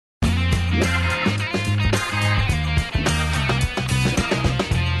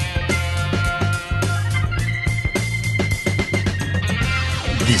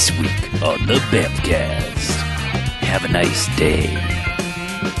This week on the Bamfcast. Have a nice day.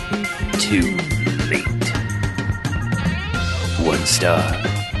 Too late. 1 star.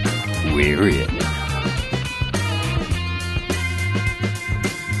 We're in.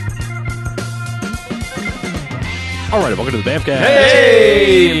 All right, welcome to the Bamfcast.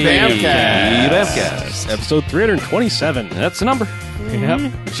 Hey, Bamfcast. Bamfcast. Episode 327. That's the number.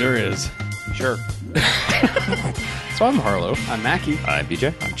 Yep, sure is. Sure. So I'm Harlow. I'm Mackie. I'm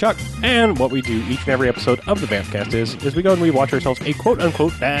BJ. I'm Chuck. And what we do each and every episode of the Bamfcast is we go and we watch ourselves a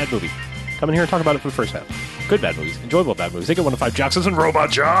quote-unquote bad movie. Come in here and talk about it for the first half. Good bad movies, enjoyable bad movies. They get 1 to 5 jocks and robot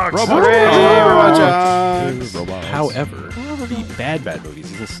jocks. However, the bad movies,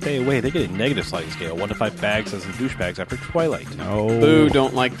 even stay away. They get a negative sliding scale, 1 to 5 bags as in douchebags after Twilight. No. Boo,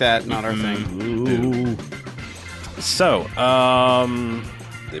 don't like that. Not our thing. Ooh. So,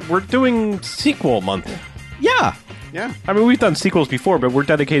 we're doing sequel month. Yeah. I mean, we've done sequels before, but we're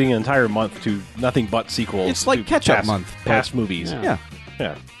dedicating an entire month to nothing but sequels. It's like to catch-up month. Past movies. Yeah.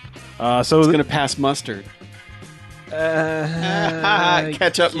 So It's going to pass mustard.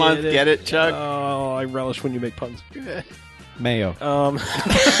 Catch-up month. Get it, Chuck? Oh, I relish when you make puns. Mayo.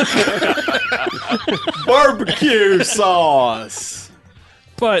 Barbecue sauce.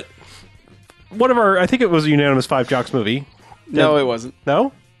 But one of our, I think it was a unanimous 5 jocks movie. No, it wasn't.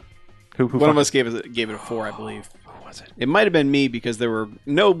 No? Who One of us gave it a 4, I believe. Who was it? It might have been me because there were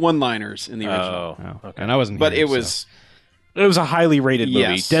no one-liners in the original. Oh, okay. And I wasn't But here, it was... It was a highly rated movie,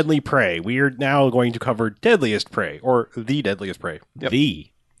 Yes. Deadly Prey. We are now going to cover Deadliest Prey, or The Deadliest Prey. the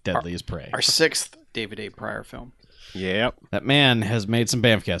deadliest prey. Our 6th David A. Pryor film. Yep. That man has made some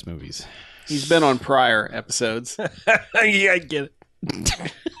Bamfcast movies. He's been on prior episodes. Yeah, I get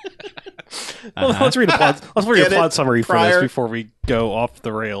it. Well, let's read a plot. Let's read a Get it? plot summary for Prior. this before we go off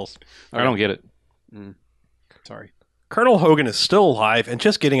the rails. I don't get it. Sorry. Colonel Hogan is still alive and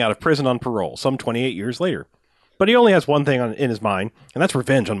just getting out of prison on parole, some 28 years later. But he only has one thing in his mind, and that's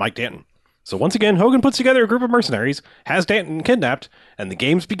revenge on Mike Danton. So once again, Hogan puts together a group of mercenaries, has Danton kidnapped, and the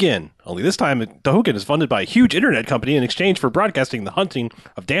games begin. Only this time, the Hogan is funded by a huge internet company in exchange for broadcasting the hunting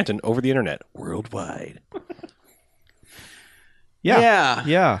of Danton over the internet worldwide.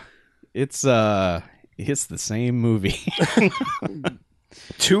 Yeah. It's the same movie.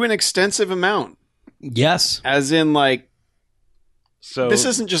 To an extensive amount. Yes. As in, like, So this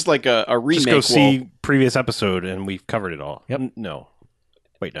isn't just like a remake. just go see previous episode, and we've covered it all. Yep. No.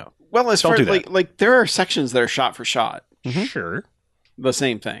 Wait, no. Well, as Don't far do as that. like there are sections that are shot for shot. Sure. The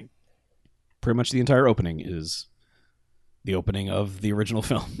same thing. Pretty much the entire opening is the opening of the original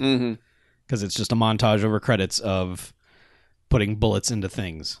film. Mm-hmm. Because it's just a montage over credits of putting bullets into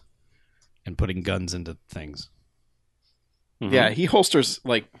things and putting guns into things. Yeah, he holsters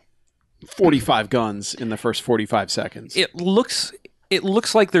like 45 guns in the first 45 seconds. It looks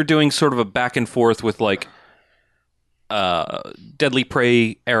like they're doing sort of a back and forth with like Deadly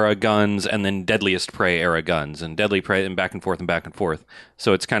Prey era guns and then Deadliest Prey era guns and Deadly Prey and back and forth and back and forth.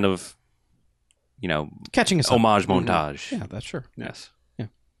 So it's kind of, Catching us up. homage montage. Yeah, that's sure. Yes.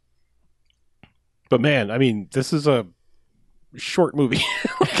 But man, I mean, this is a short movie.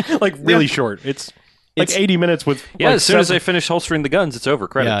 like really short. It's like 80 minutes with Yeah, like as soon as seven- they finish holstering the guns, it's over.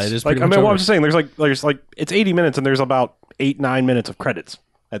 Credits. Yeah, it is like pretty I much mean, what over. I'm just saying, there's like it's 80 minutes and there's about 8-9 minutes of credits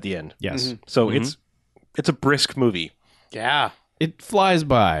at the end. Yes. So it's a brisk movie. Yeah. It flies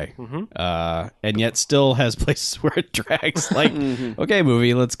by, Mm-hmm. and yet still has places where it drags. Like, okay,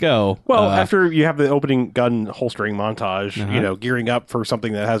 movie, let's go. Well, after you have the opening gun holstering montage, Uh-huh. gearing up for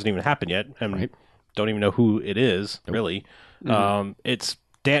something that hasn't even happened yet, and don't even know who it is, really. It's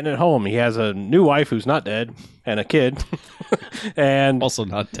Danton at home. He has a new wife who's not dead, and a kid, and also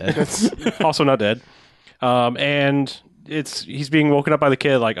not dead. also not dead. And he's being woken up by the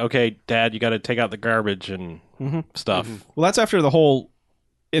kid, like, okay, Dad, you got to take out the garbage and stuff. Well, that's after the whole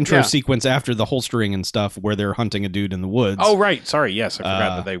intro Yeah. sequence, after the holstering and stuff, where they're hunting a dude in the woods. Oh, right. Sorry. Yes, I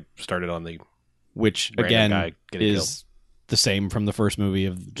forgot that they started on the. which Random again guy getting is the same from the first movie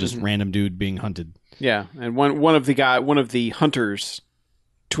of just random dude being hunted. Yeah. And one of the hunters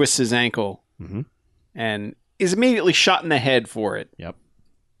twists his ankle Mhm. and is immediately shot in the head for it. Yep.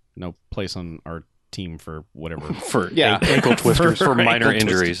 No place on our team for whatever. For Yeah. ankle twisters. for minor ankle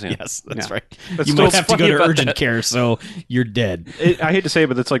injuries. twisters. Yeah. Yes, that's Yeah. right. That's You still might have to go funny to about urgent that. care, so you're dead. I hate to say it,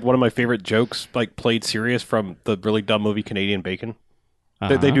 but it's like one of my favorite jokes, like played serious from the really dumb movie Canadian Bacon.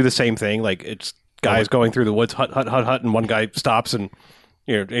 They do the same thing. Like it's guys going through the woods, hut, and one guy stops and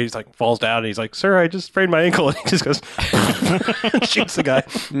he's like falls down and he's like, "Sir, I just sprained my ankle," and he just goes and shoots the guy.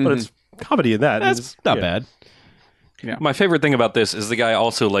 But it's comedy in that. That's It's- not yeah. bad. My favorite thing about this is the guy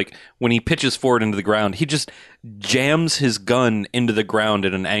also, like, when he pitches forward into the ground, he just jams his gun into the ground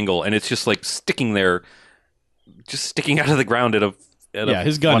at an angle, and it's just, like, sticking there, just sticking out of the ground at a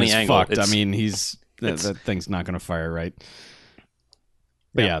his gun funny is angle. fucked. It's- I mean, that thing's not going to fire right.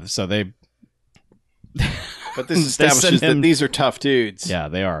 But yeah, so they... But this They establishes send him- that these are tough dudes. Yeah,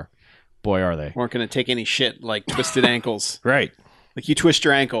 they are. Boy, are they. Weren't going to take any shit like twisted ankles. Right. Like you twist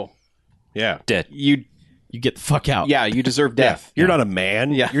your ankle, Yeah. dead. you You get the fuck out. you deserve death. You're not a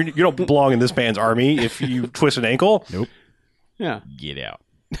man. Yeah. You don't belong in this man's army if you twist an ankle. Nope. Yeah. Get out.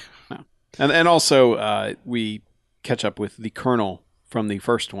 And also we catch up with the Colonel from the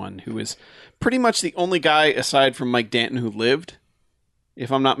first one, who is pretty much the only guy aside from Mike Danton who lived, if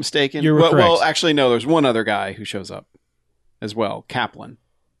I'm not mistaken. You're correct. Well, actually, no. There's one other guy who shows up as well, Kaplan,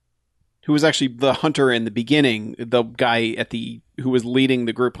 who was actually the hunter in the beginning, the guy who was leading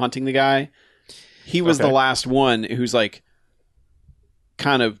the group hunting the guy. He was Okay. the last one who's like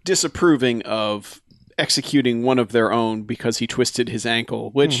kind of disapproving of executing one of their own because he twisted his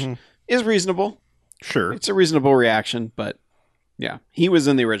ankle, which is reasonable. Sure. It's a reasonable reaction, but yeah, he was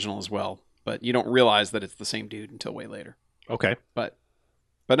in the original as well. But you don't realize that it's the same dude until way later. Okay. But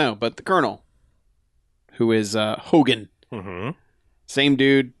the Colonel, who is Hogan, Mm-hmm. same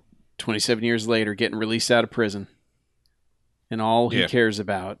dude, 27 years later, getting released out of prison, and all he Yeah. cares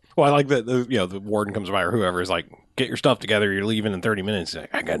about. Well, I like that the warden comes by or whoever is like, get your stuff together. You're leaving in 30 minutes. He's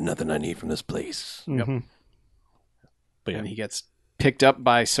like, I got nothing I need from this place. Yep. But yeah. And he gets picked up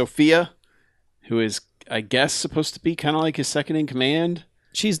by Sophia, who is, I guess, supposed to be kind of like his second in command.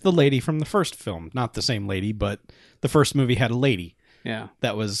 She's the lady from the first film. Not the same lady, but the first movie had a lady. Yeah.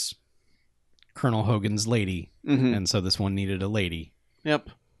 That was Colonel Hogan's lady. Mm-hmm. And so this one needed a lady. Yep.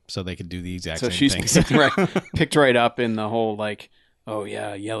 So they could do the exact So same she's thing. picked right up in the whole like, oh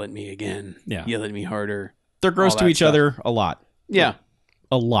yeah, yell at me again. Yeah. Yell at me harder. They're gross all to that each stuff. other a lot. Yeah.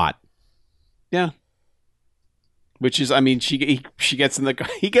 A lot. Which is, I mean, she gets in the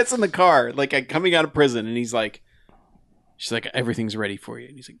he gets in the car like coming out of prison, and he's like, she's like, everything's ready for you,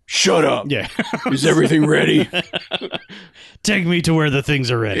 and he's like, shut up. Yeah. Is everything ready? Take me to where the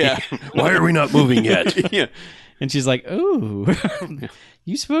things are ready. Yeah. Why are we not moving yet? Yeah. And she's like, "Ooh,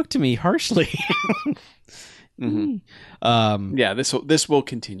 you spoke to me harshly." Mhm. Um, Yeah. This will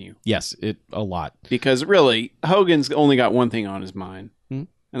continue yes, a lot. because really Hogan's only got one thing on his mind, Hmm.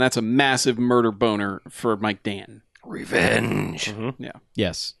 and that's a massive murder boner for Mike Danton. Revenge.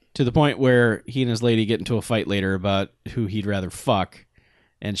 Yes, to the point where he and his lady get into a fight later about who he'd rather fuck,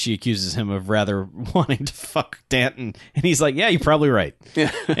 and she accuses him of rather wanting to fuck Danton, and he's like, "Yeah, you're probably right."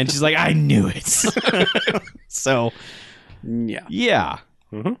 Yeah. And she's like, "I knew it." So Yeah. yeah,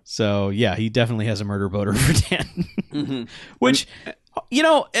 Mhm. so yeah, he definitely has a murder boner for Danton. Mm-hmm. Which, you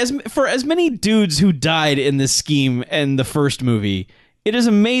know, as many dudes who died in this scheme in the first movie, it is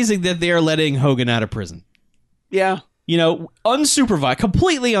amazing that they are letting Hogan out of prison. Yeah. You know, unsupervised,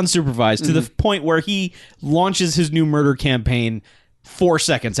 completely unsupervised, to the point where he launches his new murder campaign 4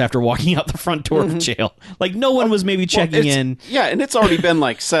 seconds after walking out the front door of jail. Like, no one was maybe checking in. Yeah, and it's already been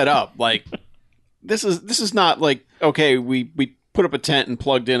like set up. Like this is not like, okay, we put up a tent and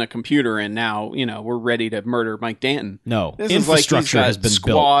plugged in a computer, and now we're ready to murder Mike Danton. No, This is like he's infrastructure got has been built.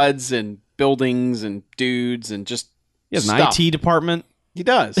 squads and buildings and dudes and just He has an stuff. IT department. He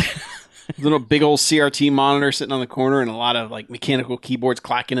does. Little big old CRT monitor sitting on the corner and a lot of like mechanical keyboards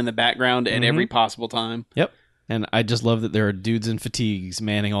clacking in the background at every possible time. Yep. And I just love that there are dudes in fatigues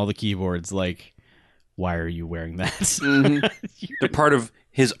manning all the keyboards. Like, why are you wearing that? They're part of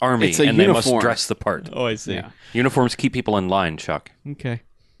his army, It's a and they uniform. must dress the part. Oh, I see. Yeah. Uniforms keep people in line, Chuck. Okay.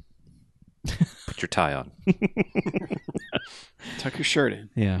 Put your tie on. Tuck your shirt in.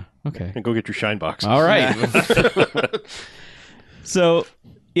 Yeah. Okay. And go get your shine box. All right. So,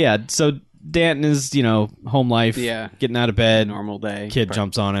 yeah. So Danton is, home life. Yeah. Getting out of bed. Normal day. Kid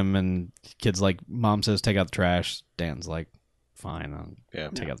jumps on him, and kid's like, "Mom says take out the trash." Danton's like, "Fine, I'll Yeah.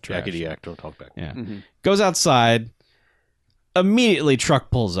 take out the trash." Yakety yak, don't talk back. Yeah. Mhm. Goes outside. Immediately, truck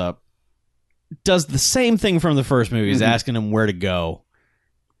pulls up. Does the same thing from the first movie. He's asking him where to go.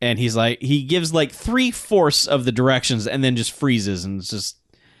 And he's like, he gives like 3/4 of the directions and then just freezes and just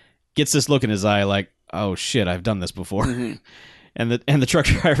gets this look in his eye like, oh shit, I've done this before. Mhm. And the truck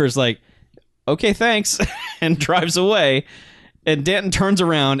driver's like, okay, thanks, and drives away. And Danton turns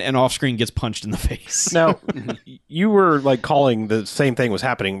around and off screen gets punched in the face. Now, you were like calling the same thing was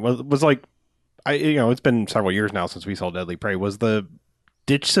happening. Was like, it's been several years now since we saw Deadly Prey. Was the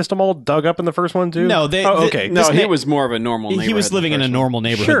ditch system all dug up in the first one too? No, okay. No, he ma- was more of a normal neighborhood. he was living in a normal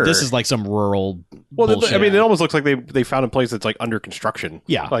neighborhood. Sure. This is like some rural Well, bullshit. I mean, it almost looks like they found a place that's like under construction.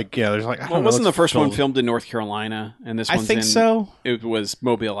 Yeah. Like there's like I don't Well, know, wasn't the let's first one build- filmed in North Carolina, and this I one's think in, so. It was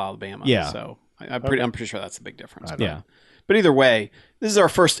Mobile, Alabama. Yeah. So I'm pretty sure that's the big difference. Yeah. But either way, this is our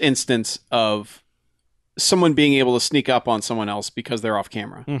first instance of someone being able to sneak up on someone else because they're off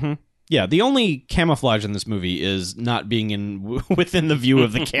camera. Mm-hmm. Yeah, the only camouflage in this movie is not being within the view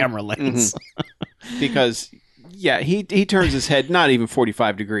of the camera lens. Because he turns his head not even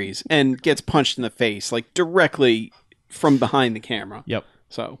 45 degrees and gets punched in the face like directly from behind the camera. Yep.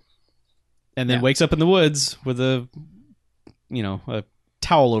 So And then Yeah. wakes up in the woods with a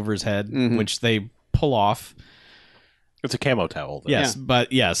towel over his head, Mhm. which they pull off. It's a camo towel. though. Yes,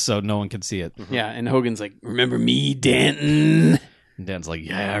 but yes, so no one can see it. yeah, and Hogan's like, "Remember me, Danton?" And Dan's like,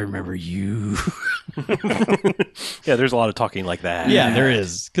 yeah, I remember you. Yeah, there's a lot of talking like that. Yeah, there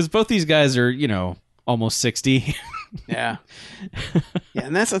is. Because both these guys are, almost 60. Yeah, yeah,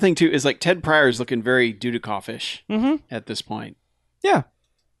 and that's the thing too is like Ted Pryor's looking very Dudikoff-ish Mm-hmm. at this point. Yeah.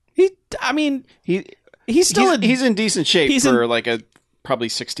 He's still He's in decent shape he's for like a probably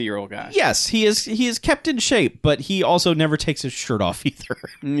 60-year-old guy. Yes, he is kept in shape, but he also never takes his shirt off either.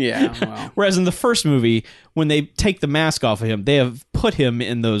 Yeah, well, Whereas in the first movie, when they take the mask off of him, they have put him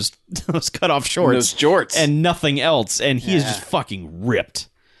in those cut off those shorts jorts. and nothing else, and he is Yeah. just fucking ripped.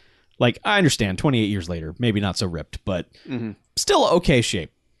 Like, I understand, 28 years later, maybe not so ripped, but Mhm. still okay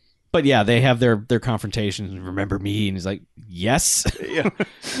shape. But yeah, they have their confrontations. Remember me? And he's like, yes, yeah.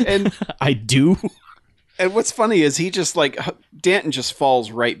 and I do. and what's funny is he just like Danton just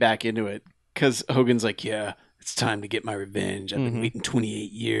falls right back into it because Hogan's like, "Yeah, it's time to get my revenge. I've been waiting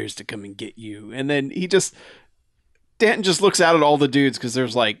 28 years to come and get you." And then Danton just looks out at all the dudes because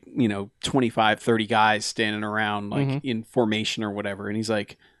there's like 25, 30 guys standing around like in formation or whatever, and he's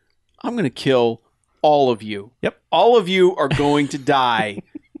like, "I'm gonna kill all of you. Yep. All of you are going to die."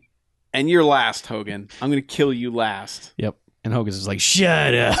 And you're last, Hogan. I'm going to kill you last. Yep. And Hogan's just like,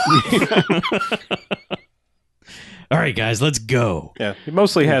 shut up. All right, guys, let's go. Yeah, he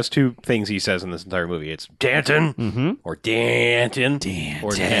mostly has two things he says in this entire movie. It's Danton Mm-hmm. or Danton.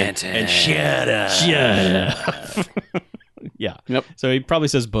 Or Danton. And shut up. Shut up. Yeah. Yep. So he probably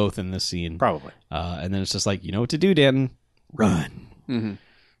says both in this scene. Probably. And then it's just like, you know what to do, Danton? Run. Mm-hmm.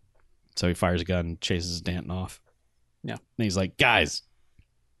 So he fires a gun, chases Danton off. Yeah. And he's like, guys,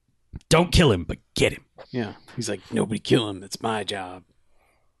 don't kill him, but get him. Yeah. He's like, nobody kill him. That's my job.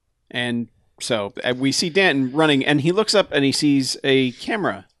 And so we see Danton running, and he looks up and he sees a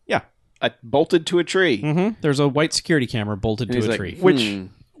camera. Yeah. Bolted to a tree. Mm-hmm. There's a white security camera bolted And to he's a like, tree. Which,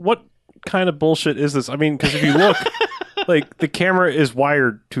 what kind of bullshit is this? I mean, because if you look, like, the camera is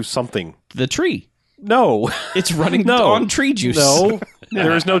wired to something. The tree. No. It's running No. on tree juice. No.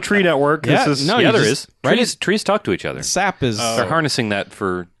 There is no tree network. Yeah, This is, no, yeah, you there just- is. right? Trees talk to each other. Sap is... They're harnessing that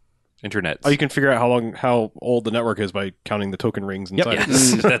for internet. Oh, you can figure out how old the network is by counting the token rings inside. Yep.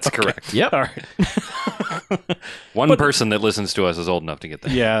 it. That's correct. Yep. All right. One person that listens to us is old enough to get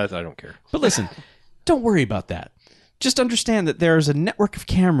that. Yeah, I don't care. But listen, don't worry about that. Just understand that there's a network of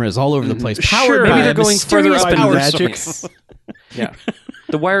cameras all over the place, powered Sure. by Maybe a they're going mysterious further up in power magic. source. Yeah.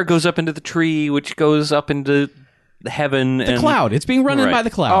 The wire goes up into the tree, which goes up into the heaven. The and cloud. It's being run in Right. by the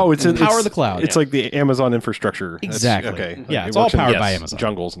cloud. Oh, it's in power it's- of the cloud. It's like the Amazon infrastructure. That's- Exactly. okay. Yeah, It it's all works in powered by yes, Amazon.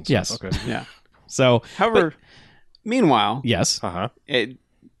 jungles and stuff. Yes. Okay. Yeah. So, However, meanwhile, yes. Uh-huh.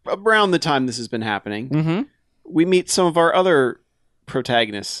 around the time this has been happening, Mm-hmm. we meet some of our other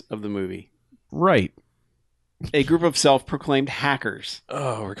protagonists of the movie. Right. A group of self-proclaimed hackers.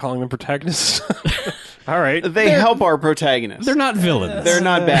 Oh, we're calling them protagonists? All right. They help our protagonists. They're not villains. They're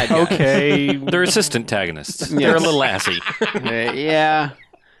not bad guys. Okay. they're assistant antagonists. They're a little assy. Yeah.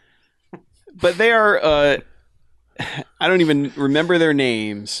 But they are, I don't even remember their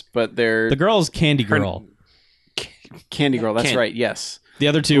names, but they're The girl's Candy Girl. Candy Girl. That's Can- right. Yes. The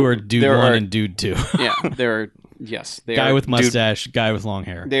other two are Dude There 1 are- and Dude 2. Yeah. They're, yes. They Guy are, with mustache, guy with long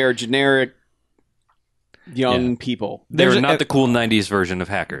hair. They are generic young Yeah. people. They're There's a- not the cool 90s version of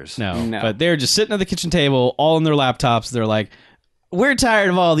hackers. No, No. but they're just sitting at the kitchen table, all on their laptops. They're like, we're tired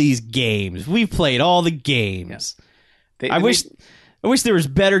of all these games. We've played all the games. I wish there was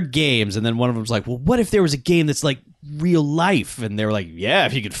better games. And then one of them's like, well, what if there was a game that's like real life? And they were like, yeah,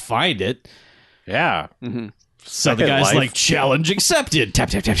 if you could find it. Yeah. So the Second guy's Life. like, challenge accepted. Tap,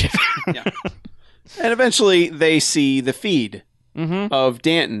 tap, tap, tap. And eventually they see the feed Mm-hmm. of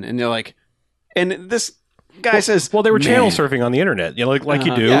Danton, and they're like, and this guy says, Well, they were channel "Man." surfing on the internet. You know, like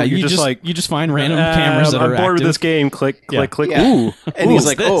you do. Yeah, You're you just like, you just find random cameras that I'm are bored active. with this game. Click, Yeah. click, click. Yeah. Ooh. And ooh, he's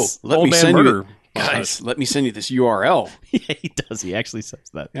like, this? "Oh, let Old me man send murder. you." Guys, let me send you this URL. Yeah, he does. He actually says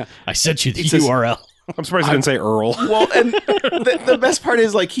that. Yeah. I sent you the He says- URL. I'm surprised he didn't say Earl. Well, and the best part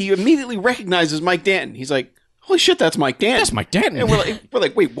is like he immediately recognizes Mike Danton. He's like, "Holy shit, that's Mike Danton!" That's Mike Danton. And we're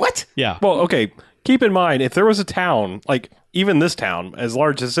like, "Wait, what?" Yeah. Well, okay. Keep in mind, if there was a town, like even this town, as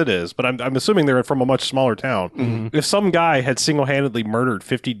large as it is, but I'm assuming they're from a much smaller town. If some guy had single-handedly murdered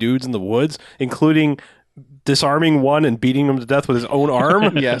 50 dudes in the woods, including disarming one and beating him to death with his own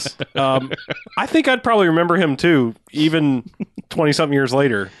arm, Yes. I think I'd probably remember him too, even 20-something years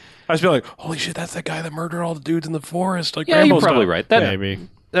later. I'd just be like, holy shit, that's that guy that murdered all the dudes in the forest. Like Yeah, you're Rambo's probably done. right. That, Maybe.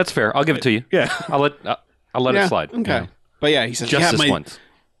 That's fair. I'll give it to you. Yeah. I'll let Yeah, it slide. Okay. Yeah. But yeah, he says, Just "Yeah, this my once.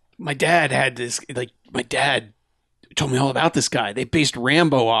 my dad had this. Like my dad told me all about this guy. They based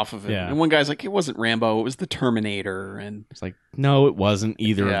Rambo off of him." Yeah. And one guy's like, "It wasn't Rambo. It was the Terminator." And It's like, no, it wasn't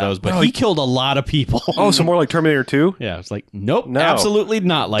either Yeah. of those, but No, he killed a lot of people. Oh, so more like Terminator 2? Yeah, it's like, nope, No. absolutely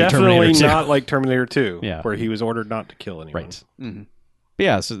not like Definitely Terminator 2. not like Terminator 2, Yeah. where he was ordered not to kill anyone. Right. Mhm. But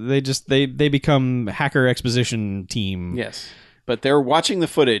yeah, so they become hacker exposition team. yes, but they're watching the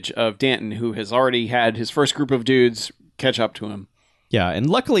footage of Danton, who has already had his first group of dudes catch up to him. Yeah, and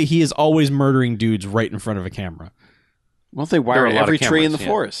luckily he is always murdering dudes right in front of a camera, Well, they There are wired a lot of every tree in the cameras,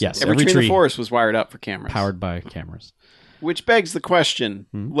 yeah. forest. Yes, every every tree in tree. the forest was wired up for cameras. powered by cameras. Which begs the question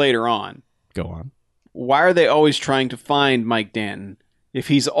later on: Go on. why are they always trying to find Mike Danton if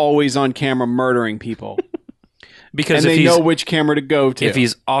he's always on camera murdering people? Because and if they he's know which camera to go to. if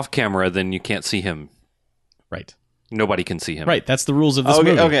he's off camera, then you can't see him. Right. Nobody can see him. Right, that's the rules of this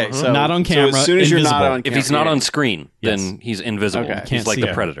okay, movie. okay, so Not on so camera, as soon as you're not invisible. on If camera, he's not yeah. on screen, Yes. then he's invisible. Okay. He's Can't like see the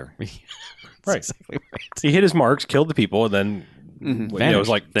him. Predator. That's Right. exactly right. He hit his marks, killed the people, and then it was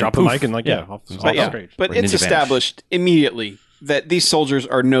like Then drop the poof. mic and like Yeah. off But yeah, stage. but Or it's ninja vanish. established immediately that these soldiers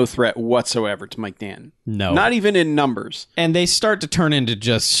are no threat whatsoever to Mike Danton. No. Not even in numbers. And they start to turn into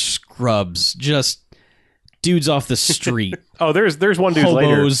just scrubs, just dudes off the street, Oh, there's one dude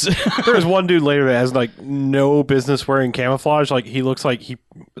later. hobos. There's one dude later that has like no business wearing camouflage. Like he looks like he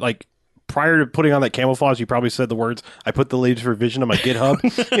like prior to putting on that camouflage, he probably said the words, "I put the Ladies for Vision on my GitHub."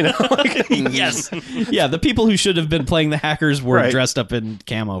 You know, like, Yes. Yeah, the people who should have been playing the hackers were Right. dressed up in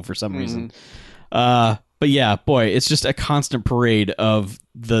camo for some reason. But yeah, boy, it's just a constant parade of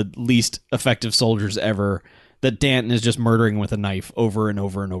the least effective soldiers ever that Danton is just murdering with a knife over and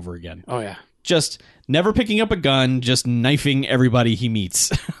over and over again. Oh yeah. Just never picking up a gun, just knifing everybody he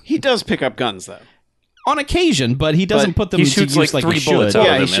meets. He does pick up guns though. On occasion, but he doesn't put them He to shoots use like like he three bullets should. out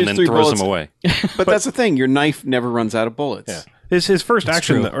Yeah, he of them shoots and then 3 throws bullets. them away. But that's the thing, your knife never runs out of bullets. yeah. His first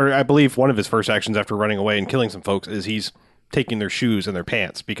action, true. or I believe one of his first actions after running away and killing some folks, is he's taking their shoes and their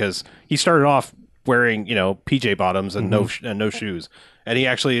pants because he started off wearing PJ bottoms and no shoes, and he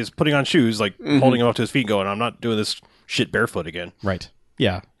actually is putting on shoes, like holding them up to his feet, going, "I'm not doing this shit barefoot again." Right.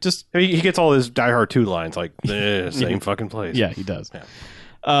 Yeah. Just I mean, he gets all his Die Hard 2 lines like, same fucking place. yeah, he does.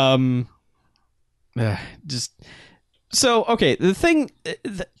 Yeah. Just so okay. The thing,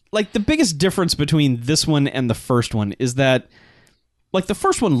 like the biggest difference between this one and the first one is that, like the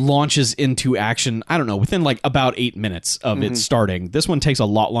first one launches into action. I don't know, within like about 8 minutes of it starting. This one takes a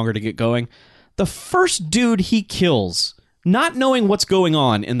lot longer to get going. The first dude he kills, not knowing what's going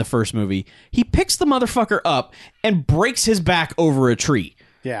on in the first movie, he picks the motherfucker up and breaks his back over a tree.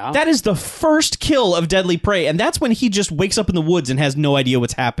 Yeah. That is the first kill of Deadly Prey, and that's when he just wakes up in the woods and has no idea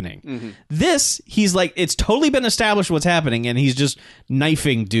what's happening. This, he's like, it's totally been established what's happening, and he's just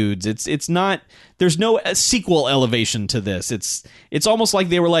knifing dudes. It's not. There's no sequel elevation to this. It's almost like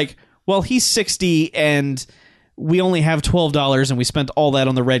they were like, well, he's 60 and we only have $12 and we spent all that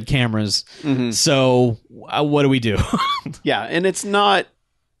on the red cameras. So what do we do? Yeah, and it's not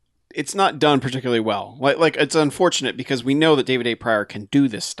done particularly well. Like it's unfortunate because we know that David A. Pryor can do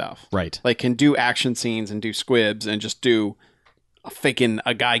this stuff. Right. Like can do action scenes and do squibs and just do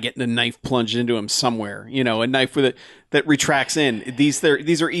a guy getting a knife plunged into him somewhere. A knife with it that retracts in. These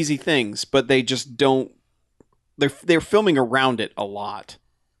are easy things, but they just don't. They're filming around it a lot.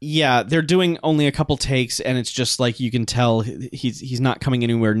 Yeah, they're doing only a couple takes, and it's just like you can tell he's not coming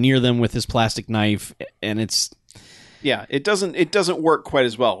anywhere near them with his plastic knife, and it's Yeah, it doesn't work quite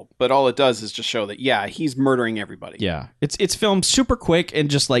as well, but all it does is just show that he's murdering everybody. yeah, it's filmed super quick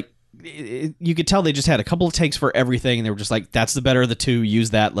and just like you could tell they just had a couple of takes for everything, and they were just like, that's the better of the two, use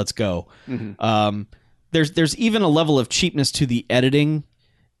that, let's go. There's even a level of cheapness to the editing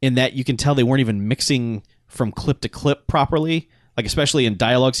in that you can tell they weren't even mixing from clip to clip properly. Like especially in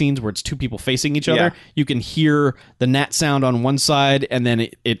dialogue scenes where it's two people facing each other, Yeah. you can hear the gnat sound on one side and then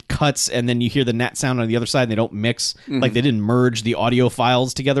it cuts and then you hear the gnat sound on the other side and they don't mix. Like they didn't merge the audio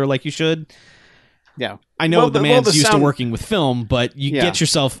files together like you should. Yeah. I know the man's used to sound- working with film, but you Yeah. get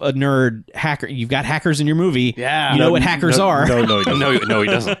yourself a nerd hacker. You've got hackers in your movie. Yeah. You know what hackers are. No, he doesn't. No, he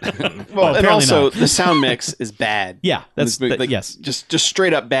doesn't. Well, and apparently also not. the sound mix is bad. Yeah, that's This movie, yes. just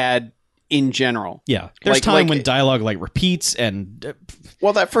straight up bad in general. Yeah. There's Like- time like- when dialogue like repeats and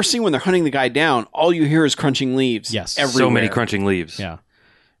Well, that first scene when they're hunting the guy down, all you hear is crunching leaves. Yes. everywhere. So many crunching leaves. yeah.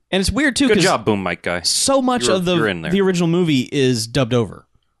 And it's weird too Good because job, Boom Mike guy. so much You're- of you're in there. the original movie is dubbed over.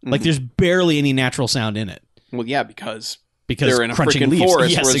 Like there's barely any natural sound in it Well, yeah, because because they're in a crunching freaking leaves.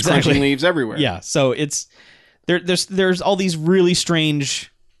 forest Yes, where there's exactly. crunching leaves everywhere. Yeah, so it's there's all these really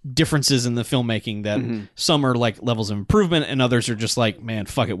strange differences in the filmmaking that some are like levels of improvement and others are just like, man,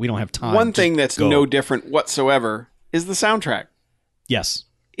 fuck it, we don't have time. One Just thing that's go. no different whatsoever is the soundtrack. Yes.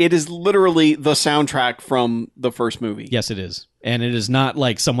 It is literally the soundtrack from the first movie. Yes, it is. And it is not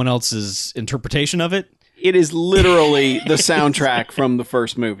like someone else's interpretation of it. It is literally the soundtrack from the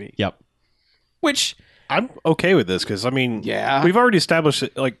first movie. Yep. Which I'm okay with this because, I mean, Yeah. we've already established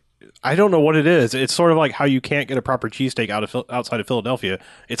it. Like, I don't know what it is. It's sort of like how you can't get a proper cheesesteak outside of Philadelphia.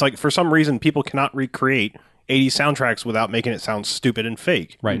 It's like, for some reason, people cannot recreate 80s soundtracks without making it sound stupid and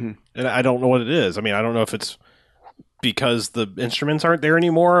fake. right. And I don't know what it is. I mean, I don't know if it's because the instruments aren't there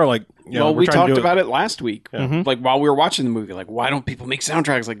anymore. Or like, you know, Well, we're we trying to talked do about it last week. Mhm. Like while we were watching the movie, like why don't people make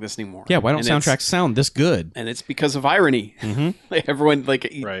soundtracks like this anymore? Yeah, why don't And it's- soundtracks sound this good? And it's because of irony. Mhm. Like everyone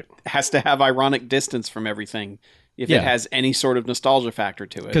Right. has to have ironic distance from everything if Yeah. it has any sort of nostalgia factor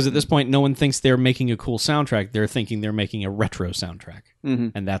to it. Because at this point no one thinks they're making a cool soundtrack, they're thinking they're making a retro soundtrack.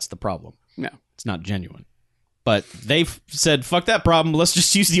 Mhm. And that's the problem. No. It's not genuine. But they've said, fuck that problem. Let's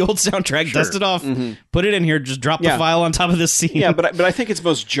just use the old soundtrack, dust it off, put it in here, just drop Yeah. the file on top of this scene. Yeah, but I think it's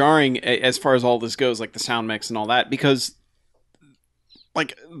most jarring as far as all this goes, like the sound mix and all that, because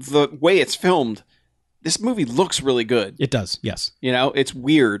like the way it's filmed, this movie looks really good. It does, yes. You know, it's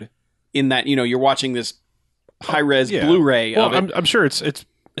weird in that you're watching this high res Yeah. Blu-ray Well, of it. I'm sure it's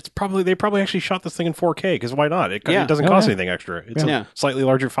probably they probably actually shot this thing in 4K because why not? It Yeah. doesn't Oh, cost yeah. anything extra. It's Yeah. a slightly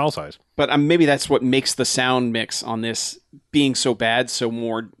larger file size. But maybe that's what makes the sound mix on this being so bad so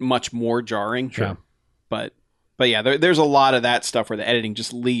much more jarring. Sure. But yeah, there's a lot of that stuff where the editing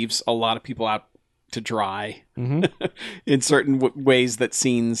just leaves a lot of people out to dry Mhm. in certain ways that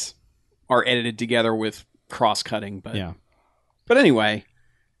scenes are edited together with cross-cutting. But Yeah. but anyway,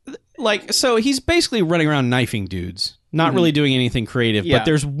 Like, so he's basically running around knifing dudes, not really doing anything creative. Yeah. But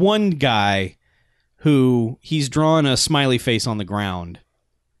there's one guy who he's drawn a smiley face on the ground.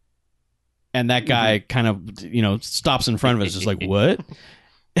 And that guy kind of, stops in front of us, just like, what?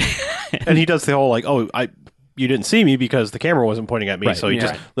 And he does the whole like, oh, you didn't see me because the camera wasn't pointing at me, Right. so he Yeah.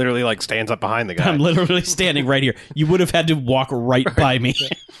 just literally like stands up behind the guy. I'm literally standing right here. You would have had to walk right by me.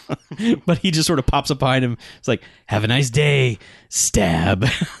 But he just sort of pops up behind him. It's like, have a nice day. Stab.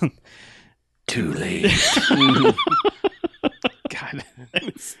 Too late. God.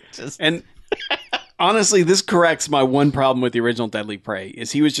 Just- And honestly, this corrects my one problem with the original Deadly Prey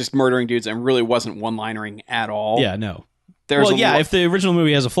is he was just murdering dudes and really wasn't one-linering at all. Yeah, no. There's Well, a yeah, lo- if the original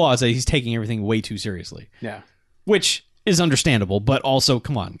movie has a flaw, it's that he's taking everything way too seriously. yeah. Which is understandable, but also,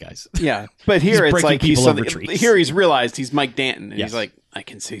 come on, guys. Yeah, but here it's breaking like people something- over trees. here he's realized he's Mike Danton, and Yes. he's like, I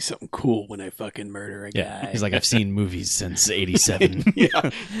can say something cool when I fucking murder a Yeah, guy. he's like, I've seen movies since '87. yeah,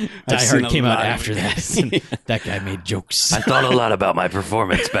 Die I've seen Hard a came out lot of after that. and that guy made jokes. I thought a lot about my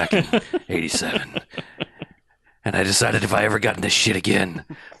performance back in '87. And I decided if I ever got into shit again,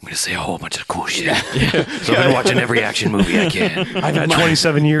 I'm going to say a whole bunch of cool shit. So I've been watching every action movie I can. I've had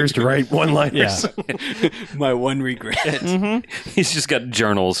 27 years to write one-liners. Yeah. my one regret. He's just got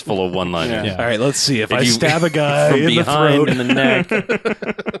journals full of one-liners. Yeah. All right, let's see if I you- stab a guy from in the behind throat. in the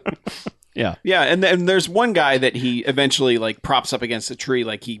neck. Yeah. Yeah, and then there's one guy that he eventually like props up against a tree,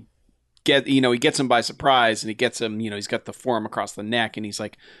 like he gets him by surprise, and he gets him, he's got the forearm across the neck, and he's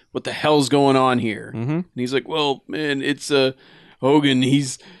like, "What the hell's going on here?" Mm-hmm. And he's like, "Well, man, it's Hogan.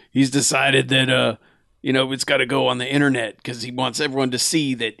 He's decided that it's got to go on the internet because he wants everyone to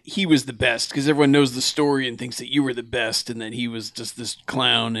see that he was the best because everyone knows the story and thinks that you were the best and that he was just this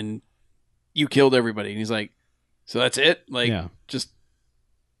clown and you killed everybody." And he's like, "So that's it? Like, Yeah. just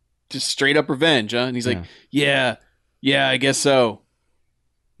straight up revenge, huh?" And he's like, yeah, I guess so."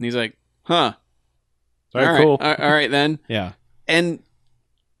 And he's like, "Huh. All right, cool. All right then." Yeah. And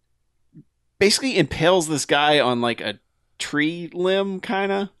basically impales this guy on like a tree limb,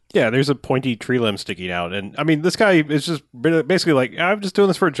 kind of. Yeah, there's a pointy tree limb sticking out, and I mean, this guy is just basically like, "I'm just doing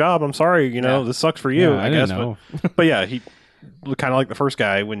this for a job. I'm sorry, Yeah. this sucks for you, Yeah, I didn't guess." know. But yeah, he kind of like the first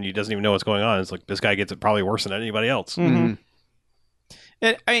guy when he doesn't even know what's going on. It's like this guy gets it probably worse than anybody else. Mhm.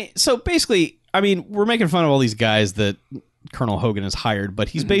 So basically, we're making fun of all these guys that Colonel Hogan has hired, but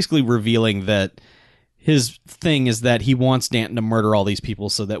he's basically revealing that his thing is that he wants Danton to murder all these people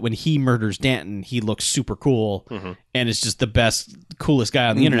so that when he murders Danton, he looks super cool and is just the best, coolest guy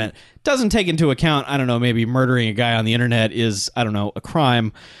on the internet. Doesn't take into account, I don't know, maybe murdering a guy on the internet is, I don't know, a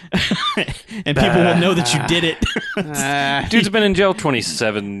crime. And people will know that you did it. Dude's been in jail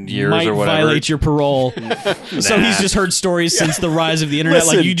 27 years Might or whatever. violate your parole. So he's just heard stories since the rise of the internet.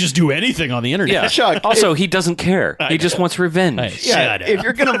 Listen. Like, you just do anything on the internet. Yeah. Chuck, Also, he doesn't care. He just wants revenge. Hey, yeah, shut if up.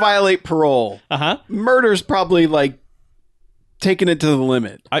 you're gonna violate parole, Uh-huh. murder's probably like taking it to the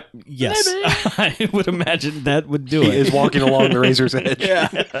limit. Yes. I would imagine that would do He it. is walking along the razor's edge. Yeah,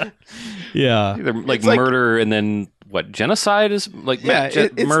 Yeah. Either like It's like- murder and then what? Genocide is like Yeah,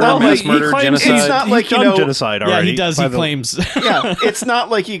 it's murder, not mass like- murder, He claims genocide. it's not he's like, you done know- genocide Yeah, already. he does. by He the- claims. yeah. It's not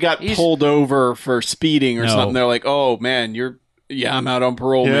like you got pulled over for speeding or No. something. They're like, "Oh man, I'm out on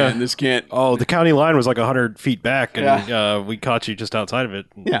parole, Yeah. man. This can't." Oh, the county line was like 100 feet back, and we caught you just outside of it.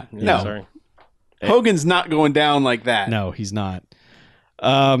 Yeah, no. Sorry. Hogan's not going down like that. No, he's not.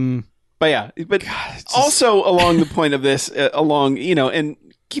 But yeah, but also along the point of this, and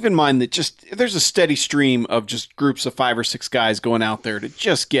keep in mind that just there's a steady stream of just groups of 5 or 6 guys going out there to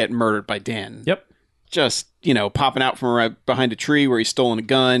just get murdered by Dan. Yep. Just, popping out from right behind a tree where he's stolen a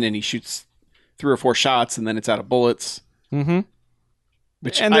gun and he shoots 3 or 4 shots and then it's out of bullets. Mm-hmm.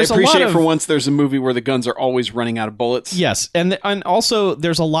 Which And I there's a appreciate lot of- for once there's a movie where the guns are always running out of bullets. Yes, and also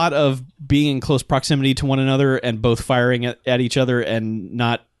there's a lot of being in close proximity to one another and both firing at each other and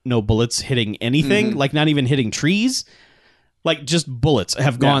no bullets hitting anything, like not even hitting trees. Like just bullets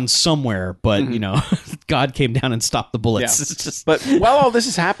have gone somewhere, but God came down and stopped the bullets. Yeah. It's just But while all this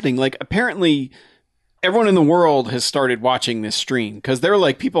is happening, like apparently everyone in the world has started watching this stream because they're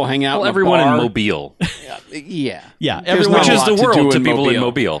like people hang out Well, in a everyone in bar. Mobile, Yeah. yeah, There's everyone. not which a is lot the to do world to in people in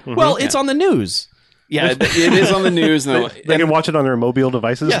Mobile. Mobile. Well, it's on the news. Yeah, it is on the news. And They can watch it on their mobile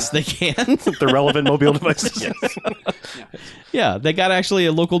devices. Yes, they can. the relevant mobile devices. Yeah, they got actually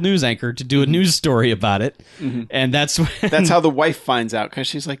a local news anchor to do a news story about it, and that's when, that's how the wife finds out because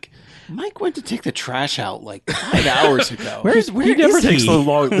she's like, Mike went to take the trash out like 5 hours ago. where He never is takes he?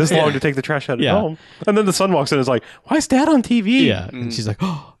 long to take the trash out at Yeah. home. And then the son walks in and is like, "Why is Dad on TV?" Yeah, and she's like,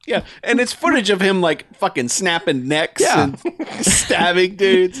 oh, Yeah, and it's footage of him like fucking snapping necks Yeah. and stabbing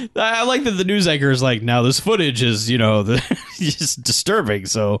dudes. I like that the news anchor is like, now this footage is, just disturbing,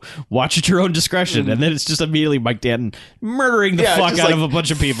 so watch at your own discretion. And then it's just immediately Mike Danton murdering the Yeah, fuck just, out like, of a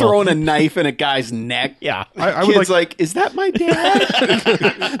bunch of people. Throwing a knife in a guy's neck. Yeah. I would Kid's like. like, is that my dad?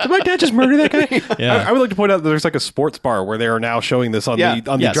 Did my dad just murder that guy? Yeah. I would like to point out that there's like a sports bar where they are now showing this on Yeah.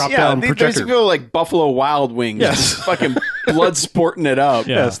 the Yes. drop Yeah, down there's projector. a go like Buffalo Wild Wings, Yes. just fucking blood sporting it up.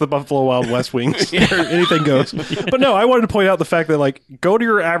 Yeah. Yes, the Buffalo Wild West Wings. Anything goes. But no, I wanted to point out the fact that like go to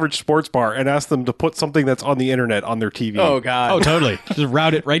your average sports bar and ask them to put something that's on the internet on their TV. Oh god. Oh, totally. Just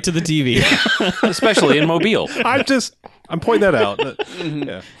route it right to the TV. especially in Mobile. I'm pointing that out.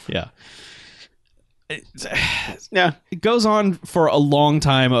 Yeah. Yeah. Yeah. It goes on for a long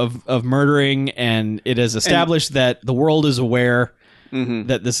time of murdering, and it is established that the world is aware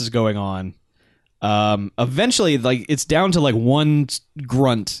that this is going on. Eventually, like it's down to like one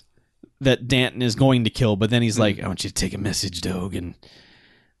grunt that Danton is going to kill, but then he's like, I want you to take a message to Hogan.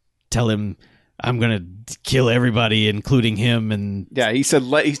 Tell him I'm going to kill everybody, including him. And Yeah, he said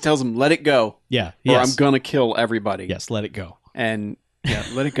he tells him let it go yeah, or yes. I'm going to kill everybody. Yes, let it go. And yeah,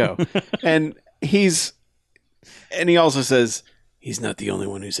 let it go. and he also says he's not the only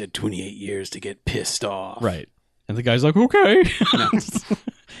one who's had 28 years to get pissed off. Right. And the guy's like, okay.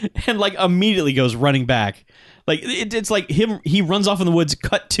 And like immediately goes running back. Like it's like him, he runs off in the woods,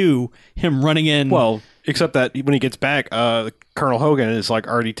 cut to him running in. Well, except that when he gets back, Colonel Hogan is like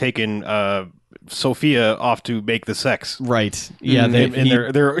already taken Sophia off to make the sex. right. Yeah.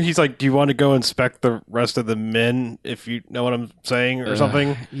 He's like, "Do you want to go inspect the rest of the men? If you know what I'm saying, or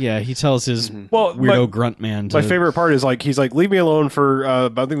something." Yeah. He tells his Well, weirdo grunt man to. my favorite part is like he's like, "Leave me alone for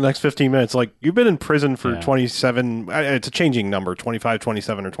about the next 15 minutes." Like you've been in prison for 27. It's a changing number, 25,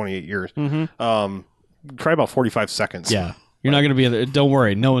 27, or 28 years. Try about 45 seconds. Yeah. You're not going to be in there. Don't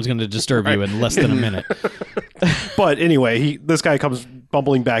worry. No one's going to disturb you in less than a minute. But anyway, this guy comes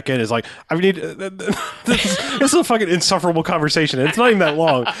bumbling back in. Is like, I need this is a fucking insufferable conversation. It's not even that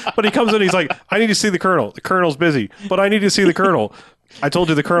long. But he comes in. He's like, I need to see the colonel. The colonel's busy, but I need to see the colonel. I told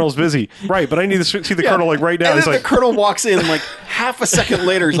you the colonel's busy, right? But I need to see the colonel like right now. And He's then like, the colonel walks in like half a second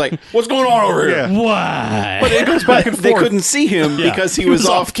later. He's like, "What's going on over here?" yeah. Why? But it goes back and They forth. couldn't see him because he was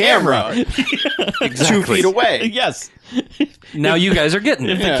off camera, 2 feet away. Yes. Now you guys are getting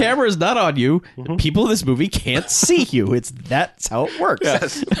If it. the camera is not on you, people in this movie can't see you. That's how it works.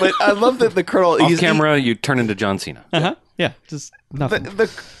 Yes. But I love that the colonel Off camera, you turn into John Cena. Uh-huh. Yeah. Just nothing.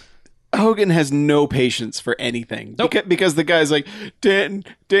 Hogan has no patience for anything. Because the guy's like,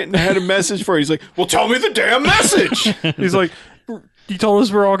 Danton had a message for you. He's like, well, tell me the damn message. He's like, you told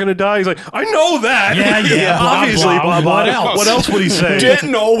us we're all going to die. He's like, I know that. Yeah. Obviously, Blah, blah, blah, blah. what else? What else would he say?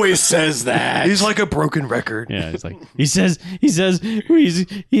 Danton always says that. He's like a broken record. Yeah, it's like he says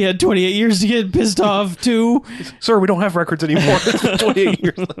he had 28 years to get pissed off too. Sir, we don't have records anymore. It's been 28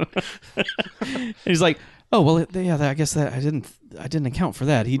 years. And he's like, oh well, I guess that I didn't account for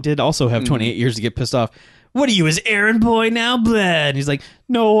that. He did also have 28 years to get pissed off. What are you, his errand boy now, Bled? And he's like,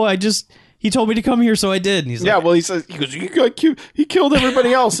 no, he told me to come here, so I did. And he's like, well, he goes, he killed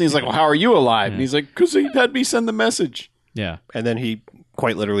everybody else. And he's like, well, how are you alive? And he's like, because he had me send the message. yeah, And then he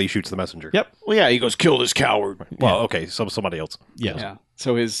quite literally shoots the messenger. yep, Well, yeah, he goes, kill this coward. Well, okay, so somebody else. yeah, Yeah.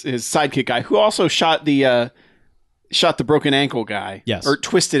 So his sidekick guy, who also shot the broken ankle guy, Yes. or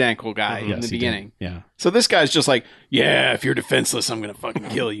twisted ankle guy in Yes, the he did. beginning. Yeah, So this guy's just like, yeah, if you're defenseless, I'm gonna fucking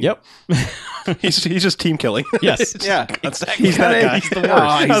kill you. yep, He's just team killing. yes, Yeah. He's that guy. He's the worst.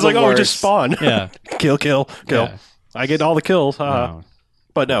 I was like, oh, just spawn. yeah. kill. Yeah. I get all the kills. Wow.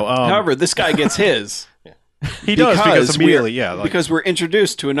 But no. However, this guy gets his. he does because immediately, because we're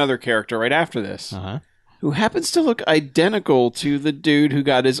introduced to another character right after this, Uh-huh. who happens to look identical to the dude who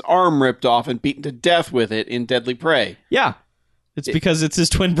got his arm ripped off and beaten to death with it in Deadly Prey. Yeah, it's because it's his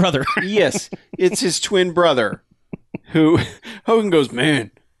twin brother. Yes, it's his twin brother, who Hogan goes,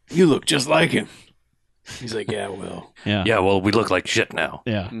 man, you look just like him. He's like, yeah, well. yeah, Yeah, well, we look like shit now.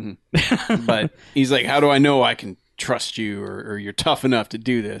 yeah. But he's like, how do I know I can trust you or you're tough enough to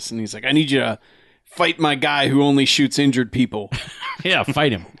do this? And he's like, I need you to fight my guy who only shoots injured people. Yeah,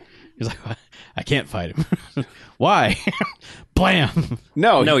 fight him. He's like, I can't fight him. Why? Blam.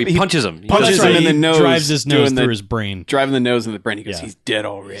 No, He punches him. punches That's him right. in the He nose. drives his nose doing through the- his brain. Driving the nose in the brain. He goes, Yeah. he's dead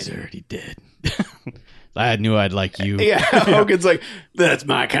already. He's already dead. I knew I'd like you. Yeah, Hogan's like, that's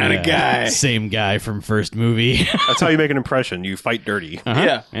my kind of Yeah. guy. Same guy from first movie. That's how you make an impression. You fight dirty. Uh-huh.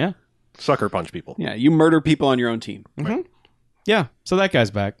 Yeah. Yeah. Sucker punch people. Yeah, you murder people on your own team. Yeah. So that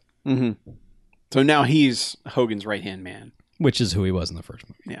guy's back, So now he's Hogan's right-hand man. which is who he was in the first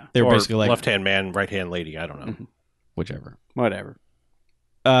movie. Yeah, They were Or basically like, left-hand man, right-hand lady. I don't know. whichever. whatever.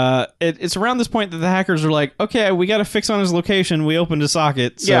 It's around this point that the hackers are like, okay, we got to fix on his location. We opened a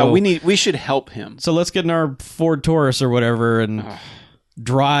socket. So, Yeah, we should help him. So let's get in our Ford Taurus or whatever and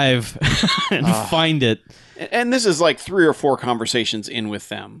drive and find it. And this is like 3 or 4 conversations in with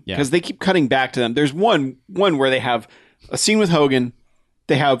them Yeah. because they keep cutting back to them. There's one where they have a scene with Hogan.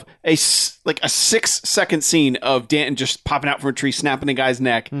 They have a 6-second scene of Danton just popping out from a tree, snapping a guy's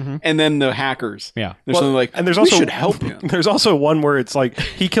neck, and then the hackers. Yeah. There's something like, And there's we also should help him. There's also one where it's like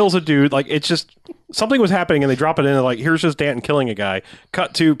he kills a dude. Like it's just something was happening, and they drop it in. And like here's just Danton killing a guy.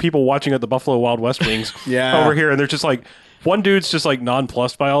 Cut to people watching at the Buffalo Wild West Wings. Yeah. over here, and they're just like one dude's just like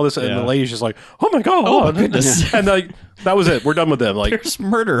nonplussed by all this, and Yeah. the lady's just like, "Oh my god!" Oh, my goodness. And like that was it. We're done with them. Like, There's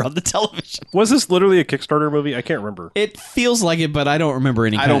murder on the television. was this literally a Kickstarter movie? I can't remember. It feels like it, but I don't remember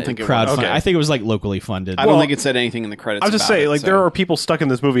any I kind don't of think it was. crowdfunding. Okay. I think it was like locally funded. I don't Well, think it said anything in the credits. I was just about saying, it, like so. there are people stuck in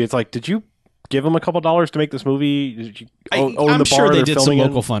this movie. It's like, did you give them a couple dollars to make this movie? Did you own I'm the sure bar they they're did some filming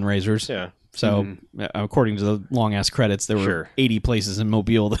in? local fundraisers. Yeah. So, according to the long ass credits, there were Sure. 80 places in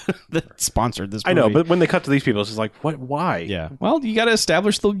Mobile that sponsored this movie. I know, but when they cut to these people, it's just like, what? Why? yeah. Well, you got to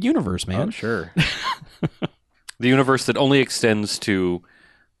establish the universe, man. Oh, sure. The universe that only extends to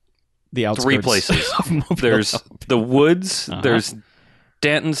The outskirts 3 places. of Mobile. There's the woods. Uh-huh. There's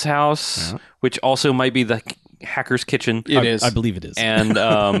Danton's house, which also might be the hacker's kitchen, It is. I believe it is. and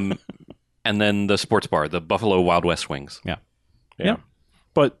then the sports bar, the Buffalo Wild West Wings. yeah. Yeah.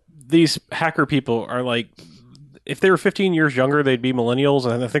 But these hacker people are like, if they were 15 years younger, they'd be millennials,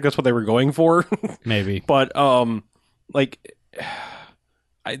 and I think that's what they were going for. Maybe. But like,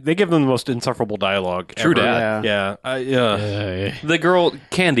 they give them the most insufferable dialogue. True ever. dat. Yeah. The girl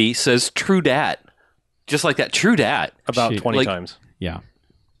Candy says "True dat," just like that. True dat. About She- 20 like- times. Yeah.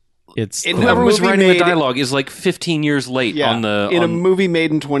 It's In Whoever a was movie writing made- the dialogue is like 15 years late Yeah, on the. in a on- movie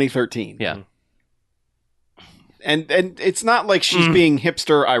made in 2013. yeah. And it's not like she's being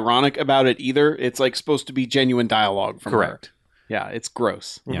hipster ironic about it either. It's like supposed to be genuine dialogue from her. Correct. Yeah, it's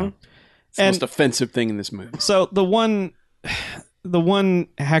gross. yeah. It's the And- most offensive thing in this movie. So the one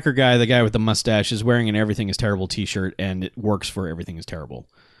hacker guy, the guy with the mustache, is wearing an "Everything is Terrible" T-shirt, and it works for "Everything is Terrible."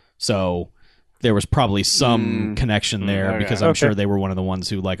 So there was probably some connection there okay. because I'm Okay. sure they were one of the ones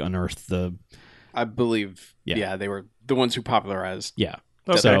who like unearthed the I believe. Yeah. Yeah, they were the ones who popularized. yeah.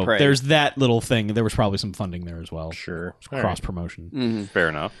 Okay. So Prey. there's that little thing. There was probably some funding there as well. Sure. Cross promotion. Mm-hmm. Fair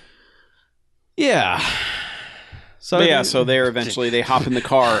enough. Yeah. So But yeah, so they're eventually they hop in the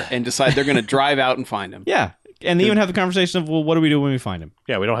car and decide they're going to drive out and find him. yeah, And they even have the conversation of, well, what do we do when we find him?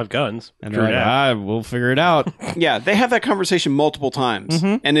 Yeah, we don't have guns. And True they're like, that. we'll figure it out. Yeah, they have that conversation multiple times,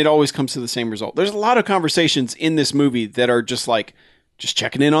 and it always comes to the same result. There's a lot of conversations in this movie that are just like, just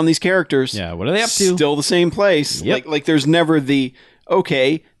checking in on these characters. Yeah, what are they up to? Still the same place. Yep. Like there's never the,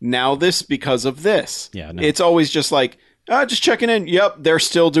 okay, now this because of this. Yeah, no. It's always just like, just checking in. Yep, they're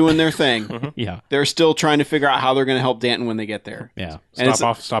still doing their thing. Yeah, They're still trying to figure out how they're going to help Danton when they get there. yeah. And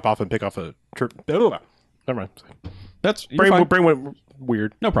it's- Stop off, and pick off a. Never mind. That's you're fine. Brain went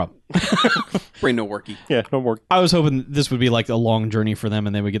weird. No problem. Brain no worky. Yeah, no more. I was hoping this would be like a long journey for them,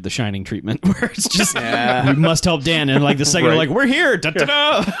 and they would get the Shining treatment, where it's just we must help Dan, and like the second they're like, we're here. Da, da,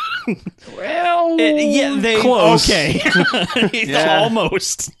 da. Well, Yeah, they Close. okay, Yeah.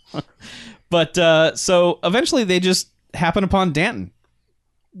 almost. But so eventually they just happen upon Danton.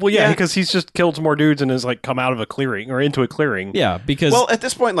 Well, yeah, Yeah. because he's just killed some more dudes and has like come out of a clearing or into a clearing. Yeah, because well, at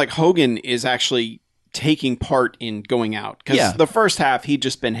this point, like Hogan is actually taking part in going out because Yeah. the first half he'd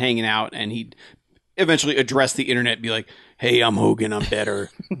just been hanging out, and he'd eventually address the internet, and be like, "Hey, I'm Hogan. I'm better."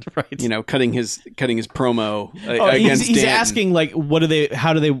 right. You know, cutting his promo Oh, against he's Danton. asking like, what do they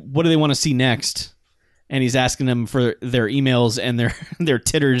want to see next? And he's asking them for their emails and their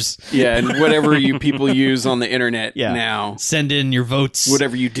titters. Yeah, and whatever you people use on the internet Yeah. now, Send in your votes,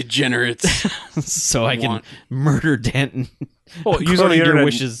 whatever you degenerates. so I can want. murder Danton. Well, use According on the to your internet.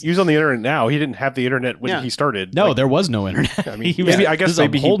 wishes. Use on the internet now. He didn't have the internet when Yeah. he started. No, Like, there was no internet. I mean, He was- maybe- I guess this is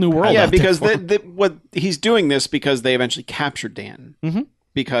maybe a whole he- new world. Yeah, out there because for him. what he's doing this because they eventually captured Dan. Mhm.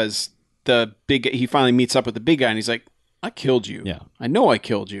 Because he finally meets up with the big guy, and he's like, "I killed you. Yeah. I know I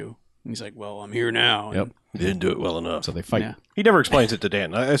killed you." And he's like, "Well, I'm here now." Yep. he didn't do it well enough. So they fight. Yeah. He never explains it to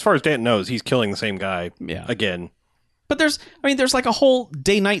Dan. As far as Dan knows, he's killing the same guy Yeah. again. But there's like a whole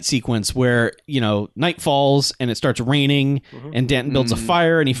day-night sequence where, night falls and it starts raining and Danton builds a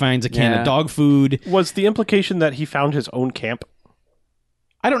fire and he finds a can Yeah. of dog food. Was the implication that he found his own camp?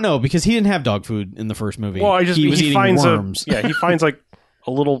 I don't know, because he didn't have dog food in the first movie. Well, he was eating finds worms. he finds like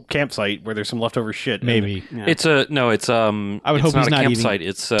a little campsite where there's some leftover shit. Maybe. Yeah. It's a no. It's I would it's hope not he's a not eating campsite.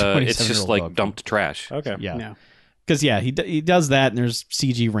 It's 27-year-old just dog like food. dumped trash. Okay. Yeah. Yeah. Because he does that and there's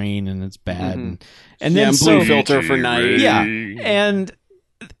CG rain and it's bad. And then Yeah, and blue so, filter for night. yeah, and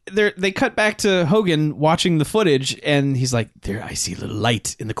they cut back to Hogan watching the footage, and he's like, "There, I see a little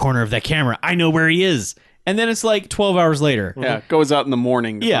light in the corner of that camera. I know where he is." And then it's like 12 hours later. Yeah, goes out in the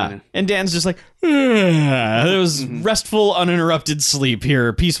morning. To find Yeah, him. and Dan's just like, there was restful, uninterrupted sleep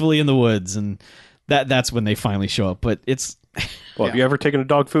here, peacefully in the woods, and that's when they finally show up. But it's, Well, have you ever taken a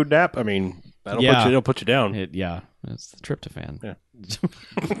dog food nap? I mean, it'll put you down. it's the tryptophan. Yeah.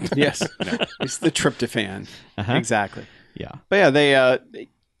 Yes, it's the tryptophan. Uh-huh. Exactly. Yeah, But yeah,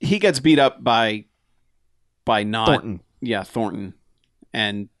 he gets beat up by not Thornton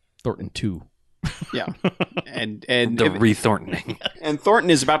and 2. yeah, and The rethorntoning. and Thornton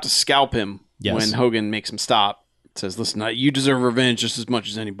is about to scalp him Yes. when Hogan makes him stop. Says, "Listen, you deserve revenge just as much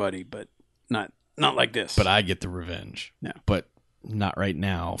as anybody, but not like this." But I get the revenge. Yeah. But not right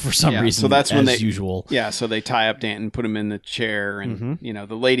now for some Yeah, reason. so that's when as they- usual. Yeah, so they tie up Danton, put him in the chair, and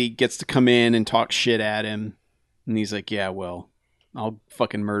the lady gets to come in and talk shit at him, and he's like, "Yeah, well, I'll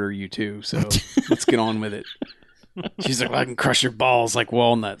fucking murder you too. So let's get on with it." She's like, well, "I can crush your balls like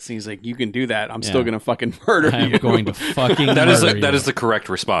walnuts." And he's like, "You can do that. I'm still Yeah. gonna fucking murder I'm you." going to fucking That is murder that you. is the correct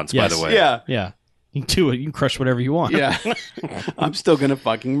response, Yes. by the way. Yeah, Yeah. You can do it. You can crush whatever you want. yeah. I'm still gonna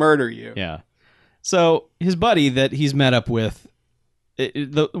fucking murder you. Yeah. So his buddy that he's met up with,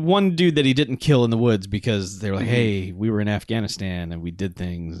 the one dude that he didn't kill in the woods because they were like, "Hey, we were in Afghanistan and we did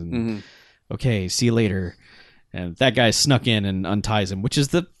things, and okay, see you later." And that guy snuck in and unties him, which is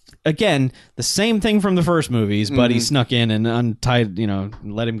the same thing from the first movie. His buddy snuck in and untied,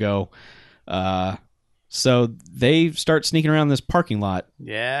 let him go. So they start sneaking around this parking lot.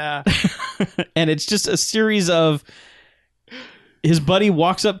 Yeah. And it's just a series of his buddy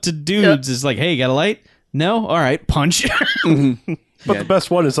walks up to dudes, is like, "Hey, got a light? No? All right, punch." But the best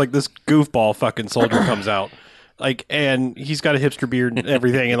one is like this goofball fucking soldier comes out, like, and he's got a hipster beard and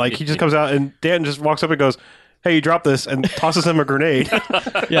everything, and like he just comes out, and Dan just walks up and goes, "Hey, you drop this," and tosses him a grenade.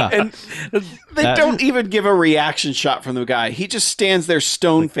 Yeah. And they That- don't even give a reaction shot from the guy. He just stands there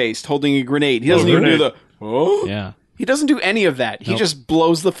stone faced holding a grenade. He doesn't even do the Yeah. He doesn't do any of that. He just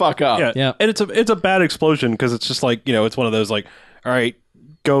blows the fuck up. Yeah, Yeah. and it's a bad explosion because it's just like it's one of those like, all right,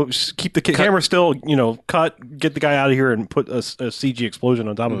 go keep the camera still, cut, get the guy out of here, and put a CG explosion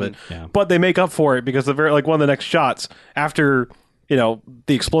on top of it. Yeah. But they make up for it because the very one of the next shots after the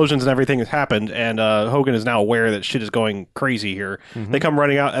explosions and everything has happened, and Hogan is now aware that shit is going crazy here. They come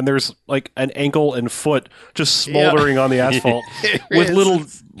running out, and there's like an ankle and foot just smoldering on the asphalt. With little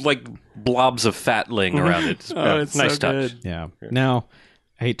like blobs of fat laying around it. It's it's nice so touch. good. Yeah. Now,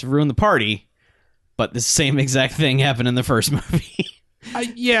 I hate to ruin the party, but the same exact thing happened in the first movie.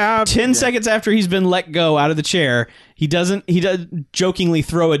 Yeah. 10 seconds after he's been let go out of the chair, he does jokingly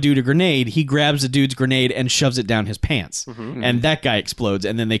throw a dude a grenade. He grabs a dude's grenade and shoves it down his pants. And that guy explodes,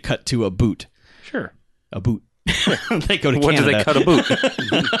 and then they cut to a boot. Sure. A boot. They go to What do Canada. they cut a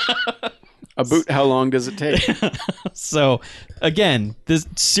boot? A boot, how long does it take? So, again, this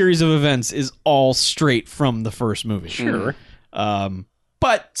series of events is all straight from the first movie. Sure.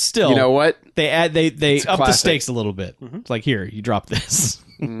 But still, You know what? they up the classic. stakes a little bit. It's like, here, you drop this.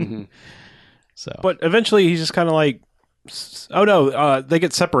 So, But eventually he's just kind of like, oh no, they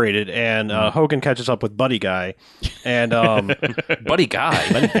get separated and Hogan catches up with Buddy Guy. And Buddy Guy.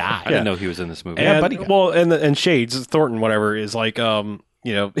 I Yeah. didn't know he was in this movie. Yeah, and, Buddy Guy. well, and Shades, Thornton, whatever, is like,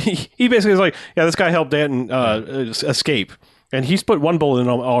 he basically is like, yeah, this guy helped Danton escape. And he's put one bullet in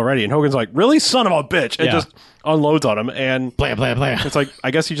him already. And Hogan's like, really? Son of a bitch. And Yeah. just unloads on him. And blam, blam, blam. it's like,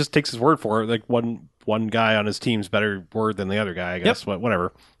 I guess he just takes his word for it. Like one guy on his team's better word than the other guy, I guess.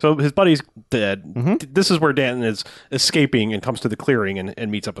 Whatever. So his buddy's dead. This is where Danton is escaping and comes to the clearing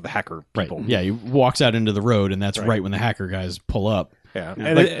and meets up with the hacker Right. people. Yeah, he walks out into the road, and that's right when the hacker guys pull up. Yeah.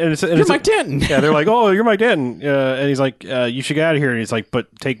 Like, it's You're Mike Danton. Yeah, they're like, oh, you're Mike Danton. And he's like, you should get out of here. And he's like, but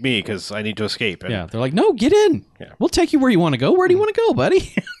take me because I need to escape. And Yeah, they're like, no, get in. Yeah. We'll take you where you want to go. Where do you want to go,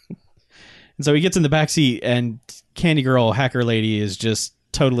 buddy? And so he gets in the back seat, and Candy Girl, hacker lady, is just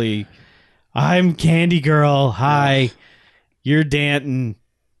totally, I'm Candy Girl. Hi, you're Danton.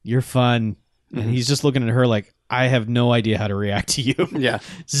 You're fun. And he's just looking at her like, I have no idea how to react to you. Yeah.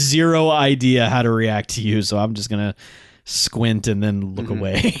 Zero idea how to react to you. So I'm just going to squint and then look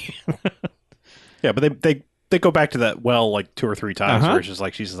away. Yeah, but they go back to that well like 2 or 3 times where it's just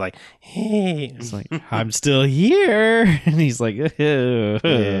like, she's just like, hey. It's like, I'm still here. And he's like,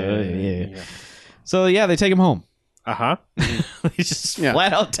 Yeah. So yeah, they take him home. Uh-huh. They just Yeah.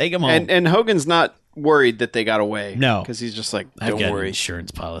 flat out take him home. And Hogan's not worried that they got away. No. Because he's just like, I've don't got an worry.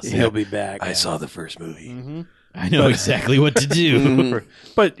 insurance policy. He'll be back. I saw the first movie. I know exactly what to do.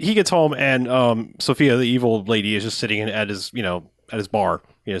 But he gets home and Sophia, the evil lady, is just sitting at his, at his bar,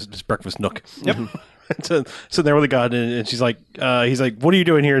 his breakfast nook. Yep. So sitting there with a gun, and she's like, he's like, what are you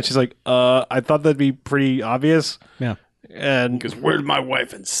doing here? And she's like, I thought that'd be pretty obvious. Yeah. And Because where's my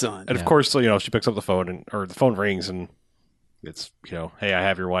wife and son? of course, she picks up the phone or the phone rings and it's, hey, I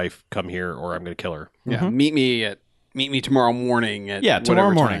have your wife, come here or I'm going to kill her. Yeah. Meet me tomorrow morning at Tomorrow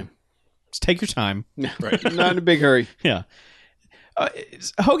whatever morning. time. Just take your time. Right. Not in a big hurry. Yeah.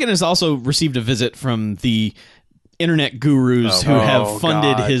 Hogan has also received a visit from the internet gurus who have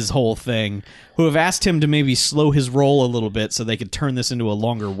funded God. his whole thing, who have asked him to maybe slow his roll a little bit so they could turn this into a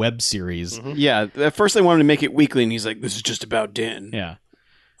longer web series. Yeah. At first they wanted to make it weekly, and he's like, this is just about Danton. Yeah.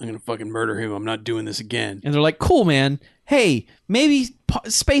 I'm going to fucking murder him. I'm not doing this again. And they're like, cool, man. Hey, maybe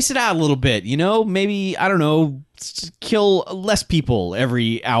space it out a little bit, Maybe, I don't know, kill less people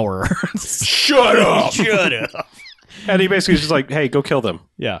every hour. Shut up! Shut up. And he basically is just like, hey, go kill them.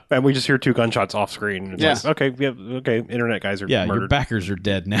 Yeah. And we just hear 2 gunshots off screen. And it's Yeah. like, okay, internet guys are Yeah, your murdered. backers are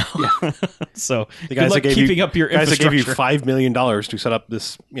dead now. So The good luck keeping up your guys that gave you infrastructure. $5 million to set up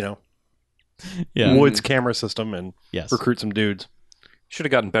this, Yeah. Woods camera system and Yes. recruit some dudes. Should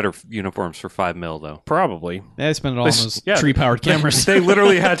have gotten better uniforms for $5 million, though. Probably. They spent it all on those Yeah. tree-powered cameras. They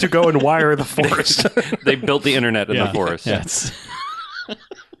literally had to go and wire the forest. They built the internet in the forest. Yes.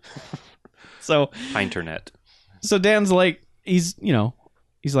 So Internet. Dan's like, he's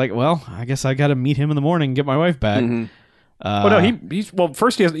like, well, I guess I got to meet him in the morning and get my wife back. Well, no,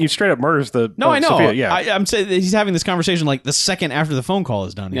 first he straight up murders the. No, I know. Sophia, yeah. I'm saying that he's having this conversation like the second after the phone call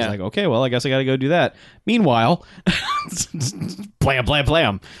is done. He's Yeah. like, okay, well, I guess I got to go do that. Meanwhile, blam, blam,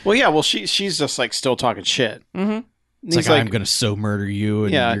 blam. Well, yeah. Well, she's just like still talking shit. It's He's like, I'm gonna so murder you,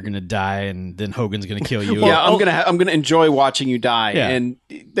 and Yeah. you're gonna die, and then Hogan's gonna kill you. yeah, I'm gonna enjoy watching you die. Yeah. And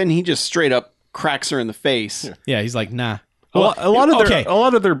then he just straight up cracks her in the face. Yeah, he's like, nah. a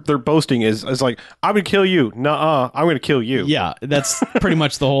lot of their boasting is like, I'm gonna kill you. Nuh-uh, I'm gonna kill you. Yeah, that's pretty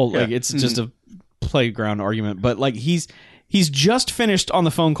much the whole. Like, it's just a playground argument. But like, he's just finished on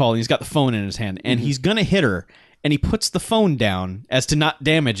the phone call, and he's got the phone in his hand, and he's gonna hit her, and he puts the phone down as to not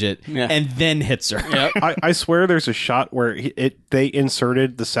damage it, Yeah. and then hits her. I swear there's a shot where they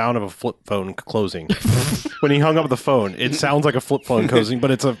inserted the sound of a flip phone closing. When he hung up the phone, it sounds like a flip phone closing, but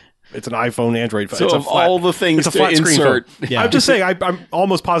it's an iPhone, Android phone. So it's a of all the things it's a to flat screen insert, phone. Yeah. I'm just saying, I'm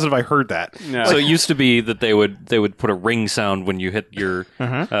almost positive I heard that. Yeah. So it used to be that they would put a ring sound when you hit your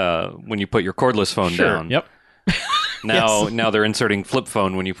when you put your cordless phone down. Yep. Now they're inserting flip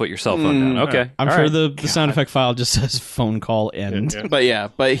phone when you put your cell phone down. Okay. I'm All sure right. the sound effect file just says phone call end. Yeah.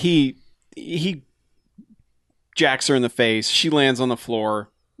 but he he jacks her in the face. She lands on the floor,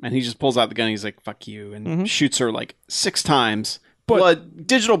 and he just pulls out the gun. And he's like, "Fuck you," and shoots her like 6 times.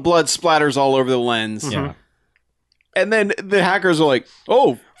 Digital blood splatters all over the lens. Yeah. And then the hackers are like,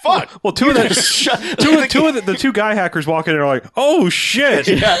 "Oh fuck!" Well, two of the two guy hackers walk in and are like, "Oh shit!"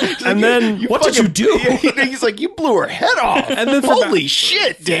 And then What did you do? He's like, "You blew her head off." And then holy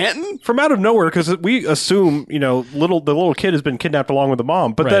shit, Danton! from out of nowhere, because we assume the little kid has been kidnapped along with the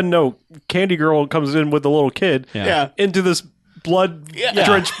mom, but Right. then no, Candy Girl comes in with the little kid Yeah. into this blood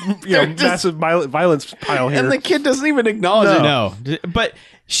drenched They're just- massive violence pile here. And the kid doesn't even acknowledge it. No, but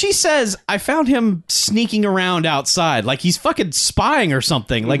she says, I found him sneaking around outside. Like he's fucking spying or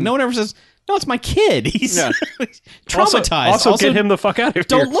something. Like no one ever says, no, it's my kid. He's Yeah. traumatized. Also, get him the fuck out of here.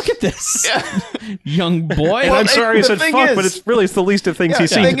 Don't look at this, young boy. And I'm sorry I the said thing fuck, is- but it's the least of things he's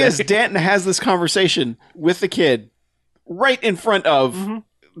The seen thing today. is, Danton has this conversation with the kid right in front of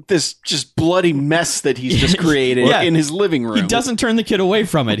this just bloody mess that he's just created Yeah. in his living room. He doesn't turn the kid away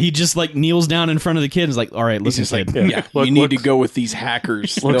from it. He just like kneels down in front of the kid and is like, all right, He's listen, just like, kid. yeah, Look- you need look- to go with these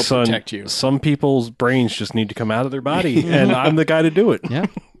hackers. They'll Look, son, protect you. some people's brains just need to come out of their body, and I'm the guy to do it. Yeah,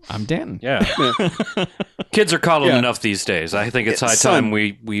 I'm Danton. Yeah. Kids are coddled Yeah. enough these days. I think it's high Son. time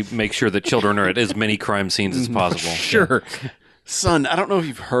we make sure that children are at as many crime scenes as possible. Sure. Son, I don't know if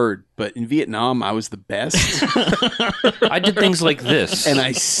you've heard, but in Vietnam, I was the best, I did things like this. and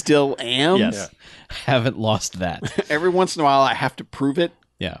I still am. Yes. Haven't lost that. Every once in a while, I have to prove it.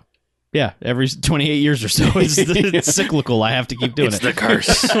 Yeah. Yeah. Every 28 years or so, it's cyclical. I have to keep doing it's it. the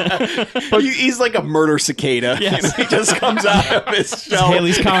curse. He's like a murder cicada. Yes. He just comes out of his shell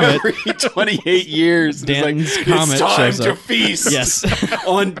Halley's Comet. every 28 years. Danton's He's Comet it's time shows to up. feast Yes.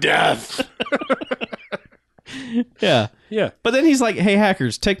 on death. Yeah. Yeah. But then he's like, hey,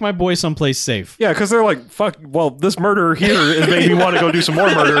 hackers, take my boy someplace safe. Yeah, because they're like, fuck, well, this murder here is making me want to go do some more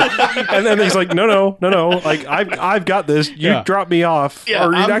murder. And then he's like, no. Like, I've got this. You Yeah. drop me off. Yeah,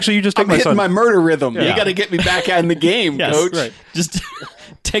 or you just take I'm my hitting son. my murder rhythm. You Yeah. got to get me back out in the game, Yes. coach. Right. Just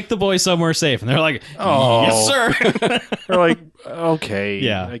take the boy somewhere safe. And they're like, Oh. yes, sir. They're like, okay,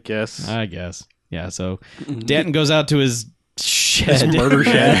 Yeah. I guess. I guess. Yeah. So Danton goes out to his shed. His murder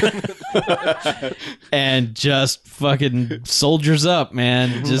shed. and just fucking soldiers up,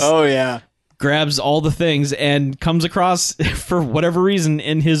 man. Just Oh, yeah. grabs all the things and comes across, for whatever reason,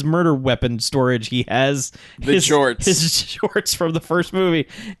 in his murder weapon storage, he has The shorts. his shorts from the first movie,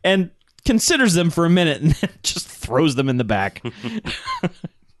 and considers them for a minute and then just throws them in the back.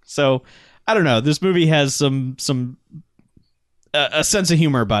 So I don't know. This movie has some a sense of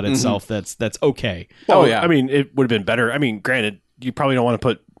humor about itself that's okay. Oh, yeah. I mean, it would have been better. I mean, granted, you probably don't want to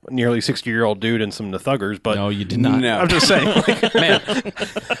put nearly 60-year-old dude in some Thuggers, but No, you did not. No. I'm just saying. Like, Man,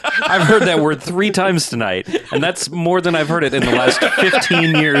 I've heard that word 3 times tonight, and that's more than I've heard it in the last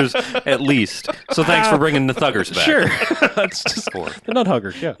 15 years at least. So thanks for bringing the Thuggers back. sure. That's just they're not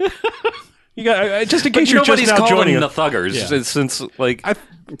huggers, yeah. You got just in But case you're just nobody's now calling joining the us. Thuggers since like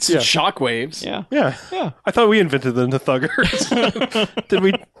It's Yeah. shockwaves. Yeah. Yeah. Yeah. I thought we invented the Thuggers. Did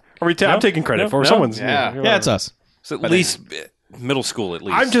we? Are we? I'm taking credit for someone's. Yeah. Yeah, it's us. it's at least middle school at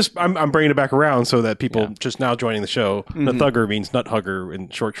least. I'm bringing it back around so that people just now joining the show, the thugger means nut hugger in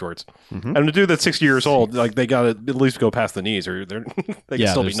short shorts. And a dude that's 60 years old, like they got to at least go past the knees, or they can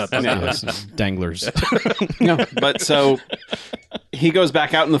still be there's- nut yeah, huggers. there's danglers. No, but so he goes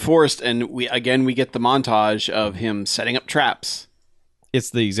back out in the forest, and we get the montage of him setting up traps. It's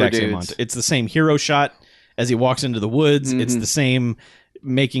the exact same dudes. montage. It's the same hero shot as he walks into the woods. It's the same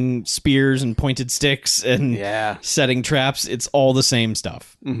making spears and pointed sticks and Yeah. setting traps. It's all the same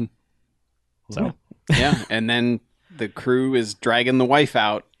stuff. So Yeah, and then the crew is dragging the wife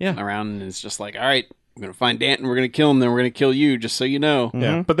out Yeah. around, and it's just like, all right, we're gonna find Danton, we're gonna kill him, then we're gonna kill you, just so you know.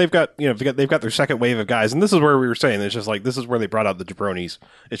 Yeah, but they've got they've got their second wave of guys, and this is where we were saying it's just like this is where they brought out the jabronis.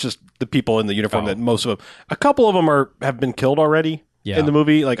 It's just the people in the uniform that most of them, a couple of them have been killed already. Yeah. In the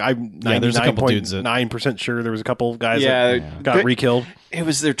movie, like I'm there's a couple dudes that- 99.9% sure there was a couple of guys Yeah, that got but re-killed. it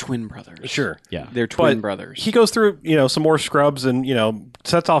was their twin brothers. Sure. yeah. They're twin But brothers. He goes through, some more scrubs and,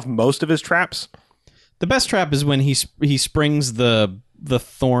 sets off most of his traps. The best trap is when he springs the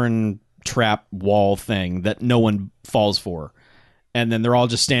thorn trap wall thing that no one falls for. And then they're all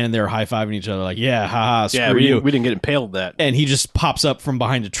just standing there high-fiving each other like, yeah, haha, screw Yeah, we you. didn't get impaled that. And he just pops up from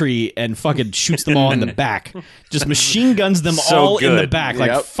behind a tree and fucking shoots them all in the back. Just machine guns them So all in the good. back. Like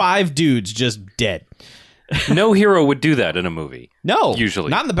Yep. 5 dudes just dead. no hero would do that in a movie. No. Usually.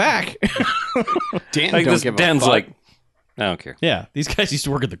 Not in the back. Danton Like don't this give a Dan's fuck. like, I don't care. Yeah. These guys used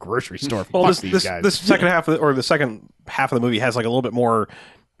to work at the grocery store. Well, Fuck these guys. this second half of the second half of the movie has like a little bit more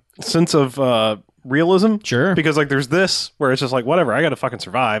sense of realism. Sure. Because like there's this where it's just like whatever, I got to fucking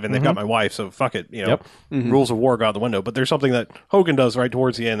survive, and they've got my wife, so fuck it, you know. Yep. Rules of war go out the window. But there's something that Hogan does right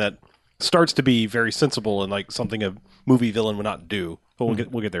towards the end that starts to be very sensible and like something a movie villain would not do. But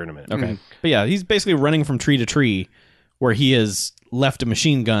we'll get there in a minute. Okay. But yeah, he's basically running from tree to tree where he has left a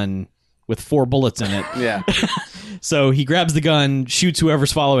machine gun with 4 bullets in it. Yeah. So he grabs the gun, shoots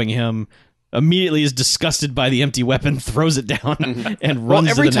whoever's following him, immediately is disgusted by the empty weapon, throws it down, and runs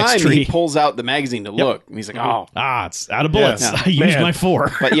Every to the next time tree. he pulls out the magazine to look, and he's like, "Oh." It's out of bullets. Yeah. I used Man. my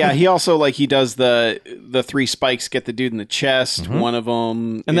 4. But yeah, he also like he does the 3 spikes, get the dude in the chest. One of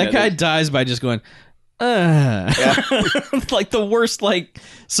them, And that guy dies by just going, like the worst like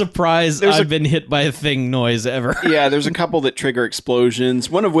surprise I've been hit by a thing noise ever. Yeah, there's a couple that trigger explosions.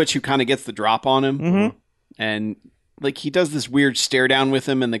 One of which who kind of gets the drop on him, and like he does this weird stare down with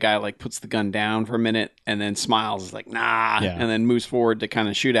him, and the guy like puts the gun down for a minute and then smiles, is like nah, Yeah. and then moves forward to kind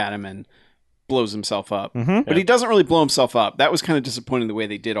of shoot at him and blows himself up. But he doesn't really blow himself up. That was kind of disappointing the way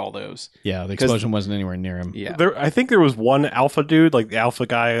they did all those. Yeah, the explosion wasn't anywhere near him. Yeah, I think there was one alpha dude, like the alpha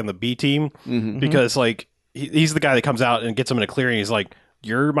guy on the B team, because like he's the guy that comes out and gets him in a clearing. He's like,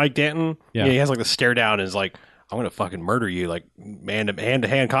 "You're Mike Danton." Yeah. He has like the stare down and is like, "I'm gonna fucking murder you, like hand to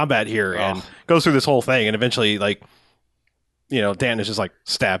hand combat here," and goes through this whole thing, and eventually like. You know, Danton is just like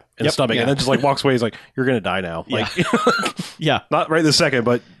stab in the stomach, and then just like walks away. He's like, "You're gonna die now." Like, Yeah. not right this second,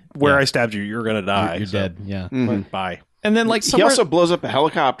 but where Yeah. I stabbed you, you're gonna die. You're So, dead. Yeah. Bye. And then like he somewhere, also blows up a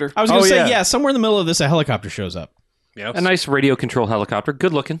helicopter. I was going to Oh, say, yeah. yeah, somewhere in the middle of this, a helicopter shows up. Yeah, A nice radio control helicopter.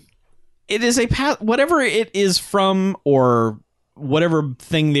 Good looking. It is a whatever it is from or whatever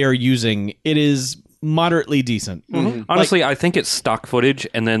thing they are using, it is moderately decent. Honestly, I think it's stock footage,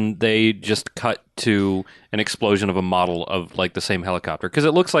 and then they just cut to an explosion of a model of like the same helicopter because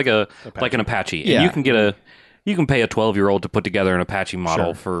it looks like an Apache. Yeah. And you can pay a 12-year-old to put together an Apache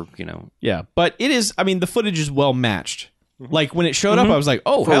model for Yeah, but it is. I mean, the footage is well matched. Like when it showed up, I was like,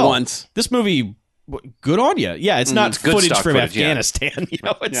 "Oh, For hell, once. this movie, good on you." Yeah, it's not good footage stock from footage, yeah. Afghanistan. You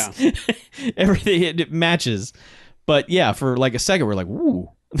know, it's everything it matches. But yeah, for like a second, we're like, "Ooh."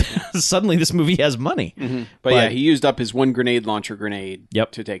 Suddenly, this movie has money. But yeah, he used up his 1 grenade launcher grenade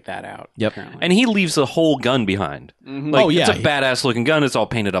Yep. to take that out. Yep. apparently. and he leaves a whole gun behind. Like, Oh, yeah. it's a badass looking gun. It's all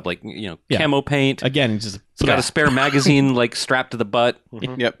painted up like Yeah. camo paint. Again, it's just It's got a spare magazine like strapped to the butt.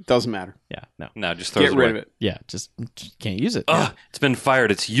 Yep, doesn't matter. yeah, no, No, just throws Get it rid away. of it. yeah, just can't use it. Ugh, it's been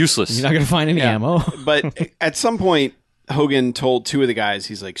fired. It's useless. You're not gonna find any Yeah. ammo. But at some point, Hogan told 2 of the guys,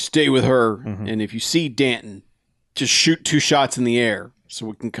 he's like, "Stay with her, and if you see Danton, just shoot 2 shots in the air so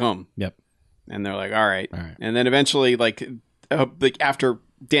we can come." Yep. And they're like, "All right." All right. And then eventually, like after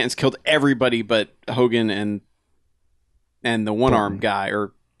Danton's killed everybody but Hogan and the one-armed guy,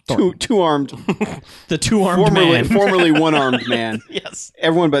 or two-armed, The 2-armed man. formerly one-armed man. Yes.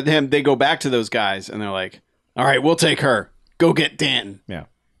 Everyone but him, they go back to those guys, and they're like, "All right, we'll take her. Go get Danton." Yeah.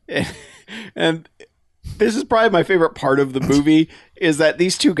 And this is probably my favorite part of the movie is that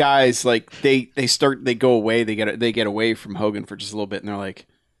these 2 guys, like they go away, they get away from Hogan for just a little bit, and they're like,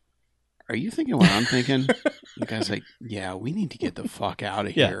 "Are you thinking what I'm thinking?" The guy's like, "Yeah, we need to get the fuck out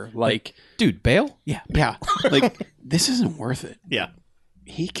of Yeah. here." Like, Dude, bail? Yeah. yeah, like this isn't worth it. Yeah.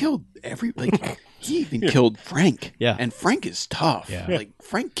 He killed he even killed Frank. Yeah. And Frank is tough. Yeah. Like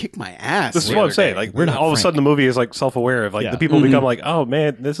Frank kicked my ass. This is the what I'm other saying. day. Like, We're not all of a Frank. sudden, the movie is like self-aware of like Yeah. the people become like, "Oh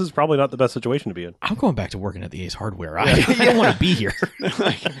man, this is probably not the best situation to be in." I'm going back to working at the Ace Hardware. I don't want to be here.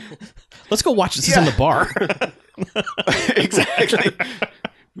 Like, Let's go watch this in the bar. exactly.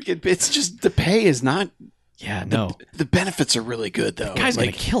 It's just the pay is not. Yeah, no. The benefits are really good though. Guy's like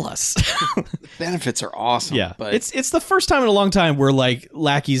gonna kill us. benefits are awesome. Yeah, but it's the first time in a long time where like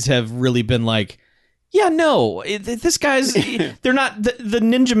lackeys have really been like, yeah, no, this guy's they're not the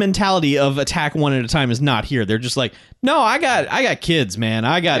ninja mentality of attack one at a time is not here. They're just like, no, I got kids, man.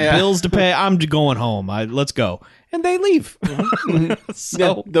 I got bills to pay. I'm going home. Let's go, and they leave. So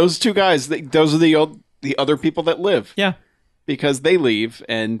yeah, those 2 guys, those are the other people that live yeah, because they leave,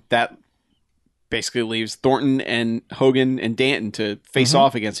 and that basically leaves Thornton and Hogan and Danton to face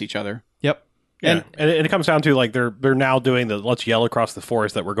off against each other. yep. And it comes down to like they're now doing the "let's yell across the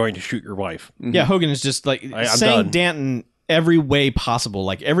forest that we're going to shoot your wife." Yeah, Hogan is just like I'm saying done. Danton every way possible,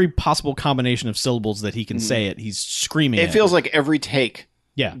 like every possible combination of syllables that he can say it. He's screaming. It at feels like every take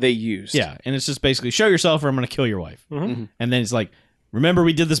yeah, they used. yeah, and it's just basically show yourself or I'm going to kill your wife. And then it's like, remember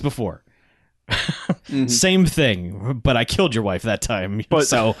we did this before. Same thing, but I killed your wife that time. But-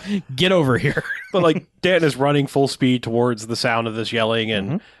 So get over here. But like Danton is running full speed towards the sound of this yelling,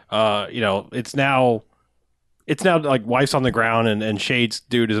 and you know it's now like wife's on the ground, and Shade's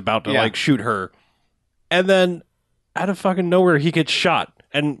dude is about to Yeah. like shoot her, and then out of fucking nowhere he gets shot,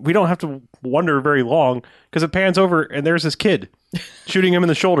 And we don't have to wonder very long because it pans over and there's this kid shooting him in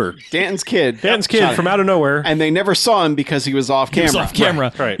the shoulder. Danton's kid. Shot from out of nowhere. And they never saw him because he was off camera. He was off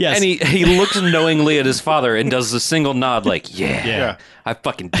camera. Right. Yes. And he looks knowingly at his father and does the single nod like, Yeah. I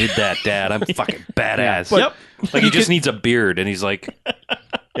fucking did that, Dad. I'm fucking badass. Yep. Like he just needs a beard and he's like,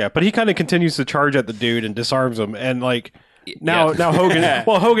 Yeah, but he kind of continues to charge at the dude and disarms him, and like now Hogan.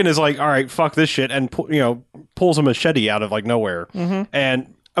 Well, Hogan is like, all right, fuck this shit, and pulls a machete out of like nowhere,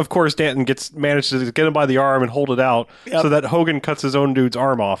 and of course Danton manages to get him by the arm and hold it out so that Hogan cuts his own dude's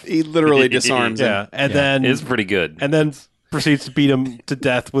arm off. He literally disarms him. Yeah, and then it's pretty good. and then proceeds to beat him to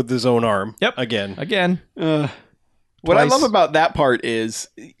death with his own arm. Yep. Again. What I love about that part is,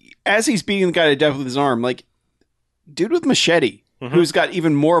 as he's beating the guy to death with his arm, like, dude with machete, who's got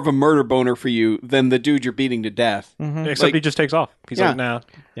even more of a murder boner for you than the dude you're beating to death. Except Like- he just takes off. He's Yeah. like, nah,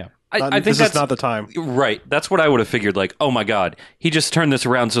 I think this that's is not the time. right. That's what I would have figured. Like, oh my god, he just turned this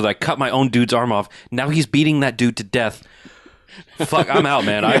around so that I cut my own dude's arm off. Now he's beating that dude to death. Fuck, I'm out,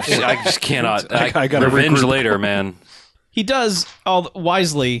 man. I just cannot. I gotta revenge regroup. later, man. He does all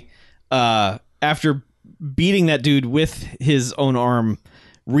wisely after beating that dude with his own arm,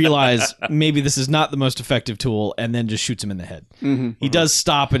 realize maybe this is not the most effective tool, and then just shoots him in the head. He does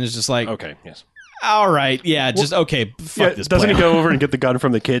stop and is just like, Okay, yes. all right, yeah, just okay, fuck this doesn't plan. he go over and get the gun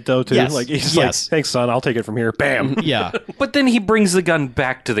from the kid though too? Yes. Like he's Yes. like, thanks son, I'll take it from here. Bam. Yeah, But then he brings the gun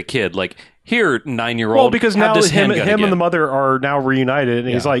back to the kid. Like, here, 9-year-old. Well, because have now this him handgun and again. the mother are now reunited,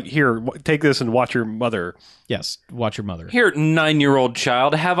 and he's Yeah. like, "Here, take this and watch your mother." yes, watch your mother. Here, 9-year-old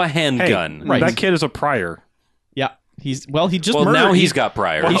child, have a Hey, handgun. Right. that kid is a prior. Yeah, he just Well, murdered. now he's got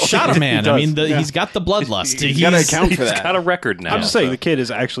prior. he shot a man. He I does. mean, he's got the bloodlust. You gotta account for He's that. got a record now. I'm just saying the kid is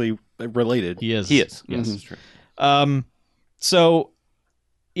actually related. He is. He is. Yes. That's true. So,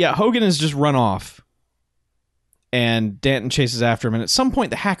 yeah, Hogan has just run off, and Danton chases after him. And at some point,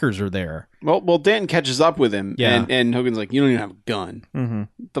 the hackers are there. Well, Danton catches up with him, Yeah. and Hogan's like, you don't even have a gun. Mm-hmm.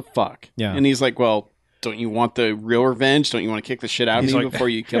 What the fuck? Yeah. And he's like, well, don't you want the real revenge? Don't you want to kick the shit out of He's me like- before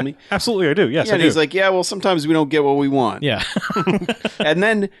you kill me? Absolutely, I do. Yes, Yeah, I and do. he's like, yeah, well, sometimes we don't get what we want. Yeah. And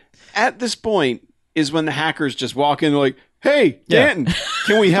then at this point is when the hackers just walk in, they're like, hey, Yeah. Danton,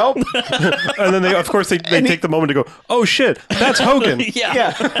 can we help? and then of course, they And take the moment to go, "Oh shit, that's Hogan."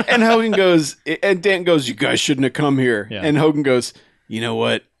 Yeah. And Hogan goes, and Danton goes, you guys shouldn't have come here. Yeah. And Hogan goes, you know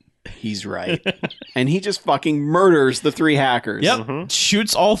what? He's right. And he just fucking murders the three hackers. Yep.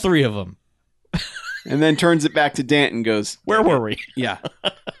 Shoots all three of them. And then turns it back to Danton and goes, Where were we? yeah.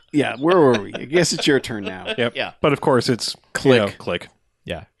 Yeah, where were we? I guess it's your turn now. Yep. Yeah. But of course, it's Click. click.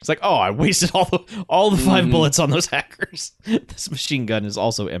 Yeah. It's like, oh, I wasted all the 5 bullets on those hackers. This machine gun is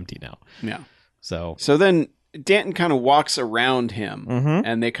also empty now. Yeah. So, So then Danton kind of walks around him Mhm.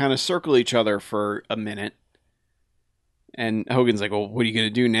 and they kind of circle each other for a minute. And Hogan's like, well, what are you going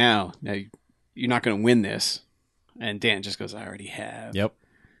to do now? Now, you're not going to win this. And Danton just goes, I already have. yep.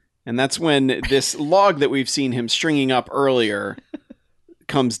 And that's when this log that we've seen him stringing up earlier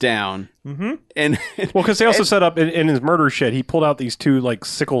comes down. Mm-hmm. And Well, because they also set up in his murder shit, he pulled out these two like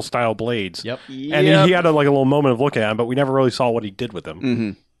sickle style blades. Yep. And he had a little moment of looking at them, but we never really saw what he did with them.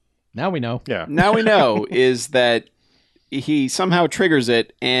 Mhm. Now we know. Yeah. Now we know is that he somehow triggers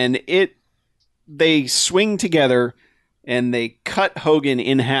it, and they swing together, and they cut Hogan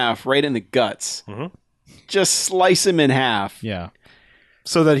in half right in the guts. Mhm. Just slice him in half Yeah.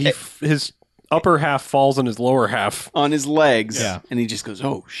 So that his upper half falls on his lower half, on his legs, Yeah. and he just goes,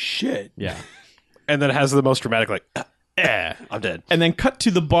 "Oh shit!" Yeah. and then has the most dramatic like, I'm dead. And then cut to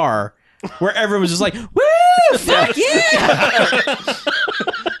the bar where everyone's just like, woo, fuck yeah!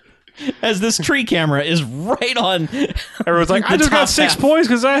 As this tree camera is right on. Everyone's like, I the just got top 6 half. points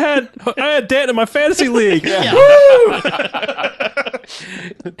because I had Dan in my fantasy league.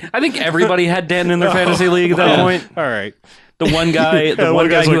 I think everybody had Dan in their fantasy league at that point. All right. The one guy, Yeah, one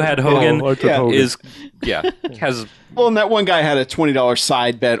guy guy's who like, had Hogan "Oh, I took Hogan." is, has Well, and that one guy had a $20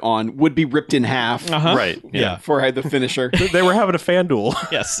 side bet on would be ripped in half Uh-huh. right. Yeah. for the finisher. They were having a fan duel.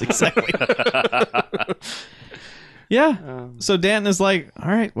 Yes, exactly. Yeah. So Danton is like, all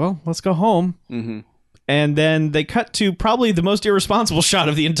right, well, let's go home. Mhm. And then they cut to probably the most irresponsible shot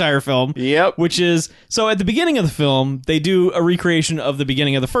of the entire film. Yep. Which is, so at the beginning of the film, they do a recreation of the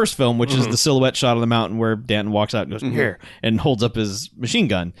beginning of the first film, which is the silhouette shot of the mountain where Danton walks out and goes, here, and holds up his machine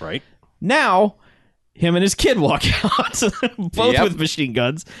gun. Right. Now, him and his kid walk out, both Yep. with machine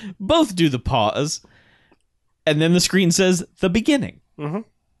guns, both do the pause, and then the screen says, the beginning.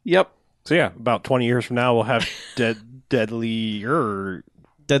 Yep. So yeah, about 20 years from now, we'll have deadlier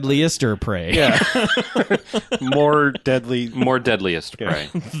Deadliest or prey? Yeah. More deadly. More deadliest prey.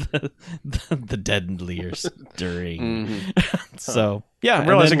 the deadliest during. Mhm. So yeah, I'm and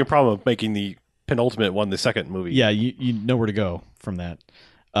realizing then- a problem of making the penultimate one the second movie. yeah, you know where to go from that.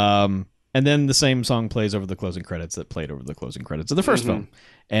 And then the same song plays over the closing credits that played over the closing credits of the 1st film.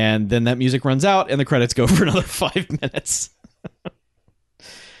 And then that music runs out and the credits go for another 5 minutes.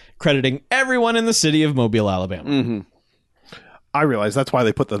 Crediting everyone in the city of Mobile, Alabama. Mhm. I realize that's why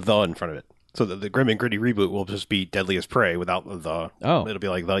they put the in front of it. So that the Grim and Gritty reboot will just be Deadliest Prey without the. Oh. It'll be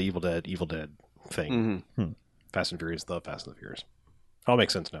like the Evil Dead thing. Mhm. Fast and Furious, the Fast and the Furious. All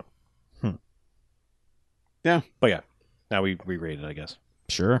makes sense now. Yeah. But yeah, now we re-rated it, I guess.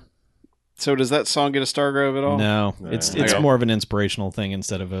 Sure. So does that song get a Stargrove at all? No, No. it's Okay. more of an inspirational thing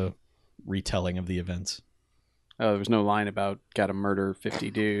instead of a retelling of the events. Oh, there was no line about gotta murder 50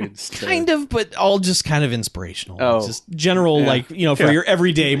 dudes. Kind of, but all just kind of inspirational. Oh. It's just general, Yeah. like, for Yeah. your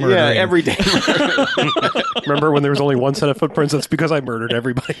everyday Yeah, murdering. every day. Remember when there was only one set of footprints? That's because I murdered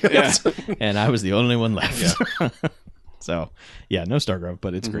everybody Yeah. else. And I was the only one left. So, yeah, no Stargrove,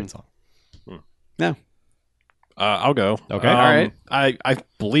 but it's a great song. Yeah. I'll go. Okay. All right. I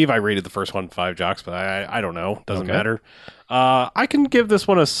believe I rated the first one 5 jocks, but I don't know. Doesn't Okay. matter. I can give this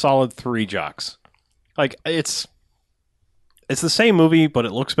one a solid 3 jocks. Like it's the same movie, but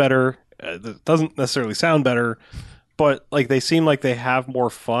it looks better. It doesn't necessarily sound better, but like they seem like they have more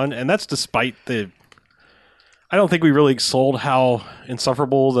fun, and that's despite the. I don't think we really sold how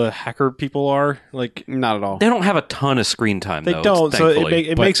insufferable the hacker people are. Like Not at all. They don't have a ton of screen time, they though. don't, so thankfully.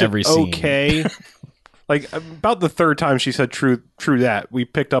 it But makes it every scene. okay. Like about the third time she said true that, we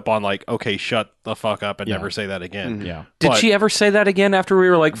picked up on like, okay, shut the fuck up and Yeah. never say that again. Yeah. Did But- she ever say that again after we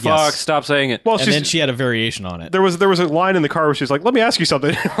were like, fuck, Yes. stop saying it? Well, And she's, then she had a variation on it. there was a line in the car where she's like, "Let me ask you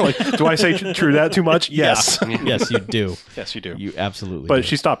something." Like, do I say true that too much? Yes, Yes, you do. yes, you do. You absolutely But do.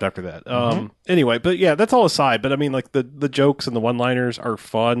 she stopped after that. Anyway, but yeah, that's all aside. But I mean, like the jokes and the one-liners are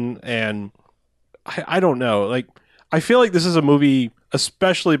fun, and I don't know. Like, I feel like this is a movie,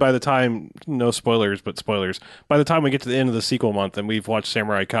 especially by the time, no spoilers, but spoilers. By the time we get to the end of the sequel month and we've watched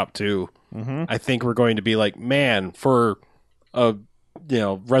Samurai Cop 2, I think we're going to be like, man, for a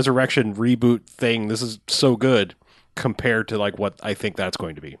resurrection reboot thing, this is so good compared to like what I think that's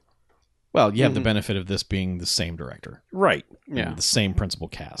going to be. Well, you have the benefit of this being the same director. Right. Yeah. The same principal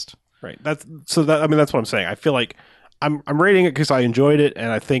cast. Right. That's what I'm saying. I feel like I'm rating it because I enjoyed it,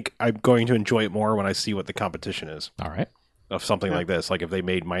 and I think I'm going to enjoy it more when I see what the competition is All right. of something like this. Like if they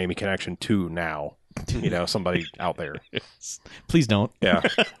made Miami Connection 2 now, somebody out there. Please don't. Yeah.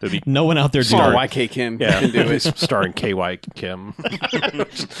 It'd be No one out there do Small it. YK Kim yeah, can do it. starring KY Kim.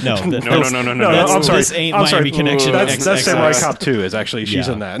 No, No, that's- I'm sorry. This ain't I'm Miami sorry. Connection. That's XXX. Samurai Cop 2 is actually she's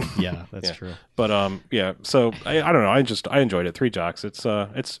Yeah. in that. Yeah, that's Yeah. true. But yeah. So I don't know. I enjoyed it. 3 jocks.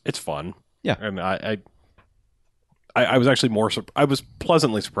 It's fun. Yeah. And I was actually I was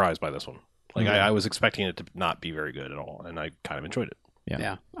pleasantly surprised by this one. Like I was expecting it to not be very good at all, and I kind of enjoyed it.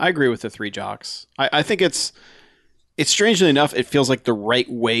 Yeah, I agree with the 3 jocks. I think it's strangely enough, it feels like the right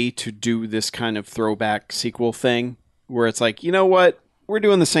way to do this kind of throwback sequel thing, where it's like, you know what, we're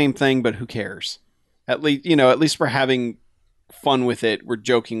doing the same thing, but who cares? At least we're having fun with it. We're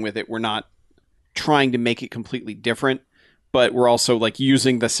joking with it. We're not trying to make it completely different, but we're also like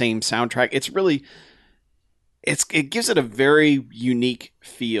using the same soundtrack. It gives it a very unique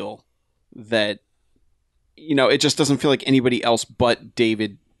feel that. It just doesn't feel like anybody else but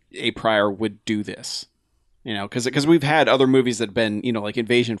David A. Pryor would do this. Because we've had other movies that have been, like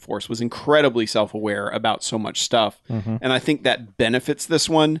Invasion Force was incredibly self-aware about so much stuff. And I think that benefits this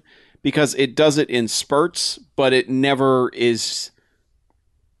one because it does it in spurts, but it never is,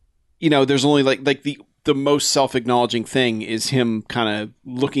 there's only like the most self-acknowledging thing is him kind of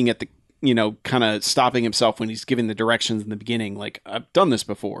looking at the, kind of stopping himself when he's giving the directions in the beginning. Like, I've done this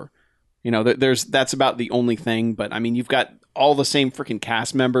before. That's about the only thing. But I mean, you've got all the same freaking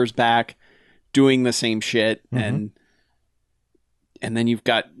cast members back doing the same shit, and then you've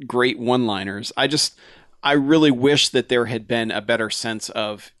got great one-liners. I really wish that there had been a better sense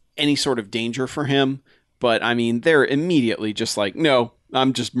of any sort of danger for him. But I mean, they're immediately just like, no,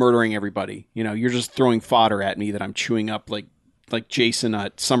 I'm just murdering everybody. You're just throwing fodder at me that I'm chewing up like Jason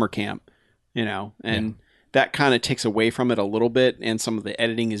at summer camp. And. That kind of takes away from it a little bit, and some of the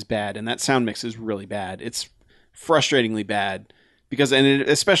editing is bad, and that sound mix is really bad. It's frustratingly bad and it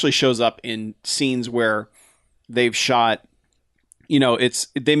especially shows up in scenes where they've shot,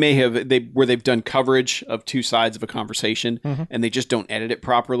 where they've done coverage of 2 sides of a conversation, and they just don't edit it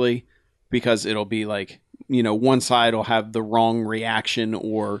properly because it'll be like, one side will have the wrong reaction,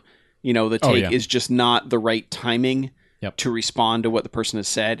 or the take is just not the right timing. Yep. to respond to what the person has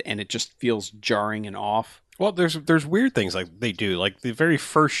said, and it just feels jarring and off. Well, there's weird things like they do. Like the very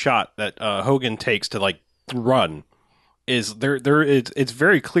first shot that Hogan takes to like run is it's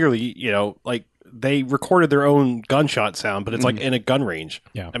very clearly, like they recorded their own gunshot sound, but it's like in a gun range.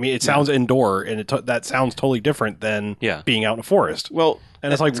 Yeah. I mean, it sounds indoor, and that sounds totally different than being out in a forest. Well,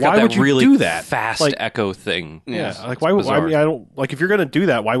 and it's like, It's got why that would you really do that? fast Like, echo thing. yeah, like It's why? I bizarre. mean, I don't like if you're going to do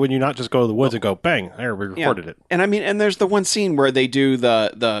that. Why wouldn't you not just go to the woods and go bang? There, we recorded it. And I mean, and there's the one scene where they do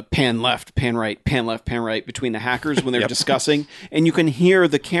the pan left, pan right, pan left, pan right between the hackers when they're discussing, and you can hear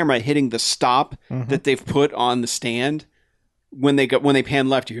the camera hitting the stop that they've put on the stand. When they pan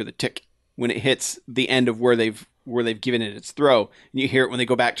left, you hear the tick when it hits the end of where they've given it its throw, and you hear it when they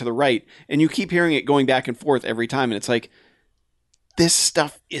go back to the right, and you keep hearing it going back and forth every time, and it's like, this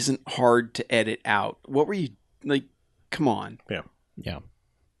stuff isn't hard to edit out. What were you like? Come on. Yeah.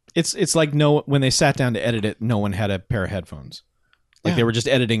 It's like when they sat down to edit it, no one had a pair of headphones. Like they were just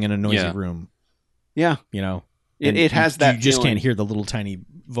editing in a noisy room. Yeah. And It has that You just feeling. can't hear the little tiny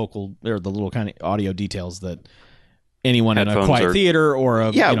vocal or the little kind of audio details that anyone in a Headphones quiet are- theater or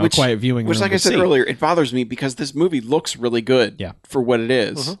a quiet viewing Which, room like I would said see. earlier, it bothers me because this movie looks really good for what it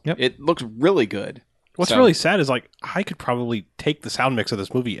is. Yep. It looks really good. What's So- really sad is like I could probably take the sound mix of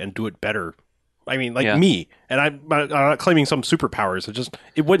this movie and do it better. I mean, like Yeah. me, and I'm not claiming some superpowers.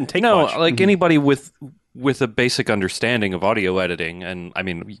 It wouldn't take No, much. like anybody with a basic understanding of audio editing, and I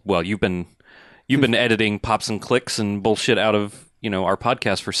mean, well, you've been editing pops and clicks and bullshit out of our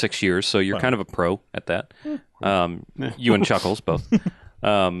podcast for 6 years, so you're kind of a pro at that. You and Chuckles both.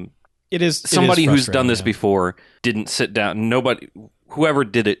 It is Somebody who's done frustrating, this yeah. before didn't sit down. Whoever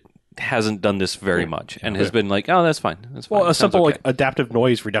did it hasn't done this very much, and has been like, "Oh, that's fine. That's fine." Well, a Sounds simple okay. like adaptive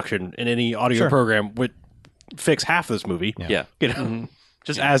noise reduction in any audio Sure. program would fix half this movie. yeah.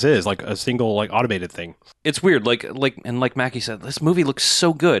 Just as is, like a single like automated thing. It's weird, like Mackie said, this movie looks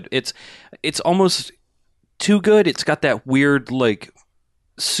so good. It's almost too good. It's got that weird, like,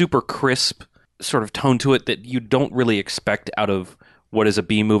 super crisp sort of tone to it that you don't really expect out of what is a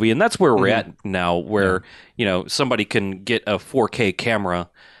B movie, and that's where we're at now. Where somebody can get a 4K camera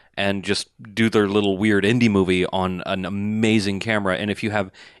and just do their little weird indie movie on an amazing camera, and if you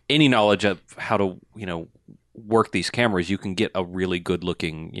have any knowledge of how to work these cameras, you can get a really good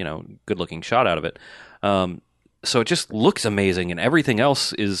looking shot out of it. So it just looks amazing, and everything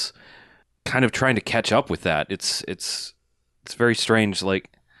else is kind of trying to catch up with that. It's very strange.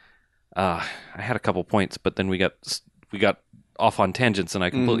 Like, I had a couple points, but then we got off on tangents, and I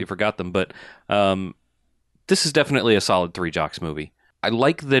completely forgot them. But this is definitely a solid Three Jocks movie. I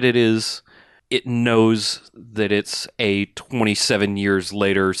like that it knows that it's a 27 years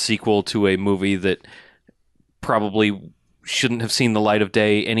later sequel to a movie that probably shouldn't have seen the light of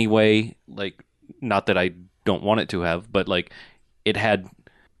day anyway. Like, not that I don't want it to have, but like, it had,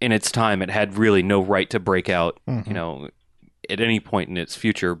 in its time, it had really no right to break out, at any point in its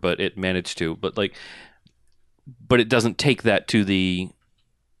future, but it managed to. But it doesn't take that to the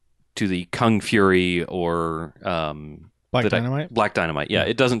Kung Fury or Black Dynamite? Black Dynamite. Yeah,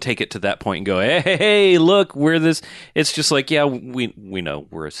 it doesn't take it to that point and go, hey, look, we're this. It's just like, yeah, we know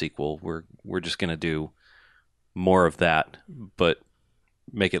we're a sequel. We're just gonna do more of that, but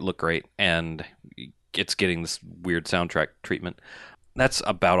make it look great, and it's getting this weird soundtrack treatment. That's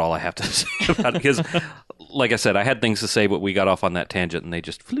about all I have to say about it, because, like I said, I had things to say, but we got off on that tangent, and they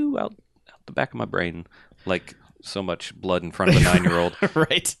just flew out the back of my brain like so much blood in front of a 9-year-old.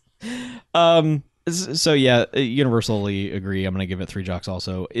 Right. So yeah, universally agree. I'm going to give it 3 jocks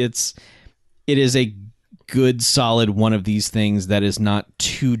also. It is a good, solid one of these things that is not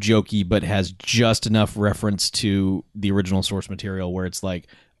too jokey, but has just enough reference to the original source material where it's like,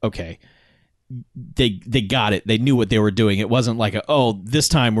 okay, they got it. They knew what they were doing. It wasn't like, this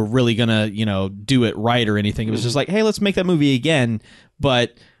time we're really going to, do it right or anything. It was just like, hey, let's make that movie again,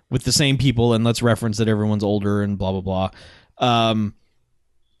 but with the same people, and let's reference that everyone's older and blah, blah, blah.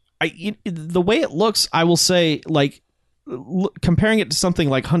 The way it looks, I will say, like, comparing it to something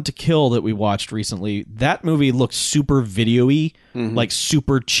like Hunt to Kill that we watched recently, that movie looks super video-y, like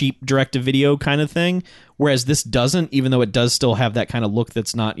super cheap direct-to-video kind of thing, whereas this doesn't, even though it does still have that kind of look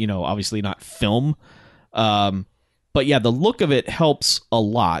that's not, obviously not film. But yeah, the look of it helps a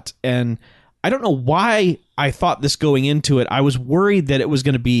lot, and I don't know why I thought this going into it. I was worried that it was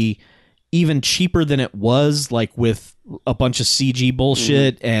going to be even cheaper than it was, like with a bunch of CG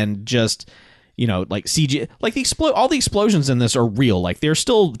bullshit and just, like CG, like all the explosions in this are real. Like, they're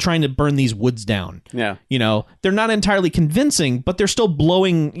still trying to burn these woods down. Yeah. They're not entirely convincing, but they're still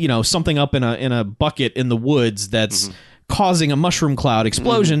blowing, something up in a bucket in the woods that's causing a mushroom cloud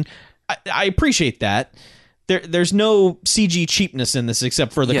explosion. I appreciate that. there's no CG cheapness in this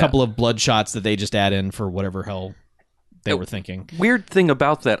except for the Yeah. couple of blood shots that they just add in for whatever hell they were thinking. Weird thing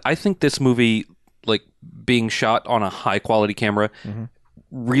about that, I think this movie, like being shot on a high quality camera,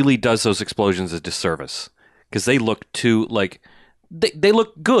 really does those explosions a disservice because they look too like they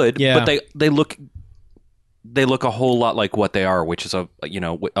look good, Yeah. but they look a whole lot like what they are, which is a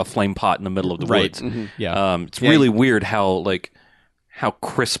flame pot in the middle of the Right. woods. Yeah. It's really weird how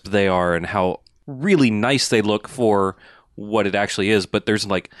crisp they are and how really nice they look for what it actually is. But there's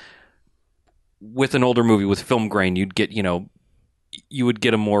like with an older movie with film grain, you would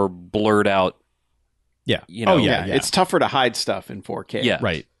get a more blurred out. Yeah. Oh, yeah. It's tougher to hide stuff in 4K. Yeah.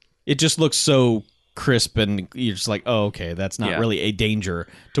 Right. It just looks so crisp and you're just like, oh, okay, that's not Yeah. really a danger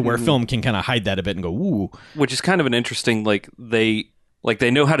to where film can kind of hide that a bit and go, ooh. Which is kind of an interesting they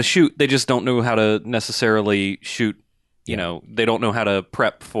know how to shoot, they just don't know how to necessarily shoot. You know, they don't know how to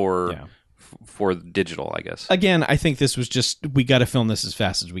prep for for digital, I guess. Again, I think this was just, we got to film this as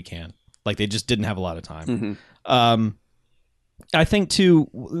fast as we can. Like they just didn't have a lot of time. I think too,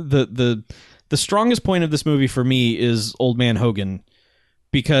 the strongest point of this movie for me is Old Man Hogan,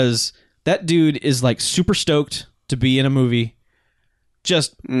 because that dude is like super stoked to be in a movie.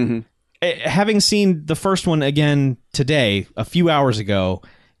 Just having seen the first one again today, a few hours ago,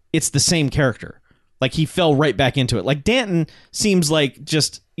 it's the same character. Like he fell right back into it. Like Danton seems like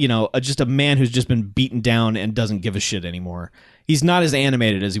just a man who's just been beaten down and doesn't give a shit anymore. He's not as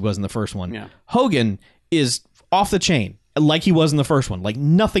animated as he was in the first one. Yeah. Hogan is off the chain like he was in the first one. Like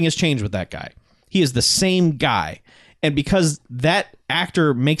nothing has changed with that guy. He is the same guy. And because that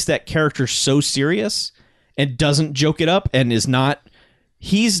actor makes that character so serious and doesn't joke it up and he's not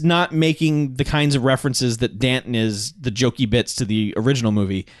making the kinds of references that Danton is, the jokey bits to the original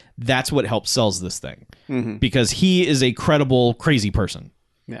movie. That's what helps sells this thing. Because he is a credible, crazy person.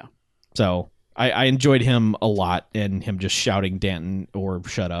 Yeah. So I enjoyed him a lot, and him just shouting Danton or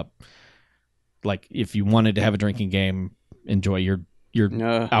shut up. Like if you wanted to have a drinking game, enjoy your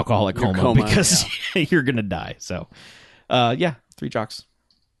alcoholic your coma because you're gonna die. So 3 jocks.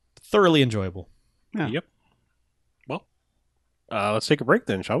 Thoroughly enjoyable. Yeah. Yep. Well, let's take a break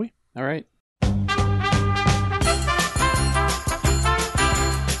then, shall we? All right.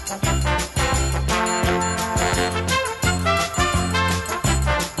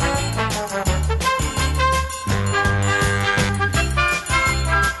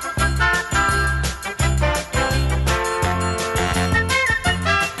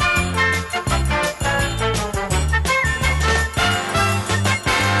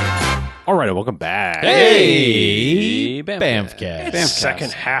 All right, welcome back. Hey, Bamfcast. Bamfcast. Bamfcast.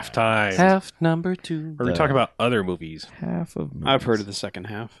 Second half time. Half number 2. Where we talk about other movies. Half of I've heard of the second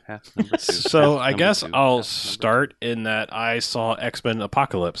half. Half number 2. So I Half guess number 2. I'll Half number start in that I saw X-Men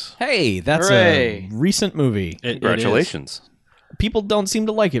Apocalypse. Hey, that's Hooray. a recent movie. It- it is. Congratulations. People don't seem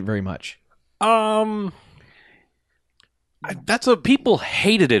to like it very much. People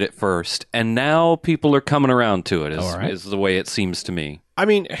hated it at first, and now people are coming around to it. All right. Is the way it seems to me. I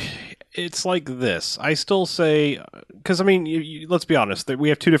mean, it's like this. I still say, because I mean, let's be honest. We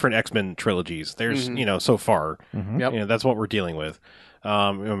have 2 different X-Men trilogies. There's, so far, Yep. that's what we're dealing with.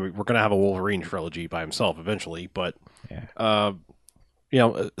 We're going to have a Wolverine trilogy by himself eventually, but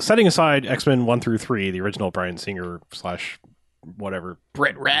setting aside X-Men 1 through 3, the original Bryan Singer / whatever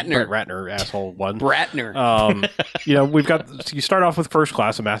Brett Ratner. Brett Ratner asshole one. Bratner. We've got, you start off with First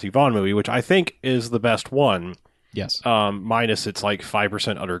Class, a Matthew Vaughn movie, which I think is the best one. Yes. Minus it's like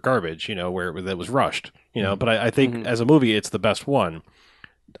 5% utter garbage, where it was rushed, but I think as a movie, it's the best one.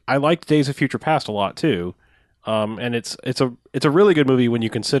 I liked Days of Future Past a lot too. And it's a really good movie when you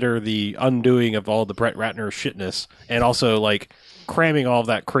consider the undoing of all the Brett Ratner shitness and also like cramming all of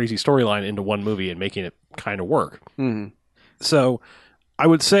that crazy storyline into one movie and making it kind of work. So I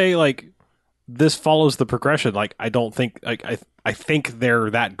would say like this follows the progression. Like I don't think like I think they're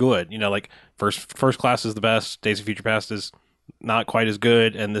that good. Like First Class is the best. Days of Future Past is not quite as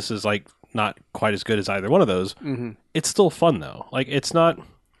good, and this is like not quite as good as either one of those. It's still fun though. Like it's not.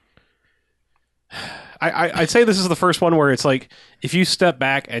 I'd say this is the first one where it's like if you step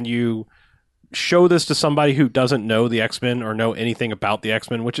back and you show this to somebody who doesn't know the X-Men or know anything about the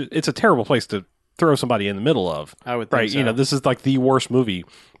X-Men, which it's a terrible place to throw somebody in the middle of. I would think right. so. This is like the worst movie,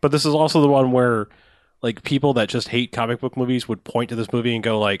 but this is also the one where like people that just hate comic book movies would point to this movie and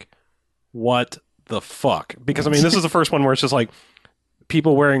go like, what the fuck? Because I mean, this is the first one where it's just like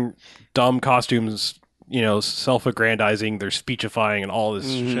people wearing dumb costumes, self-aggrandizing, they're speechifying and all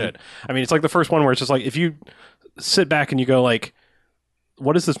this shit. I mean, it's like the first one where it's just like, if you sit back and you go like,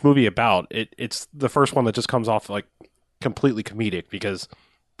 what is this movie about? It's the first one that just comes off like completely comedic because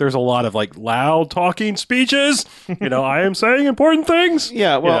there's a lot of like loud talking speeches. I am saying important things.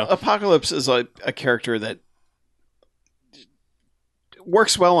 Yeah, well, You know. Apocalypse is a character that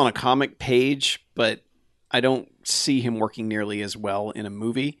works well on a comic page, but I don't see him working nearly as well in a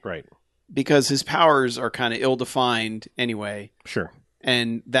movie Right. because his powers are kind of ill-defined anyway, Sure.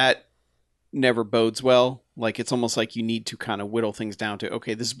 and that never bodes well. Like, it's almost like you need to kind of whittle things down to,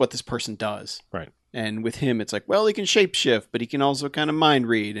 okay, this is what this person does. Right. And with him, it's like, well, he can shapeshift, but he can also kind of mind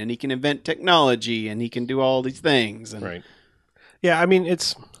read, and he can invent technology, and he can do all these things. And Right. Yeah, I mean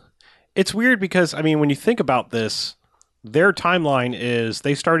it's weird because I mean when you think about this, their timeline is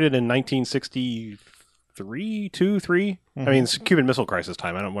they started in 1963, 3. I mean it's Cuban Missile Crisis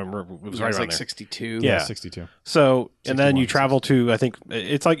time. I don't remember. It was it right was around like there. 62. Yeah. 62. So and then 61, you travel to I think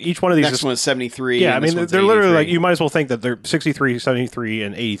it's like each one of these Next is one is 73. yeah, I and this mean one's they're literally 83. like you might as well think that they're 63, 73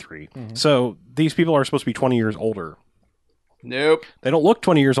 and 83. So these people are supposed to be 20 years older. Nope. They don't look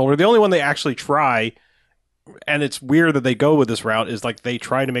 20 years older. The only one they actually try, and it's weird that they go with this route, is like they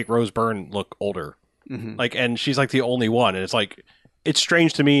try to make Rose Byrne look older. Mhm. Like, and she's like the only one. And it's like, it's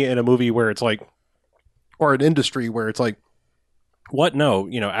strange to me in a movie where it's like, or an industry where it's like, what? No,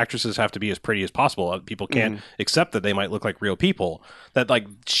 actresses have to be as pretty as possible. People can't accept that they might look like real people. That like,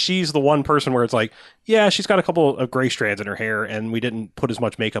 she's the one person where it's like, yeah, she's got a couple of gray strands in her hair and we didn't put as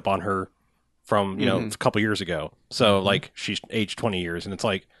much makeup on her from, a couple years ago. So like she's aged 20 years and it's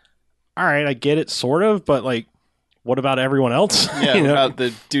like, all right, I get it sort of, but like, what about everyone else? Yeah, about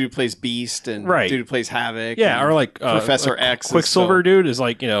the dude who plays Beast and Right. dude who plays Havoc. Yeah, and or like Professor like X. is Quicksilver still- dude is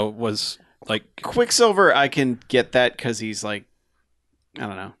like, was like Quicksilver, I can get that because he's like, I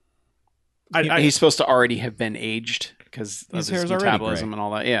don't know. I He's supposed to already have been aged because of His his hair's already metabolism gray. and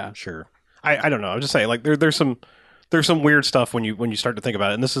all that. Yeah. sure. I don't know. I'm just saying like there's some weird stuff when you start to think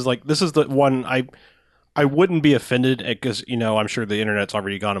about it. And this is the one I wouldn't be offended because I'm sure the internet's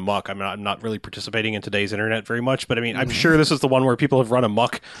already gone amok. I'm not really participating in today's internet very much, but I mean I'm sure this is the one where people have run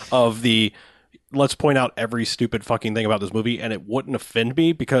amok of the let's point out every stupid fucking thing about this movie, and it wouldn't offend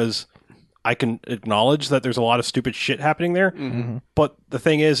me because I can acknowledge that there's a lot of stupid shit happening there. But the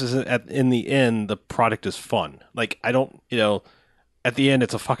thing is that in the end, the product is fun. Like I don't, at the end,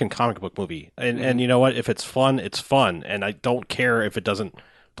 it's a fucking comic book movie, and you know what? If it's fun, it's fun, and I don't care if it doesn't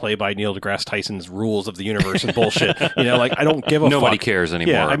play by Neil deGrasse Tyson's rules of the universe and bullshit. Like I don't give a Nobody fuck. cares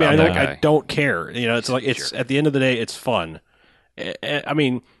anymore. Yeah, I mean, about that I guy. don't care. It's like it's at the end of the day, it's fun. I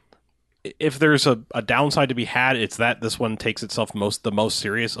mean, if there's a downside to be had, it's that this one takes itself the most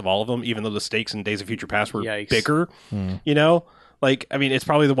serious of all of them, even though the stakes in Days of Future Past were Yikes. bigger. Like I mean, it's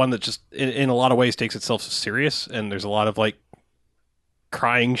probably the one that just in a lot of ways takes itself serious, and there's a lot of like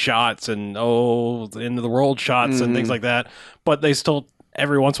crying shots and the end of the world shots and things like that. But they still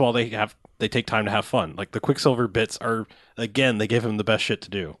every once in a while they take time to have fun. Like the Quicksilver bits are again, they give him the best shit to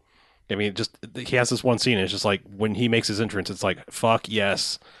do. I mean, just he has this one scene. And it's just like when he makes his entrance, it's like fuck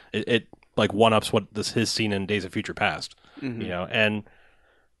yes, it like one ups what his scene in Days of Future Past. And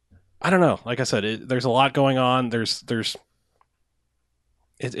I don't know. Like I said, there's a lot going on.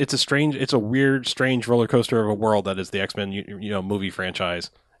 It's a weird, strange roller coaster of a world that is the X-Men, movie franchise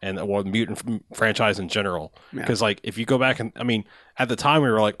and the mutant franchise in general. Because like if you go back and I mean, at the time we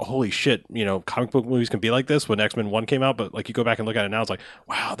were like, holy shit, comic book movies can be like this when X-Men 1 came out. But like you go back and look at it now, it's like,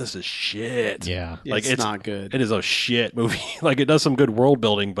 wow, this is shit. Yeah. Like it's not good. It is a shit movie. Like it does some good world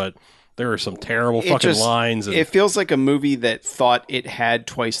building, but there are some terrible fucking lines. And, It feels like a movie that thought it had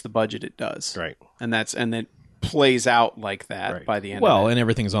twice the budget it does. right. And then plays out like that Right. by the end Well, of it. and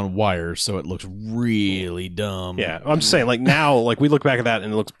everything's on wires, so it looks really dumb. Yeah, I'm just saying, like now, like we look back at that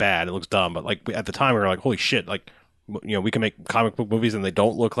and it looks bad, it looks dumb, but like at the time we were like, holy shit, like we can make comic book movies and they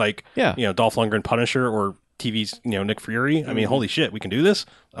don't look like Yeah. Dolph Lundgren Punisher or TV's Nick Fury. I mean, holy shit, we can do this.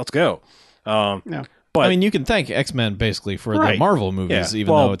 Let's go. Yeah. But I mean, you can thank X-Men basically for the Right. Marvel movies, Yeah.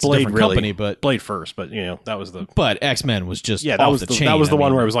 even Well, though it's a Blade different really- company. But Blade first, but that was the X-Men was just that off was the the chain. that was the I one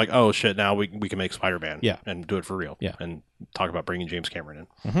mean, where it was like, oh shit, now we can make Spider-Man, Yeah. and do it for real, Yeah. and talk about bringing James Cameron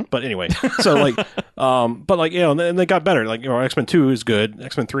in. Mhm. But anyway, so like, but like and they got better. Like X-Men 2 is good.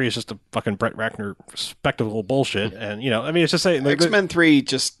 X-Men 3 is just a fucking Brett Ratner spectacle bullshit, and I mean, it's just saying like, X-Men 3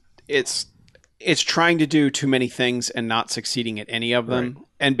 just it's trying to do too many things and not succeeding at any of them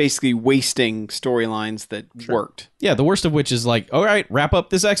and basically wasting storylines that worked. yeah, the worst of which is like, all right, wrap up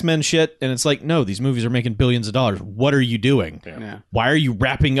this X-Men shit, and it's like, no, these movies are making billions of dollars. What are you doing? Yeah. Why are you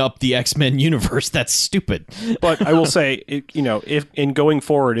wrapping up the X-Men universe? That's stupid. But I will say, if in going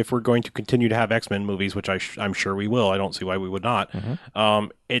forward, if we're going to continue to have X-Men movies, which I'm sure we will, I don't see why we would not.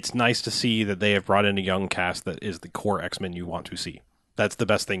 It's nice to see that they have brought in a young cast that is the core X-Men you want to see. That's the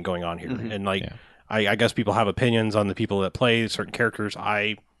best thing going on here. And like, I guess people have opinions on the people that play certain characters.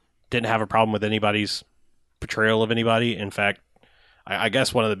 I didn't have a problem with anybody's portrayal of anybody. In fact, I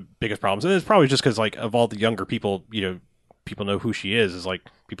guess one of the biggest problems, and it's probably just because like of all the younger people, people know who she is like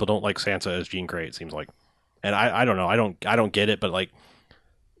people don't like Sansa as Jean Grey. It seems like, and I don't know. I don't get it, but like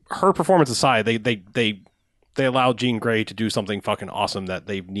her performance aside, they allowed Jean Grey to do something fucking awesome that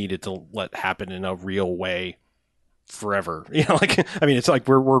they needed to let happen in a real way forever. Like I mean, it's like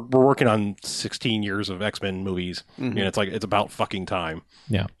we're working on 16 years of X-Men movies. Mhm. It's like it's about fucking time.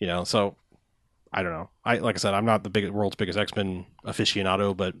 Yeah. So I don't know. Like I said, I'm not the world's biggest X-Men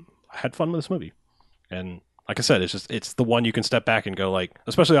aficionado, but I had fun with this movie. And like I said, it's the one you can step back and go like,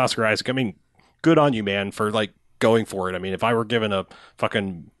 especially Oscar Isaac. I mean, good on you, man, for like going for it. I mean, if I were given a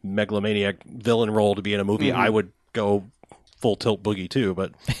fucking megalomaniac villain role to be in a movie, I would go full tilt boogie too.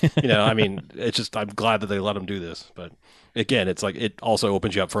 But I mean, it's just I'm glad that they let him do this. But again, it's like it also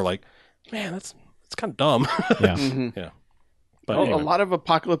opens you up for like, man, it's kind of dumb. Yeah. Mhm. Yeah. But A anyway. lot of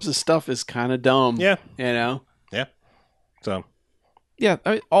Apocalypse's stuff is kind of dumb. Yeah. So Yeah,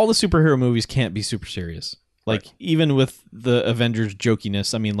 all the superhero movies can't be super serious. Like, even with the Avengers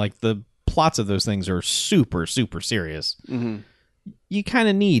jokiness, I mean, like, the plots of those things are super, super serious. hmm You kind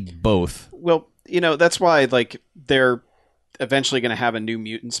of need both. Well, that's why like they're eventually going to have a New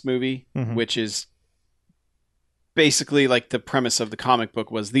Mutants movie, Mhm. which is basically like the premise of the comic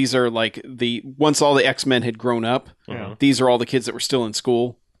book was these are like once all the X-Men had grown up, Yeah. these are all the kids that were still in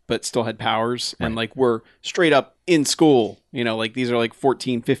school but still had powers and like were straight up in school, like these are like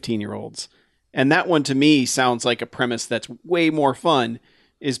 14, 15-year-olds. And that one to me sounds like a premise that's way more fun.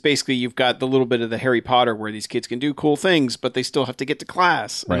 Is basically you've got the little bit of the Harry Potter where these kids can do cool things, but they still have to get to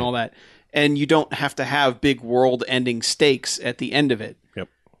class Right. and all that. And you don't have to have big world-ending stakes at the end of it. Yep.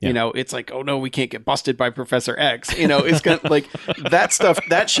 It's like, oh no, we can't get busted by Professor X. It's gonna like that stuff.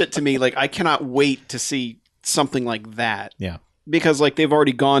 That shit to me, like I cannot wait to see something like that. Yeah. Because like they've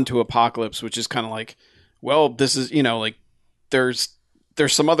already gone to Apocalypse, which is kind of like, well, this is like there's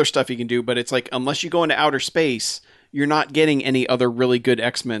some other stuff you can do, but it's like unless you go into outer space, you're not getting any other really good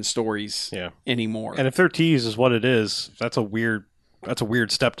X-Men stories anymore. And if their tease is what it is, that's a weird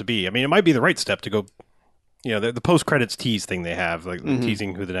step to be. I mean, it might be the right step to go. The post credits tease thing they have, like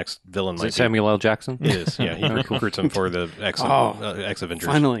teasing who the next villain Is might it Samuel L. Jackson? be. It is. Yeah, he recruits him for the X Avengers.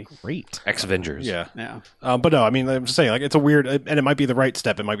 Finally, Great. X Avengers. Yeah. yeah. But no, I mean, I'm just saying, like, it's a weird, and it might be the right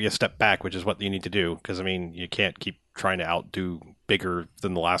step. It might be a step back, which is what you need to do. Because I mean, you can't keep trying to outdo bigger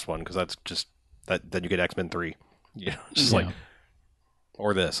than the last one, because that's just that. Then you get X-Men 3. Just like,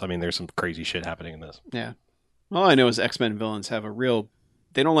 or this. I mean, there's some crazy shit happening in this. Yeah. All I know is X-Men villains have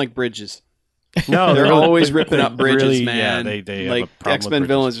they don't like bridges. No, They're really- always they- ripping they up bridges, really- man. Yeah, they have like a problem with X-Men bridges.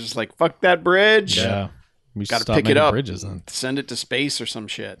 villains are just like, fuck that bridge. Yeah. We should Gotta stop pick it making up. bridges then. Send it to space or some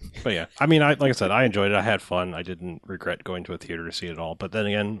shit. But yeah, I mean, like I said, I enjoyed it. I had fun. I didn't regret going to a theater to see it all. But then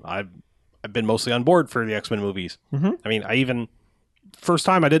again, I've been mostly on board for the X-Men movies. Mhm. I mean, first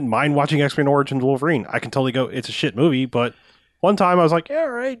time I didn't mind watching X-Men Origins Wolverine. I can totally go, it's a shit movie, but one time I was like, yeah, all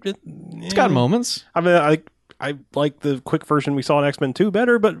right. It's got moments. I mean, I like the quick version we saw in X-Men 2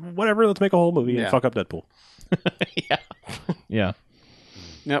 better, but whatever. Let's make a whole movie and Yeah. fuck up Deadpool. Yeah.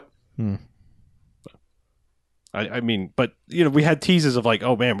 Yep. I mean, but we had teases of like,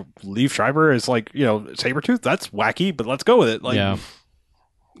 oh man, Liev Schreiber is like, Sabretooth. That's wacky, but let's go with it. Like,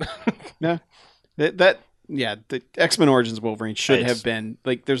 Yeah. The X-Men Origins Wolverine should It's- have been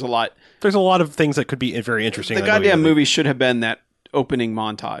like. There's a lot. there's a lot of things that could be very interesting. The in that goddamn that- movie should have been that opening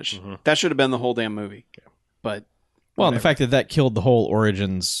montage. That should have been the whole damn movie. But Well, and the whatever. fact that killed the whole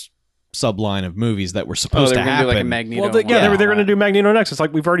Origins subline of movies that were oh, supposed they to were gonna do happen. like a Magneto. Well, one. they're going to do Magneto next. It's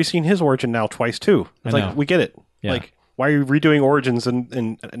like we've already seen his origin now twice too. It's I like know. we get it. Yeah. Like, why are you redoing origins in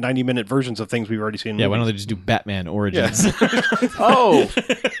 90-minute versions of things we've already seen? In Yeah, why don't movies? they just do Batman Origins? Oh,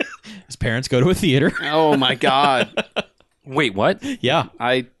 His parents go to a theater. oh my God! Wait, what? Yeah.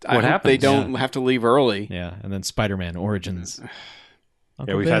 I What hope they happens? don't have to leave early. Yeah, and then Spider-Man Origins.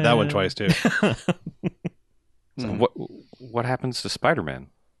 Yeah, we've had that one twice too. So what happens to Spider Man?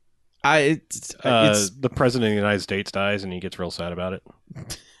 It's The president of the United States dies, and he gets real sad about it.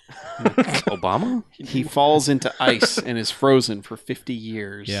 Obama? He falls into ice and is frozen for 50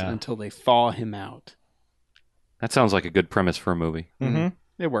 years Yeah. until they thaw him out. That sounds like a good premise for a movie. Mhm.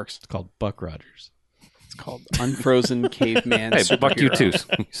 It works. It's called Buck Rogers. It's called Unfrozen Caveman. Hey, fuck you too,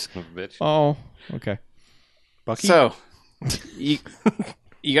 Superhero. you son of a bitch. Oh, okay. Bucky. So, you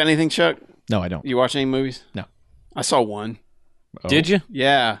got anything, Chuck? No, I don't. You watch any movies? No. I saw one. Oh. Did you?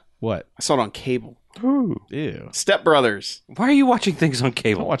 Yeah, What? I saw it on cable. Ew. Step Brothers. Why are you watching things on Don't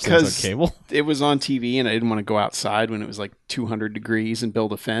cable? watch things on 'Cause- cable. It was on TV, and I didn't want to go outside when it was like 200 degrees and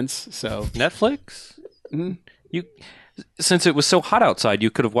build a fence. So Netflix? Mhm. You, since it was so hot outside, you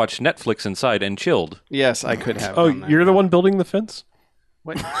could have watched Netflix inside and chilled. yes, I could have. Oh, done that. you're the one building the fence?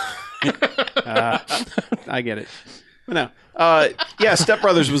 What? I get it. But no. Yeah, Step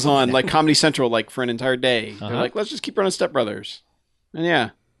Brothers was on like Comedy Central like for an entire day. They're like, let's just keep running Step Brothers. And yeah.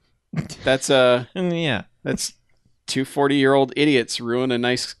 That's Yeah. that's two 40-year-old idiots ruin a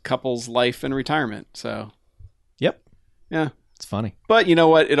nice couple's life and retirement. So Yep. yeah. It's funny. But you know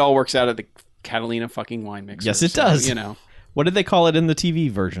what? It all works out at the Catalina fucking wine mixer. Yes, it So, does. You know. What did they call it in the TV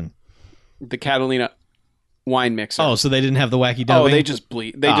version? The Catalina wine mixer. Oh, so they didn't have the wacky dubbing? Oh, they just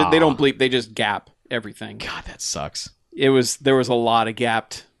bleep. They don't bleep. They just gap everything. God, that sucks. There was a lot of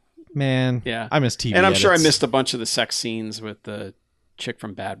gapped. Man, Yeah. I miss TV And I'm sure I edits. missed a bunch of the sex scenes with the chick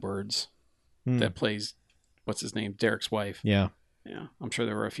from Bad Words Hmm. that plays what's his name, Derek's wife. Yeah, Yeah, I'm sure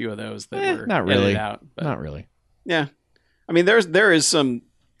there were a few of those that were not really. edited out. But not really. yeah, I mean there is some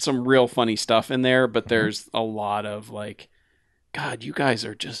real funny stuff in there, but Mm-hmm. there's a lot of like, God, you guys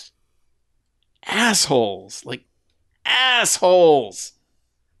are just assholes, like assholes,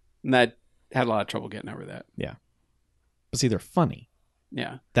 and that had a lot of trouble getting over that. But see, they're funny.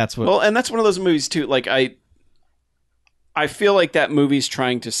 Yeah. That's what. Well, and that's one of those movies too. Like I feel like that movie's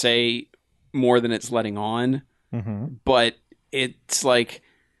trying to say more than it's letting on, Mhm. but it's like,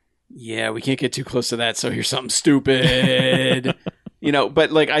 yeah, we can't get too close to that. So here's something stupid,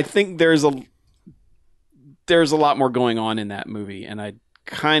 But like, I think there's a lot more going on in that movie, and I'd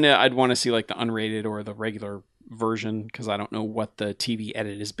want to see like the unrated or the regular version because I don't know what the TV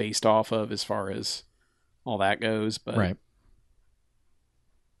edit is based off of as far as all that goes. But Right.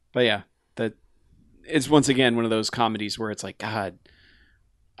 But yeah, that it's once again one of those comedies where it's like, God,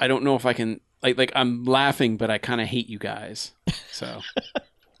 I don't know if I can like I'm laughing, but I kind of hate you guys. So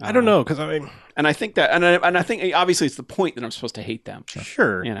I don't know, because I mean, and I think that, and I think obviously it's the point that I'm supposed to hate them.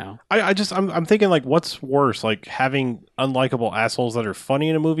 sure. I'm thinking like, what's worse, like having unlikable assholes that are funny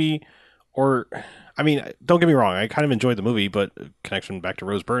in a movie, or, I mean, don't get me wrong, I kind of enjoyed the movie, but connection back to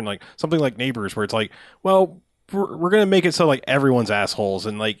Rose Byrne, like something like Neighbors, where it's like, well, we're gonna make it so like everyone's assholes,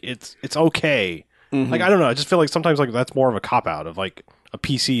 and like it's okay. Mhm. Like I don't know, I just feel like sometimes like that's more of a cop out of like a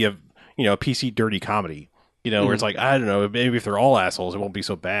PC dirty comedy. Where it's like, I don't know, maybe if they're all assholes, it won't be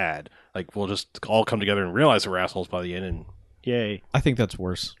so bad. Like, we'll just all come together and realize we're assholes by the end, and yay. I think that's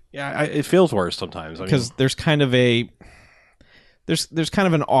worse Yeah, it feels worse sometimes. I mean, because there's kind of there's kind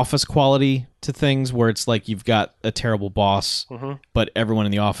of an office quality to things where it's like you've got a terrible boss, Mhm. but everyone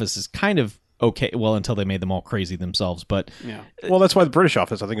in the office is kind of okay. Well, until they made them all crazy themselves, but Yeah. well, that's why the British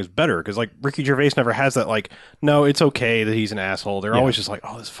office, I think, is better, because, like, Ricky Gervais never has that, like, no, it's okay that he's an asshole. They're Yeah. always just like,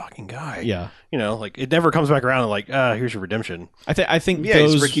 oh, this fucking guy. yeah, Like, it never comes back around and, like, here's your redemption. I think Yeah,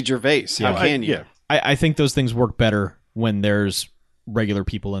 those he's Ricky Gervais. How can you? Yeah. I think those things work better when there's regular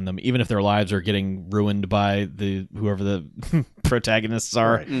people in them, even if their lives are getting ruined by whoever the protagonists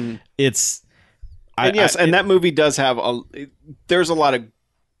are. Right. Mhm. It's And and that movie does have there's a lot of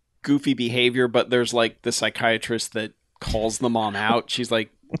goofy behavior, but there's like the psychiatrist that calls the mom out. She's like,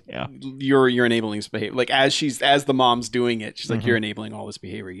 Yeah. you're enabling this behavior. Like as the mom's doing it, she's like, you're enabling all this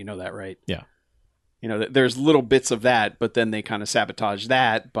behavior. You know that, right? Yeah. There's little bits of that, but then they kind of sabotage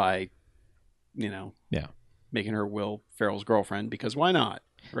that by, Yeah. making her Will Ferrell's girlfriend because why not?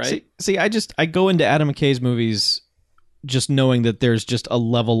 Right? See, I go into Adam McKay's movies just knowing that there's just a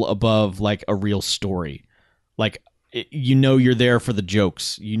level above like a real story. Like you're there for the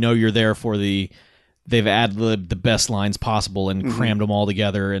jokes. You're there for they've ad-libbed the best lines possible and crammed them all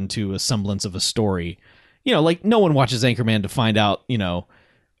together into a semblance of a story. Like no one watches Anchorman to find out,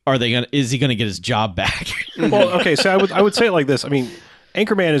 is he gonna get his job back? Well, okay, so I would say it like this. I mean,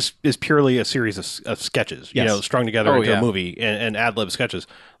 Anchorman is purely a series of sketches, Yes. strung together Oh, into yeah. a movie and ad-lib sketches.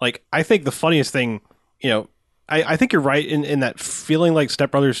 Like, I think the funniest thing, I think you're right in that feeling like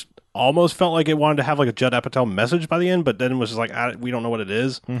Step Brothers almost felt like it wanted to have like a Judd Apatow message by the end, but then it was just like, we don't know what it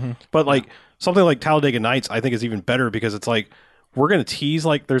is. But like something like Talladega Nights, I think is even better because it's like, we're going to tease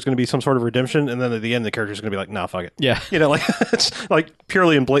like there's going to be some sort of redemption, and then at the end the character's going to be like, nah, fuck it. Yeah. Like it's like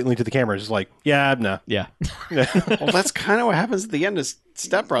purely and blatantly to the camera. It's just like, yeah, no. Yeah. Well, that's kind of what happens at the end of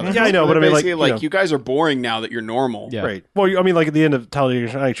Step Brothers. Yeah, I know, They're but I mean, like, basically you know. guys are boring now that you're normal. Yeah. Right. Well, I mean, like at the end of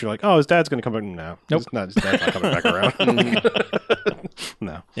Talladega Nights, you're like, oh, his dad's going to come back. No. Nope. His dad's not coming back around.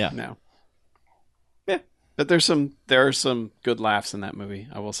 No. Yeah. No. Yeah, but there are some good laughs in that movie.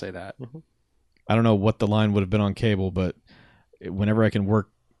 I will say that. I don't know what the line would have been on cable, but whenever I can work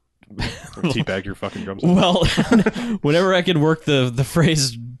Teabag your fucking drums. well, whenever I can work the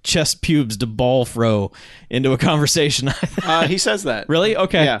phrase chest pubes to ball fro into a conversation. He says that. Really?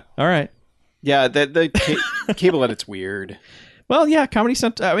 Okay. Yeah. All right. Yeah, the cable edit's weird. Well, yeah, Comedy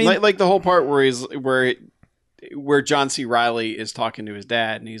Central. I mean, Like the whole part where John C. Reilly is talking to his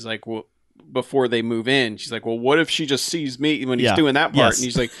dad, and he's like, well, before they move in, she's like, well, what if she just sees me when he's doing that part? Yes. And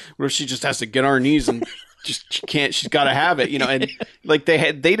he's like, what if she just has to get on her knees and just she can't, she's got to have it, and like they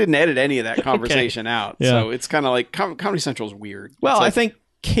didn't edit any of that conversation out. Yeah. So it's kind of like Comedy Central is weird. well, It's like, I think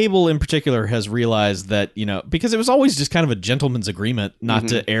cable in particular has realized that, because it was always just kind of a gentleman's agreement not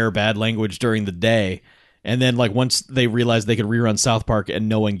to air bad language during the day. And then, like, once they realized they could rerun South Park and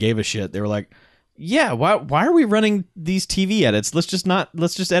no one gave a shit, they were like, yeah, why are we running these TV edits? Let's just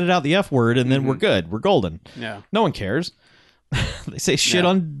edit out the F word and then we're good. We're golden. yeah. No one cares. They say shit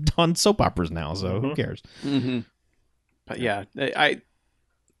on soap operas now, so who cares? Mm-hmm. But yeah,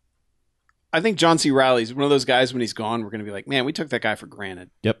 I think John C. Reilly's one of those guys when he's gone, we're going to be like, man, we took that guy for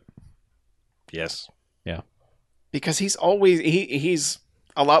granted. Yep. Yes. Because he's always, he's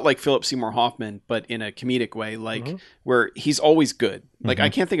a lot like Philip Seymour Hoffman, but in a comedic way, like where he's always good. Like I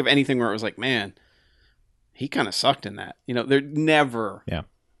can't think of anything where it was like, man, he kind of sucked in that. They're never. Yeah.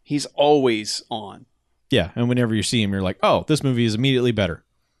 He's always on. Yeah, and whenever you see him, you're like, oh, this movie is immediately better.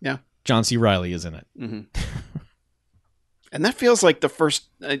 Yeah. John C. Reilly is in it. Mm-hmm. And that feels like the first.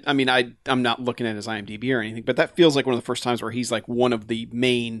 I mean, I'm not looking at his IMDb or anything, but that feels like one of the first times where he's like one of the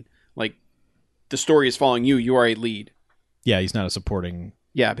main, like, the story is following you. You are a lead. Yeah, he's not a supporting.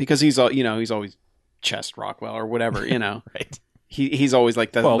 Yeah, because he's always Chest Rockwell or whatever. Right. He's always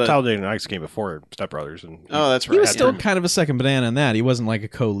like that. Well, Talladega Nights came before Step Brothers, and Oh, that's right. He was Yeah. still kind of a second banana in that. He wasn't like a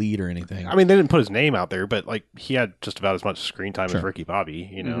co-lead or anything. I mean, they didn't put his name out there, but like he had just about as much screen time as Sure. Ricky Bobby.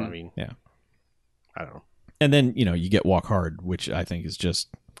 I mean, Yeah. I don't know. And then, you get Walk Hard, which I think is just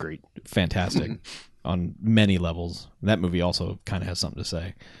Great. fantastic on many levels. That movie also kind of has something to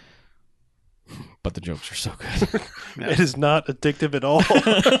say. But the jokes are so good. It is not addictive at all.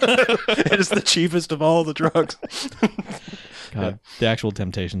 It is the cheapest of all the drugs. God, the actual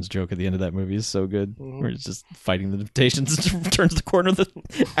Temptations joke at the end of that movie is so good. Where it's just fighting the Temptations and turns the corner. The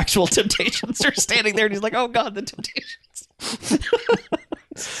actual Temptations are standing there and he's like, oh God, the Temptations.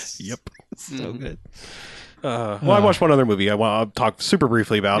 Yep. So good. Well, I watched one other movie I want to talk super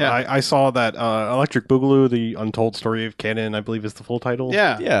briefly about. Yeah. I saw that Electric Boogaloo, The Untold Story of Canon, I believe is the full title.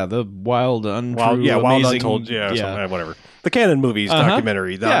 Yeah. Yeah, the wild, untrue, Wild amazing, Untold, whatever. The Canon Movies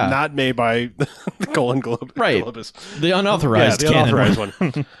documentary, not made by the Golden Globe. Right. Globus. The unauthorized, Yeah, the canon.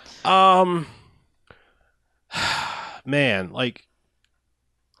 unauthorized one. Man, like,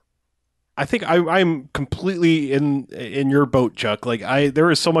 I think I'm completely in your boat, Chuck. Like,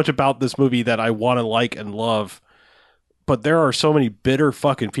 there is so much about this movie that I want to like and love, but there are so many bitter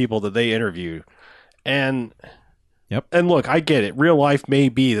fucking people that they interview, and Yep. And look, I get it. Real life may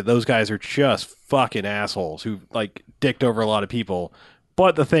be that those guys are just fucking assholes who like dicked over a lot of people,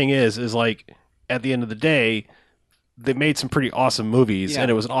 but the thing is like at the end of the day, they made some pretty awesome movies, and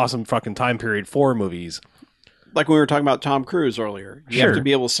it was an awesome fucking time period for movies. Like when we were talking about Tom Cruise earlier, you have Sure. to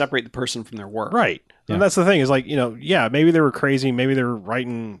be able to separate the person from their work. Right. Yeah. And that's the thing is like, maybe they were crazy. Maybe they were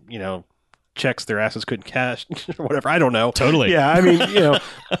writing, checks their asses couldn't cash or whatever. I don't know. Totally. Yeah. I mean,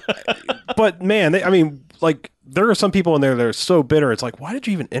 but man, there are some people in there that are so bitter. It's like, why did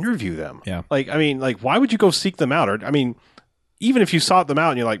you even interview them? Yeah. Like, I mean, like, why would you go seek them out? Or, I mean, even if you sought them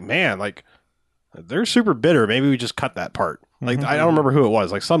out and you're like, man, like, they're super bitter. Maybe we just cut that part. Like, I don't remember who it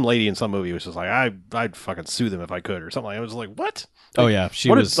was. Like, some lady in some movie was just like, I'd fucking sue them if I could or something. I was like, what? Oh yeah, she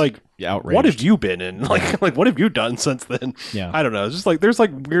What was is, like, outraged. What have you been in? Like, what have you done since then? Yeah. I don't know. It's just like there's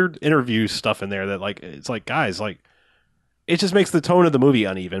like weird interview stuff in there that like it's like guys like it just makes the tone of the movie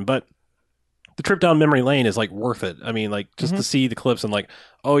uneven. But the trip down memory lane is like worth it. I mean, like just to see the clips and like,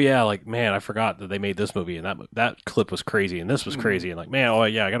 oh yeah, like man, I forgot that they made this movie and that clip was crazy and this was crazy and like man, oh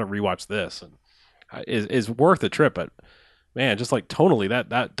yeah, I got to rewatch this and is worth the trip. But man, just like tonally,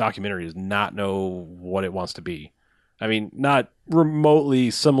 that documentary does not know what it wants to be. I mean, not remotely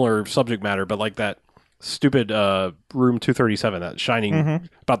similar subject matter, but like that stupid Room 237, that Shining,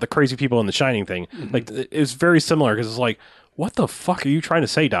 about the crazy people in the Shining thing. Like, it's very similar because it's like, what the fuck are you trying to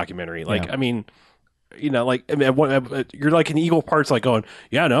say, documentary? Like, Yeah. I mean, you're like in equal parts like going,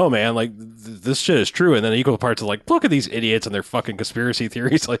 yeah, no, man, like this shit is true. And then equal parts of like, look at these idiots and their fucking conspiracy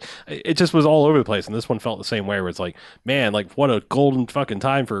theories. Like, it just was all over the place. And this one felt the same way where it's like, man, like what a golden fucking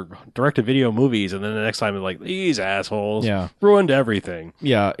time for direct-to-video movies. And then the next time it's like, these assholes ruined everything.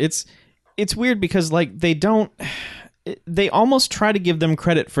 Yeah, it's weird because like they almost try to give them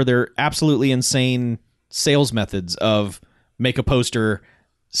credit for their absolutely insane sales methods of make a poster,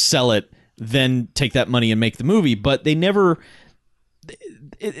 sell it, then take that money and make the movie, but they never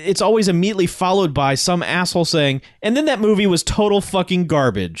it's always immediately followed by some asshole saying, and then that movie was total fucking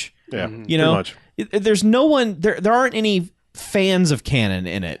garbage. Yeah, You know, much. There's no one there aren't any fans of Canon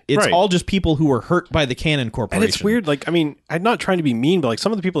in it. It's Right. all just people who were hurt by the Canon And Corporation. it's weird. Like, I mean, I'm not trying to be mean, but like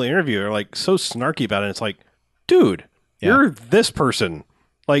some of the people in the interview are like so snarky about it. And it's like, dude, you're this person.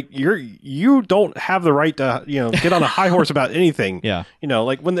 Like you don't have the right to get on a high horse about anything. Yeah.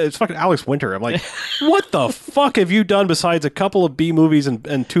 Like when it's fucking Alex Winter, I'm like, what the fuck have you done besides a couple of B movies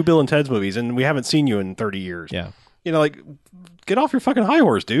and 2 Bill and Ted's movies, and we haven't seen you in 30 years. Yeah. Like get off your fucking high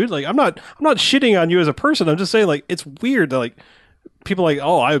horse, dude. Like I'm not shitting on you as a person. I'm just saying like it's weird that like people are like,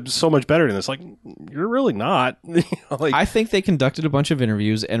 oh, I'm so much better than this. Like you're really not. Like I think they conducted a bunch of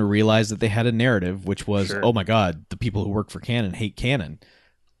interviews and realized that they had a narrative, which was, Sure. oh my God, the people who work for Canon hate Canon.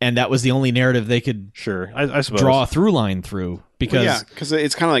 And that was the only narrative they could sure, I suppose. draw a through line through because yeah, because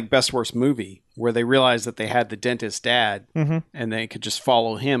it's kind of like Best Worst Movie, where they realized that they had the dentist dad, and they could just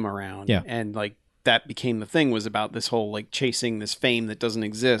follow him around. Yeah. And like that became the thing, was about this whole like chasing this fame that doesn't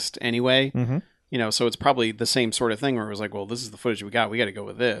exist anyway. So it's probably the same sort of thing where it was like, well, this is the footage we got to go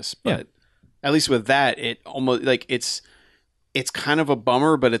with this. But at least with that, it almost like it's kind of a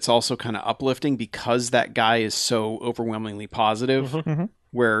bummer, but it's also kind of uplifting because that guy is so overwhelmingly positive.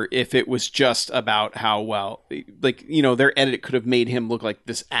 Where if it was just about how their edit could have made him look like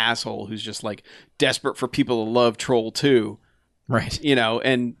this asshole who's just like desperate for people to love Troll 2, right.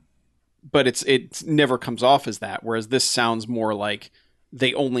 but it never comes off as that. Whereas this sounds more like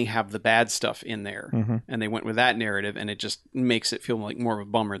they only have the bad stuff in there, and they went with that narrative, and it just makes it feel like more of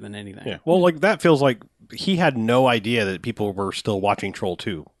a bummer than anything. Yeah. Well, like that feels like he had no idea that people were still watching Troll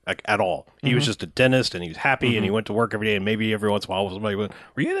 2 like, at all. He was just a dentist and he was happy and he went to work every day, and maybe every once in a while somebody went,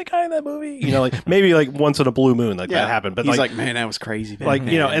 were you the guy in that movie? Like maybe like once in a blue moon that happened. But he's like, man, that was crazy. Man. Like,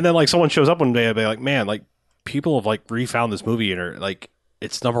 and then like someone shows up one day and be like, man, like people have like refound this movie and are like,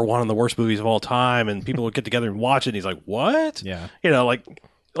 it's number one on the worst movies of all time, and people would get together and watch it, and he's like, what? Yeah.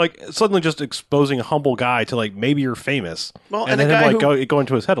 Like suddenly just exposing a humble guy to like maybe you're famous. Well, and and then the him, guy like go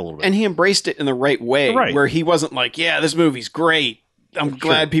into his head a little bit. And he embraced it in the right way, Right. where he wasn't like, yeah, this movie's great. I'm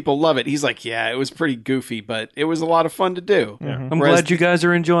glad people love it. He's like, yeah, it was pretty goofy, but it was a lot of fun to do. I'm Whereas- glad you guys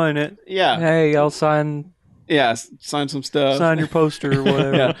are enjoying it. Yeah. Hey, I'll sign Sign some stuff. your poster or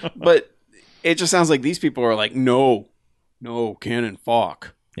whatever. Yeah. But it just sounds like these people are like, no, Canon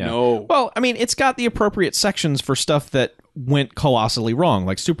fuck. Yeah. No. Well, I mean, it's got the appropriate sections for stuff that went colossally wrong.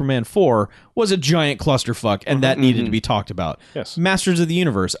 Like Superman 4 was a giant clusterfuck, and that needed to be talked about. Yes. Masters of the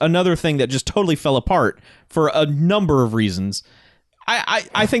Universe, another thing that just totally fell apart for a number of reasons.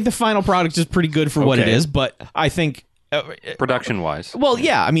 I think the final product is pretty good for what it Okay. is, but I think... Production wise. Well,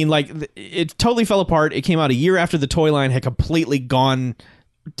 yeah, I mean, like, it totally fell apart. It came out a year after the toy line had completely gone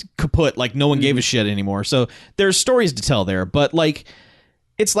kaput. Like, no one gave a shit anymore. So there's stories to tell there. But, like,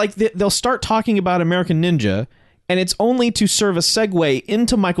 it's like they'll start talking about American Ninja, and it's only to serve a segue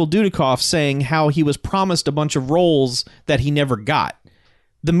into Michael Dudikoff saying how he was promised a bunch of roles that he never got.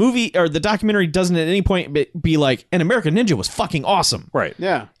 The movie, or the documentary, doesn't at any point be like, and American Ninja was fucking awesome. Right.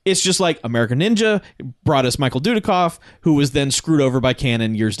 Yeah. It's just like American Ninja brought us Michael Dudikoff, who was then screwed over by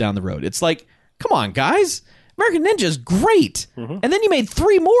Canon years down the road. It's like, come on, guys. American Ninja is great. And then you made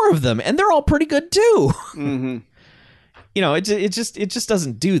 3 more of them, and they're all pretty good too. It just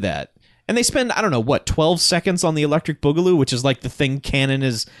doesn't do that. And they spend, I don't know, 12 seconds on the Electric Boogaloo, which is like the thing Canon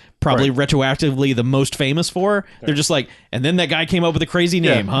is probably retroactively the most famous for. They're just like, and then that guy came up with a crazy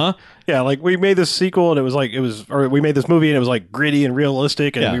name, huh? Yeah, like we made this sequel and we made this movie and it was like gritty and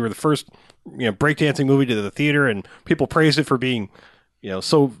realistic, and we were the first breakdancing movie to the theater, and people praised it for being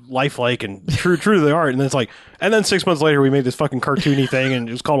so lifelike and true to the art. And then it's like, and then 6 months later we made this fucking cartoony thing and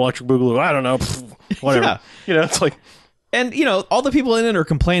it was called Electric Boogaloo. I don't know, whatever. It's like, And, all the people in it are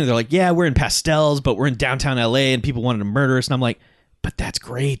complaining. They're like, yeah, we're in pastels, but we're in downtown LA and people wanted to murder us. And I'm like, but that's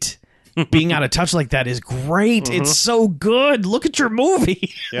great. Being out of touch like that is great. It's so good. Look at your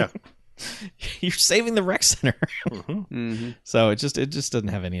movie. yeah. You're saving the rec center. So it just doesn't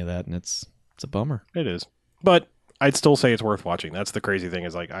have any of that, and it's a bummer. It is. But I'd still say it's worth watching. That's the crazy thing,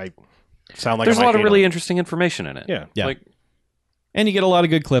 is like I sound like There's I a might lot of hate really it. interesting information in it. Yeah. Yeah. Like, And you get a lot of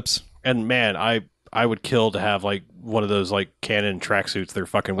good clips. And man, I would kill to have like one of those like Canon tracksuits they're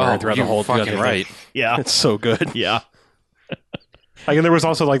fucking wearing throughout the you're whole fucking goddamn right. thing. Yeah. It's so good. Yeah. Like, and there was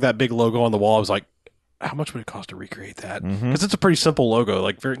also like that big logo on the wall. I was like, how much would it cost to recreate that? Because it's a pretty simple logo.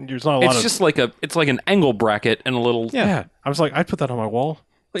 Like there's not a lot It's of. just like it's like an angle bracket and a little. Yeah. I was like, I'd put that on my wall.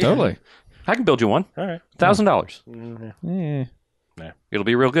 Totally. I can build you one. All right. $1,000. It'll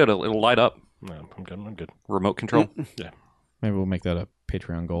be real good. It'll light up. No, I'm good. Remote control. Maybe we'll make that a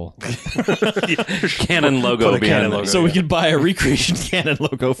Patreon goal. Canon logo Put a behind Canon it. logo. So we could buy a Recreation Canon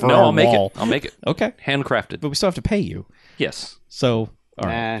logo for No, our I'll make wall. it. I'll make it. Okay, Handcrafted. but we still have to pay you. Yes. So all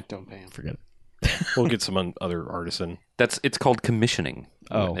right, Nah, don't pay him. forget it. We'll get some other artisan. It's called commissioning.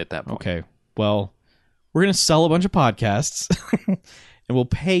 Oh, at that point. okay. Well, we're gonna sell a bunch of podcasts, and we'll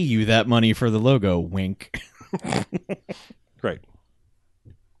pay you that money for the logo. Wink. Right.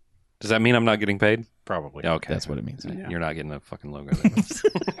 Does that mean I'm not getting paid? Probably. Yeah, okay. That's what it means. Yeah. You're not getting a fucking logo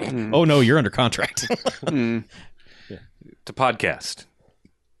then. Oh no, you're under contract. Mm. To podcast.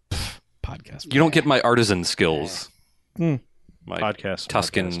 Podcast. You don't get my artisan skills. Hmm. My Podcast.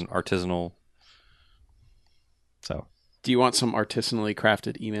 Tuscan podcast. artisanal. So Do you want some artisanally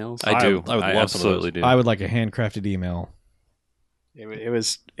crafted emails? I do. I would love some of absolutely do. I would like a handcrafted email. It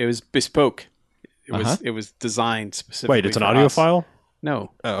was bespoke. It was Uh-huh. it was designed specifically. Wait, it's an for audio us. file?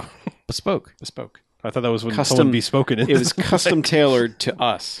 No, Oh. Bespoke. bespoke. I thought that was when Custom- someone bespoke it. It was custom tailored to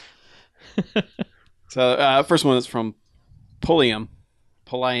us. So first one is from Pulliam.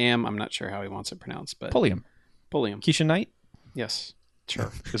 Pulliam. I'm not sure how he wants it pronounced, but Pulliam. Pulliam. Keisha Knight. Yes,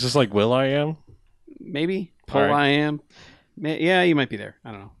 sure. Is this like Will I Am? Maybe All right. Pulliam. Yeah, you might be there.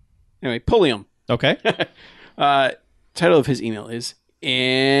 I don't know. Anyway, Pulliam. Okay. Title of his email is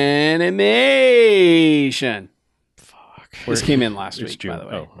Animation. Fuck. This came in last It's week, June. by the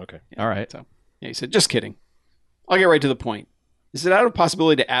way. Oh, okay. All right. So, yeah, he said, just kidding. I'll get right to the point. Is it out of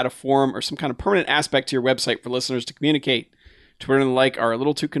possibility to add a forum or some kind of permanent aspect to your website for listeners to communicate? Twitter and the like are a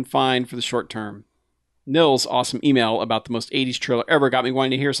little too confined for the short term. Nils' awesome email about the most 80s trailer ever got me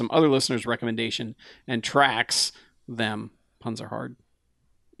wanting to hear some other listeners' recommendation and tracks them. Puns are hard.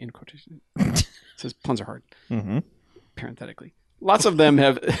 In quotation. It says puns are hard, Mm-hmm. parenthetically. Lots of them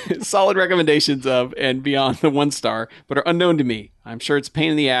have solid recommendations of and beyond the 1 star, but are unknown to me. I'm sure it's a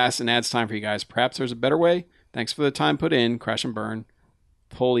pain in the ass and adds time for you guys. Perhaps there's a better way. Thanks for the time put in. Crash and burn.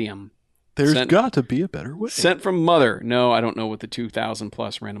 Pullium. There's Sent- got to be a better way. Sent from Mother. No, I don't know what the 2,000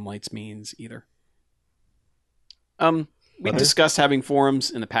 plus random lights means either. We Mother? discussed having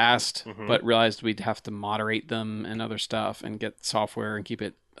forums in the past, Mhm. but realized we'd have to moderate them and other stuff and get software and keep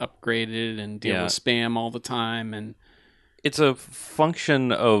it upgraded and deal Yeah. with spam all the time. And It's a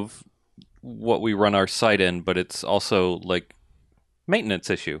function of what we run our site in, but it's also like maintenance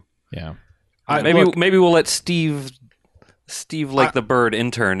issue. Yeah. Maybe we'll let Steve like the bird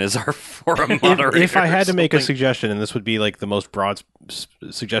intern as our forum moderator. If I had to make a something. suggestion, and this would be like the most broad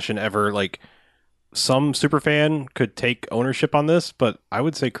suggestion ever, like some superfan could take ownership on this, but I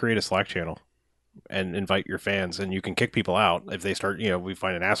would say create a Slack channel and invite your fans, and you can kick people out if they start, we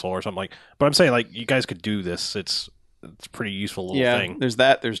find an asshole or something like. But I'm saying, like, you guys could do this. It's a pretty useful little yeah, thing. there's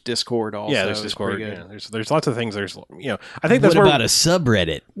that. There's Discord also. Yeah, there's It's Discord. pretty good. Yeah, there's lots of things. I think that's What where. about a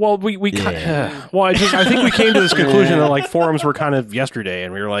subreddit? Well, we Yeah. well, I think we came to this conclusion that like forums were kind of yesterday,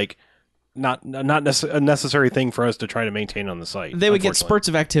 and we were like, not a necessary thing for us to try to maintain on the site. They would get unfortunately. spurts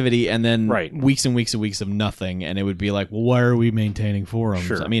of activity and then Right. weeks and weeks and weeks of nothing, and it would be like, well, why are we maintaining forums?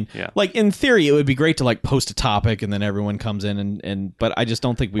 Sure. I mean, Yeah. like in theory, it would be great to like post a topic and then everyone comes in and but I just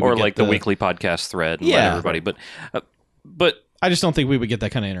don't think we or would get like the weekly podcast thread and let Yeah. everybody. But I just don't think we would get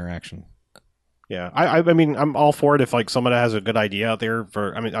that kind of interaction. Yeah, I mean, I'm all for it if like someone has a good idea out there.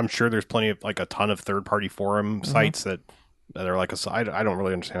 I'm sure there's plenty of like a ton of third party forum sites that are like I don't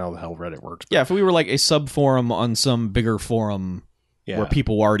really understand how the hell Reddit works. But Yeah, if we were like a sub forum on some bigger forum yeah, where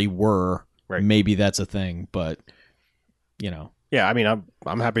people already were, Right. maybe that's a thing. But yeah. I mean,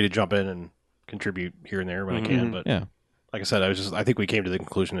 I'm happy to jump in and contribute here and there when I can. But yeah. like I said, I think we came to the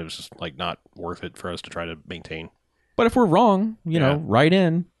conclusion it was just like not worth it for us to try to maintain. But if we're wrong, Yeah. write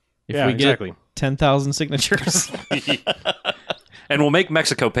in. If yeah, we get exactly. 10,000 signatures, and we'll make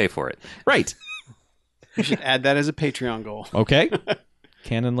Mexico pay for it. right? You should add that as a Patreon goal. Okay.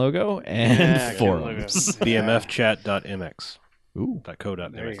 Canon logo and Yeah, forums. bmfchat.mx. Ooh.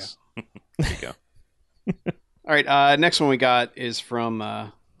 .co.mx. There you There you go. All right. Next one we got is from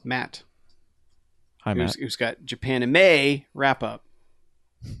Matt, Hi, Matt. who's got Japan in May wrap up.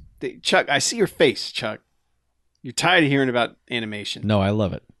 Chuck, I see your face, Chuck. You're tired of hearing about animation. No, I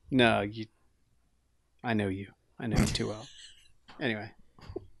love it. No, I know you. I know you too well. Anyway,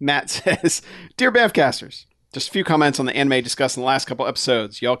 Matt says, Dear Bamfcasters, just a few comments on the anime discussed in the last couple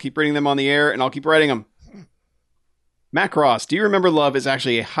episodes. Y'all keep reading them on the air, and I'll keep writing them. Macross, Do You Remember Love is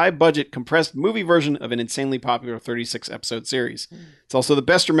actually a high-budget, compressed movie version of an insanely popular 36-episode series. It's also the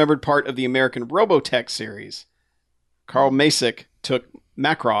best-remembered part of the American Robotech series. Carl Masick took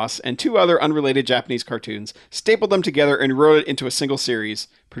Macross and 2 other unrelated Japanese cartoons, stapled them together, and wrote it into a single series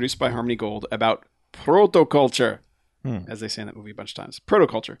produced by Harmony Gold about protoculture. as they say in that movie a bunch of times.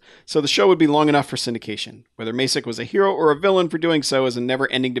 Protoculture. So the show would be long enough for syndication. Whether Masick was a hero or a villain for doing so is a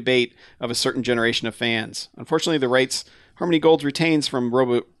never-ending debate of a certain generation of fans. Unfortunately, the rights Harmony Gold retains from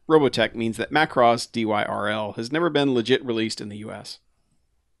Robotech means that Macross, DYRL, has never been legit released in the U.S.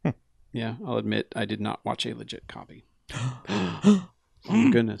 Yeah, I'll admit I did not watch a legit copy. Oh, my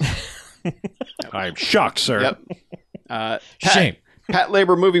goodness. I'm shocked, sir. Yep. Shame. Pat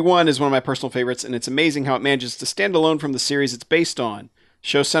Labor Movie 1 is one of my personal favorites, and it's amazing how it manages to stand alone from the series it's based on. The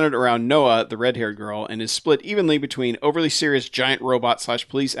show centered around Noah, the red-haired girl, and is split evenly between overly serious giant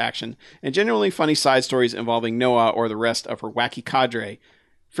robot/police action and genuinely funny side stories involving Noah or the rest of her wacky cadre,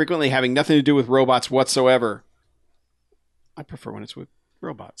 frequently having nothing to do with robots whatsoever. I prefer when it's with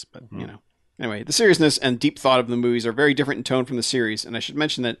robots, but, you know. Anyway, the seriousness and deep thought of the movies are very different in tone from the series, and I should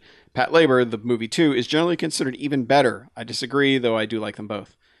mention that Pat Labor, the movie 2, is generally considered even better. I disagree, though I do like them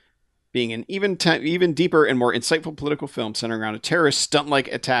both. Being an even deeper and more insightful political film centering around a terrorist stunt-like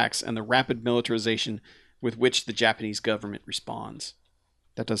attacks and the rapid militarization with which the Japanese government responds.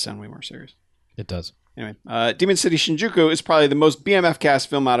 That does sound way more serious. It does. Anyway, Demon City Shinjuku is probably the most BMF cast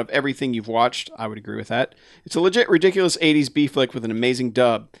film out of everything you've watched. I would agree with that. It's a legit ridiculous 80s B flick with an amazing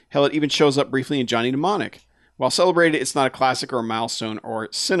dub. Hell, it even shows up briefly in Johnny Mnemonic. While celebrated, it's not a classic or a milestone or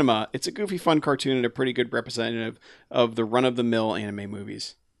cinema. It's a goofy, fun cartoon and a pretty good representative of the run-of-the-mill anime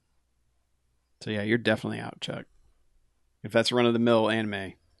movies. So yeah, you're definitely out, Chuck. If that's run-of-the-mill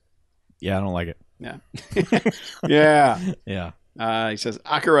anime. Yeah, I don't like it. Yeah. Yeah. Yeah. He says,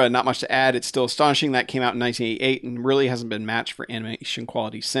 Akira, not much to add. It's still astonishing. That came out in 1988 and really hasn't been matched for animation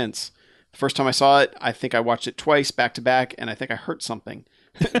quality since. The first time I saw it, I think I watched it twice back to back, and I think I hurt something.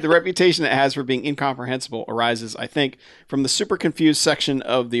 The reputation it has for being incomprehensible arises, I think, from the super confused section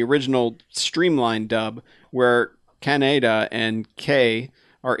of the original streamlined dub where Kaneda and Kei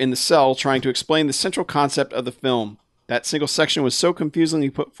are in the cell trying to explain the central concept of the film. That single section was so confusingly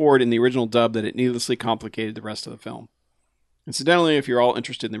put forward in the original dub that it needlessly complicated the rest of the film. Incidentally, if you're all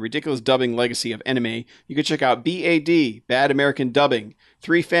interested in the ridiculous dubbing legacy of anime, you can check out BAD, Bad American Dubbing,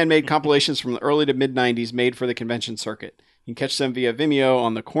 3 fan-made compilations from the early to mid-90s made for the convention circuit. You can catch them via Vimeo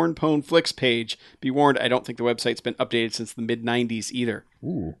on the Cornpone Flicks page. Be warned, I don't think the website's been updated since the mid-90s either.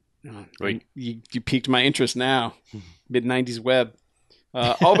 Ooh. Wait. You piqued my interest now. Mid-90s web.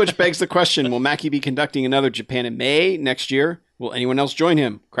 All which begs the question, will Mackie be conducting another Japan in May next year? Will anyone else join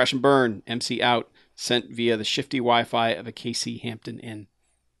him? Crash and burn. MC out. Sent via the shifty Wi-Fi of a KC Hampton Inn.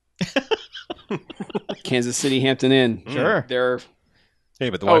 Kansas City Hampton Inn. Sure. They're... Hey,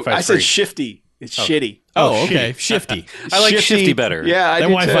 but the Oh, Wi-Fi's I said free. shifty. It's shitty. Oh, okay. Shifty. I like Shifty better. Yeah, I That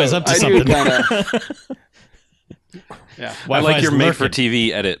do Wi-Fi's too. up to I do something. kinda- yeah. I like Wi-Fi's your made for lurking.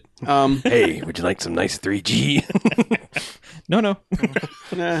 TV edit. Hey, would you like some nice 3G? No. Nah,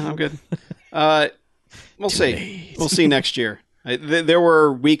 I'm good. We'll see. We'll see next year. There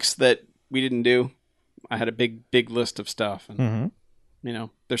were weeks that we didn't do. I had a big list of stuff, and Mm-hmm. you know,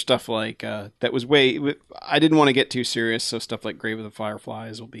 there's stuff like that was I didn't want to get too serious, so stuff like Grave of the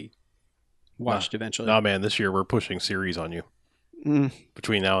Fireflies will be watched eventually. Nah, man, this year we're pushing series on you. Mm.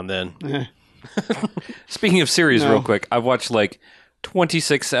 Between now and then. Eh. Speaking of series, No. real quick, I've watched like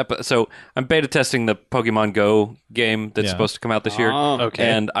 26 episodes. So I'm beta testing the Pokemon Go game that's Yeah. supposed to come out this year. Oh. Okay.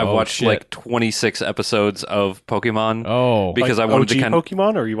 And I Oh, watched shit. like 26 episodes of Pokemon Oh. because Like I wanted OG to kind of.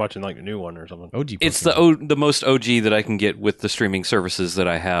 Pokemon, or are you watching like a new one or something? OG. It's Pokemon. the most OG that I can get with the streaming services that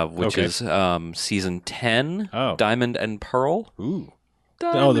I have, which Okay. is season 10, Oh. Diamond and Pearl. Ooh.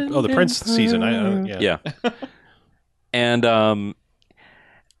 The Prince season. Yeah. Yeah. And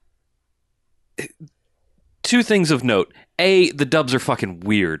two things of note. A, the dubs are fucking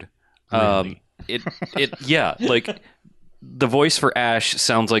weird. Really? Yeah, like the voice for Ash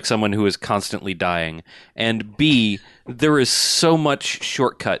sounds like someone who is constantly dying. And B, there is so much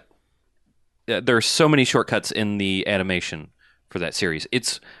shortcut. There are so many shortcuts in the animation for that series.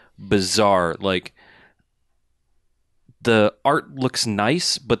 It's bizarre. Like the art looks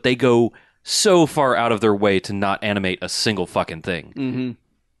nice, but they go so far out of their way to not animate a single fucking thing. Mm-hmm.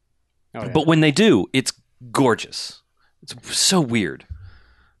 Oh, yeah. But when they do, it's gorgeous. It's so weird.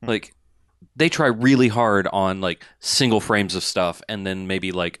 Like they try really hard on like single frames of stuff and then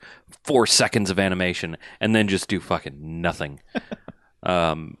maybe like 4 seconds of animation and then just do fucking nothing.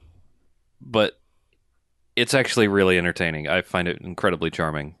 But it's actually really entertaining. I find it incredibly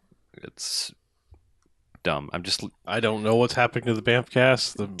charming. It's dumb. I don't know what's happening to the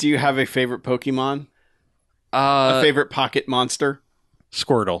Bamfcast. The Do you have a favorite Pokemon? A uh favorite pocket monster?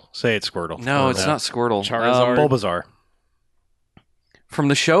 Squirtle. Say it's Squirtle. no, Or it's that. not Squirtle. Charizard? Bulbasaur. From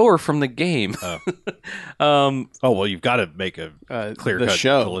the show or from the game? Oh. Oh, well, you've got to make a clear the cut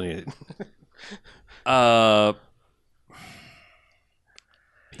show. delineate.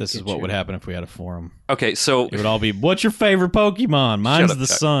 This is what would happen if we had a forum. Okay, so It would all be, what's your favorite Pokemon? Mine's up, the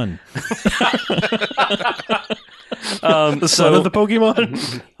Chuck. sun. The son of the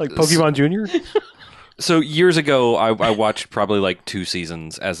Pokemon, like Pokemon Junior. So years ago, I watched probably like 2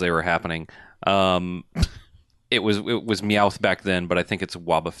 seasons as they were happening. It was Meowth back then, but I think it's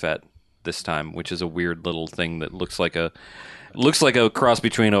Wobbuffet this time, which is a weird little thing that looks like a cross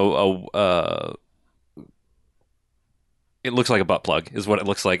between it looks like a butt plug is what it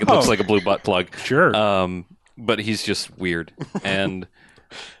looks like. It looks like a blue butt plug. Sure. But he's just weird, and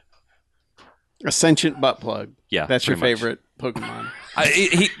A sentient butt plug. yeah, That's your pretty much. favorite Pokemon.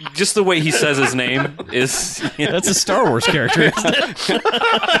 He just the way he says his name is. That's a Star Wars character, isn't it?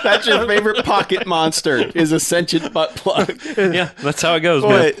 That's your favorite pocket monster is a sentient butt plug. Yeah, that's how it goes, Boy,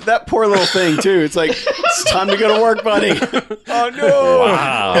 man. that poor little thing too. It's like it's time to go to work, buddy. Oh no!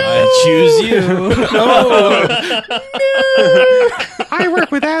 Wow. I choose you. I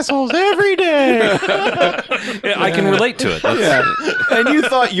work with assholes every day. Yeah, I can relate to it. That's, Yeah, and you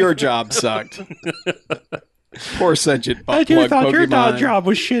thought your job sucked. Poor sentient butt I plug thought your Pokemon. job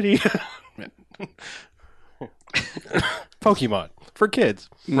was shitty. Pokemon for kids.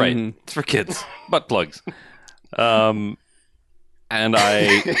 Right. Mhm. It's for kids. Butt plugs. And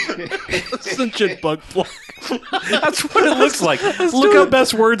I. Sentient bug plug. That's what it looks like. Look how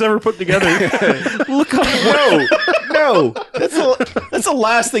best words ever put together. Look how No. That's the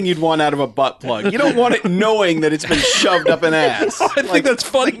last thing you'd want out of a butt plug. You don't want it knowing that it's been shoved up an ass. I think that's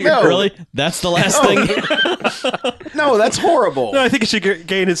funny. no. Really? That's the last thing? No, that's horrible. No, I think it should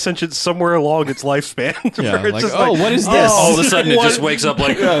gain its sentience somewhere along its lifespan. Yeah, where it's like, just oh, what is this? All of a sudden, it just wakes up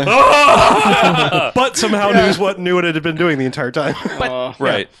like. but somehow knew what it had been doing the entire time.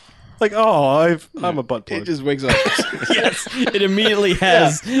 Right. Like, oh, I'm a butt It plug. just wakes up. Yes. It immediately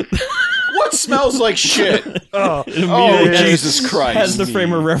has What smells like shit? Oh, it Oh, immediately Jesus Christ. has the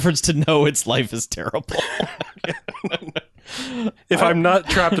frame of reference to know its life is terrible. if I'm not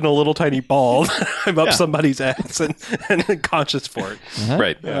trapped in a little tiny ball, I'm up somebody's ass and conscious for it.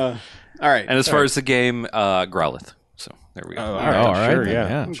 Right. All right. And as far as the game, Growlithe. So there we go. all all right. sure, then.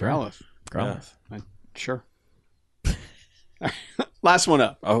 yeah. Sure. Growlithe. Growlithe. Sure. Last one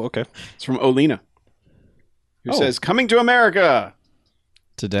up. Oh, okay. It's from Olina, who says, "Coming to America,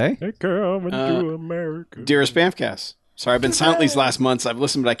 Today? Hey, coming to America. dearest Bamfcast. Sorry, I've been silent these last months. I've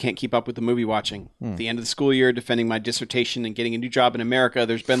listened, but I can't keep up with the movie watching. At the end of the school year, defending my dissertation and getting a new job in America,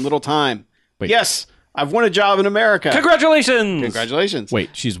 there's been little time. Wait. Yes, I've won a job in America. Congratulations! Congratulations.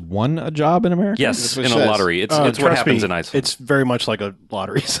 Wait, she's won a job in America? Yes, That's what in it a says. lottery. It's what Trust happens me, in Iceland. It's very much like a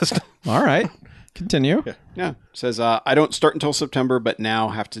lottery system. All right. Continue. Yeah. Says, I don't start until September, but now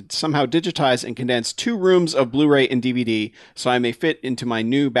have to somehow digitize and condense 2 rooms of Blu-ray and DVD so I may fit into my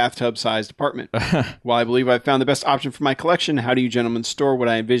new bathtub-sized apartment. While I believe I've found the best option for my collection, how do you gentlemen store what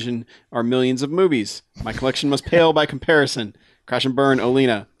I envision are millions of movies? My collection must pale by comparison. Crash and Burn,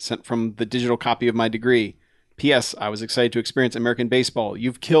 Olina, sent from the digital copy of my degree. P.S. I was excited to experience American baseball.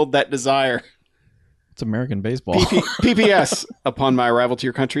 You've killed that desire. It's American baseball. P.P.S. Upon my arrival to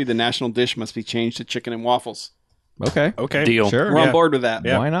your country, the national dish must be changed to chicken and waffles. Okay. Okay. Deal. Sure. We're on Yeah. board with that.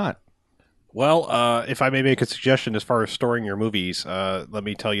 Yeah. Why not? Well, if I may make a suggestion as far as storing your movies, let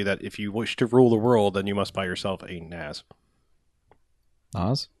me tell you that if you wish to rule the world, then you must buy yourself a NAS.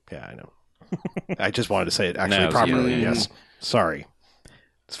 Oz? Yeah, I know. I just wanted to say it actually NAS, properly. yeah. Yes. Sorry.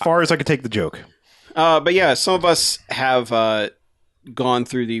 As far as I could take the joke. But yeah, some of us have gone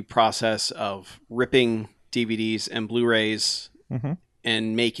through the process of ripping DVDs and Blu-rays Mhm.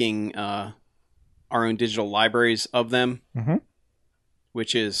 and making our own digital libraries of them, Mhm.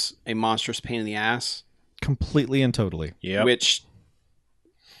 which is a monstrous pain in the ass. Completely and totally. Yeah. Which,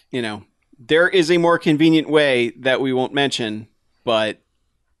 there is a more convenient way that we won't mention, but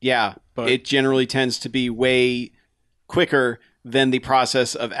yeah, But- it generally tends to be way quicker than the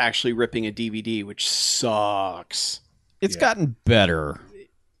process of actually ripping a DVD, which sucks. It's Yeah. gotten better,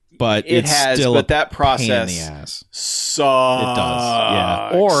 but It it's has, still but a that pain in process the ass. sucks. It does, yeah.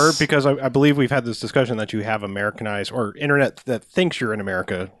 Or because I believe we've had this discussion that you have Americanized or internet that thinks you're in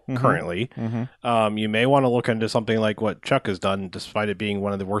America currently, you may want to look into something like what Chuck has done, despite it being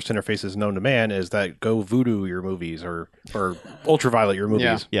one of the worst interfaces known to man, is that go voodoo your movies or ultraviolet your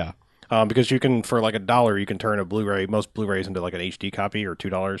movies. Yeah. Because you can, for like $1, you can turn a Blu-ray, most Blu-rays into like an HD copy or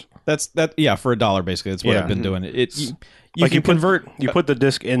 $2. That's that. Yeah, for $1 basically. That's what Yeah. I've been doing. You Like can convert. You put the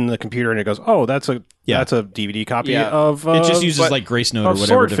disc in the computer and it goes, oh, that's a DVD copy Yeah. of It just uses but- like Grace Note or of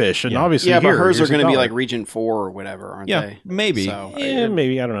whatever. Swordfish, and yeah. obviously Yeah, but here, hers are here's going to be $1. like Region 4 or whatever, aren't Yeah, they? maybe. So,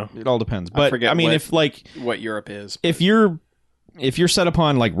 Maybe, I don't know. It all depends. But forget I mean, what- if like what Europe is. if you're set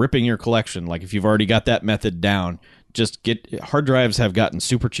upon like ripping your collection, like if you've already got that method down, Just hard drives have gotten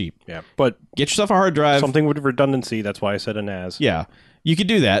super cheap. Yeah, but Get yourself a hard drive. something with redundancy. That's why I said a NAS. Yeah, you could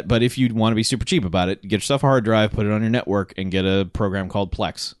do that, but if you want to be super cheap about it, get yourself a hard drive, put it on your network, and get a program called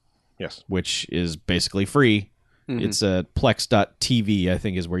Plex, Yes. which is basically free. It's a Plex.tv, I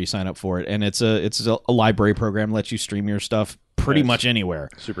think, is where you sign up for it, and it's a library program, lets you stream your stuff pretty Yes. much anywhere.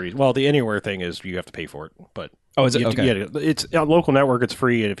 Super easy. Well, the Anywhere thing is you have to pay for it, but Is it? you have to- Okay. yeah, it's a local network. It's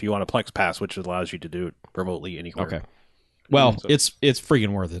free, and if you want a Plex Pass, which allows you to do it remotely anywhere. Okay. Well, So- it's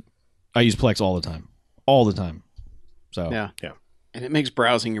freaking worth it. I use Plex all the time. So Yeah. And it makes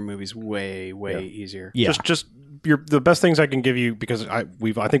browsing your movies way easier. yeah. Just the best things I can give you, because I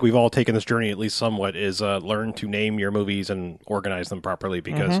think we've all taken this journey at least somewhat, is learn to name your movies and organize them properly,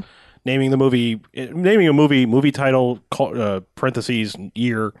 because naming a movie title, parentheses,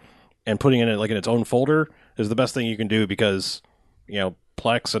 year, and putting it in in its own folder is the best thing you can do, because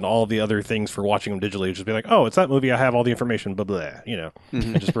Plex and all of the other things for watching them digitally just be like, oh, it's that movie, I have all the information, blah blah,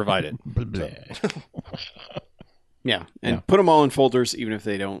 and just provide it. Yeah. And put them all in folders, even if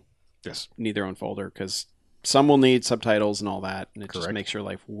they don't Yes. need their own folder, because some will need subtitles and all that, and it just Correct. makes your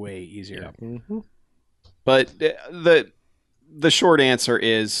life way easier. Mm-hmm. But the short answer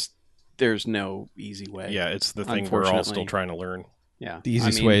is there's no easy way. Yeah, it's the thing we're all Unfortunately. still trying to learn. Yeah. The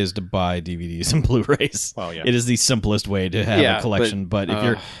easiest I mean, way is to buy DVDs and Blu-rays. Well, yeah. It is the simplest way to have Yeah, a collection, but if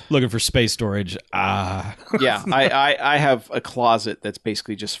you're looking for space storage, yeah, I have a closet that's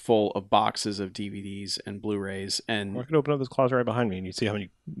basically just full of boxes of DVDs and Blu-rays, I and could open up this closet right behind me, and you see how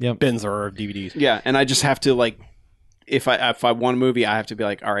many yep. bins there are of DVDs. yeah, and I just have to if I want a movie, I have to be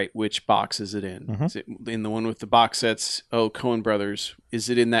like, all right, which box is it in? Is it in the one with the box sets? Oh, Coen Brothers. Is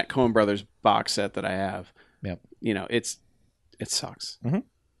it in that Coen Brothers box set that I have? Yep. It sucks.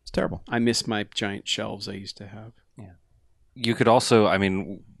 It's terrible. I miss my giant shelves I used to have. You could also, I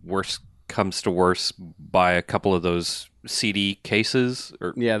mean, worst comes to worse, buy a couple of those CD cases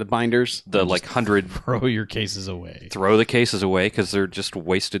or Yeah, the binders. the 100. Throw your cases away. Throw the cases away because they're just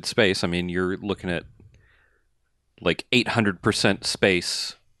wasted space. I mean, you're looking at 800%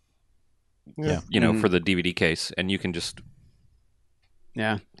 space, Yeah. for the DVD case, and you can just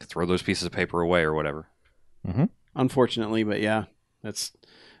Yeah, throw those pieces of paper away or whatever. unfortunately, but yeah, that's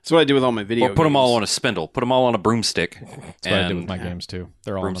what I do with all my video Or put them all games. on a spindle. Put them all on a broomstick. That's what I do with my games too.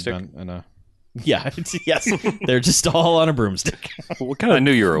 They're all on Broomstick? a yeah, yes. They're just all on a broomstick. What kind I of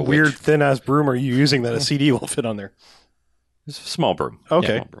knew you were a weird witch. thin ass broom are you using that a CD will fit on there? It's a small broom.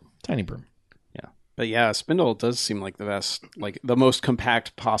 Okay. Small broom. Tiny broom. But yeah, a spindle does seem like the best, the most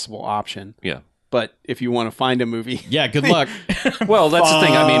compact possible option. Yeah. But if you want to find a movie, Yeah, good luck. Well, that's the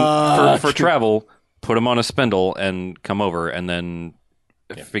thing. I mean, for travel, put them on a spindle and come over, and then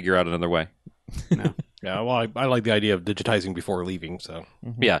figure out another way. Yeah, well, I like the idea of digitizing before leaving. So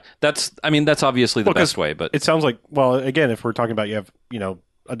Yeah, that's obviously the Well, 'cause best way. But it sounds like, well, again, if we're talking about you have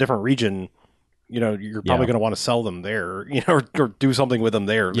a different region, you're probably going to want to sell them there, or do something with them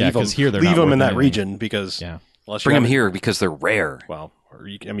there. Yeah, leave them, 'cause here they're leave not them worth in that anything. region, because Yeah. unless bring you them have here because they're rare. Well, or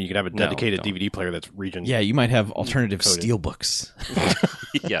you can have a No, dedicated don't. DVD player that's region. Yeah, you might have alternative Coded. steel books.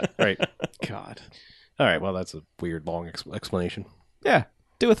 Yeah. Right. God. All right. Well, that's a weird long explanation. Yeah,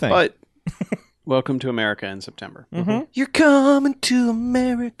 do a thing. But welcome to America in September. You're coming to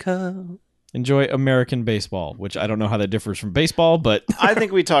America. Enjoy American baseball, which I don't know how that differs from baseball, but I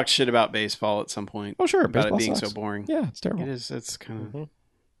think we talked shit about baseball at some point. oh sure, About baseball it being sucks. so boring. Yeah, it's terrible. It is. It's kind of.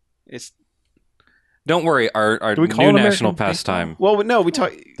 It's Don't worry, our Do we call new it American national baseball? pastime. well, no, we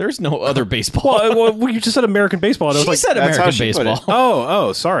talk. There's no other baseball. Well, you just said American baseball. And I was She like, said that's how American she put it. baseball.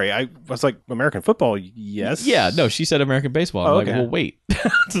 oh, sorry. I was like, American football. Yes. Yeah, no, she said American baseball. I'm Oh, like, okay. well, wait.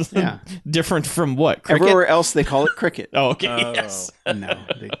 Yeah. Different from what? Cricket? Everywhere else they call it cricket. Oh, okay. Oh. Yes. No,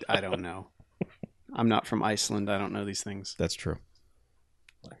 I don't know. I'm not from Iceland. I don't know these things. That's true.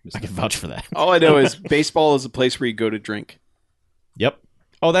 I can vouch for that. All I know is baseball is a place where you go to drink. Yep.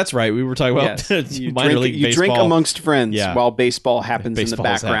 Oh, that's right. We were talking about Yes. You minor drink, league you baseball. drink amongst friends Yeah. while baseball happens in the Baseball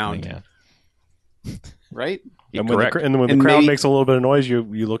is background, happening, right? And when, Correct. when And the crowd maybe- makes a little bit of noise, you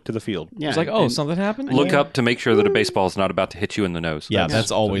look to the field. Yeah. It's like, oh, and something happened? Look Yeah. up to make sure that a baseball is not about to hit you in the nose. Yeah, That's-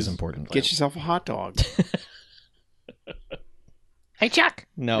 that's always important. get yourself a hot dog. Hey, Chuck.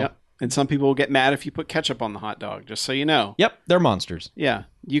 No. Yep. And some people will get mad if you put ketchup on the hot dog. Just so you know. Yep, they're monsters. Yeah,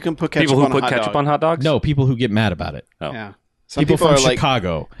 you can put ketchup People who on a put hot ketchup dog. on hot dogs? No, people who get mad about it. Oh. Yeah. Some People, are from like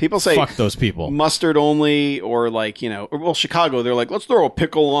Chicago. people say fuck those people. mustard only, or Chicago. They're like, let's throw a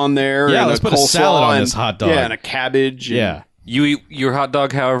pickle on there. Yeah, and let's put a coleslaw salad on and- this hot dog. Yeah, and a cabbage. and- Yeah, You eat your hot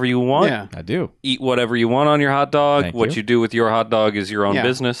dog however you want. yeah, I do. Eat whatever you want on your hot dog. Thank What you. you do with your hot dog is your own Yeah.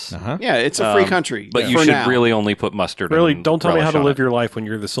 business. Uh-huh. yeah. It's a free country, But you for should now. really only put mustard Really, and don't tell me relish how to on live it. your life when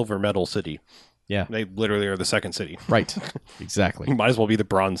you're the silver medal city. Yeah. They literally are the second city. Right. Exactly. Might as well be the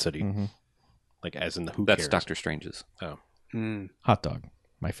Bronze City. Mhm. Like, as in the who That's cares. Doctor Strange's. Mm. Hot dog,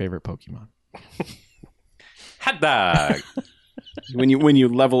 my favorite Pokemon. Hot dog. When you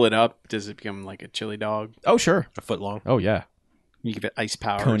level it up, does it become like a chili dog? Oh, sure. A foot long. Oh, yeah. You give it ice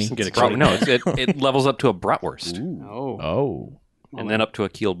powers. Coney. and Get stuff. excited. No, it levels up to a bratwurst. Oh. Oh. And then up to a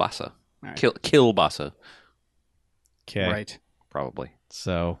kielbasa. Right. Kielbasa, Okay. Right. probably.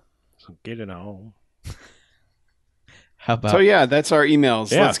 So, So get it on. how about So yeah, that's our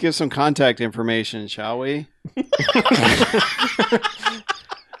emails. Yeah. Let's give some contact information, shall we?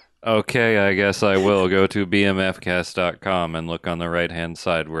 Okay, I guess I will go to bmfcast.com and look on the right-hand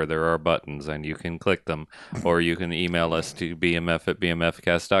side where there are buttons, and you can click them. Or you can email us to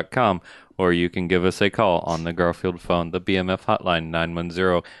bmf@bmfcast.com, or you can give us a call on the Garfield phone, the BMF hotline,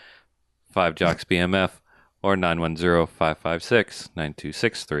 910-5JOCKS-BMF, or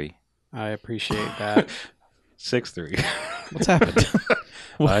 910-556-9263. I appreciate that. 6'3". what's happened?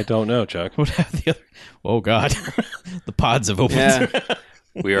 I don't know, Chuck. What happened the other? Oh, God. The pods have opened. Yeah.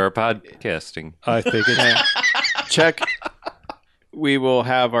 We are podcasting. I think it's Yeah. Check. We will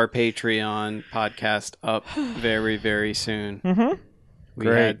have our Patreon podcast up very, very soon. Mm-hmm. We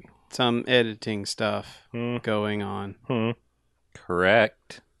Great. had some editing stuff going on.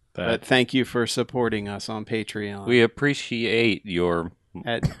 Correct. But thank you for supporting us on Patreon We appreciate your...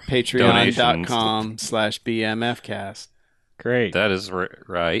 at patreon.com/bmfcast. great. That is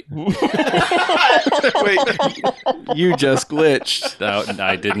right. Wait, you just glitched. No,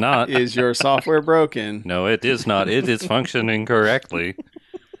 I did not. Is your software broken? No, it is not. It is functioning correctly.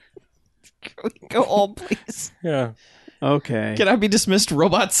 Go on, please. Yeah. Okay. Can I be dismissed,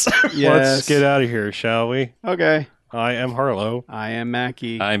 robots? Yes. Let's get out of here, shall we? Okay. I am Harlow. I am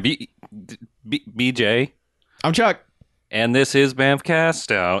Mackie. I'm BJ, I'm Chuck. and this is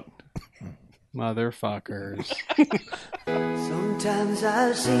Bamfcast Out. Motherfuckers. Sometimes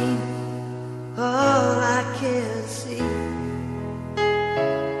I see all I can see,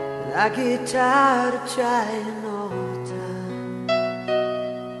 and I get tired of trying all the time.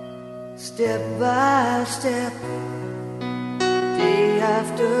 Step by step, day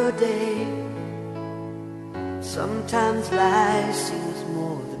after day. Sometimes life seems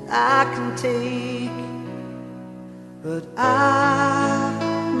more than I can take, but I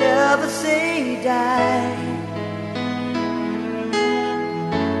never say die.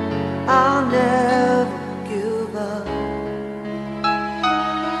 I'll never give up.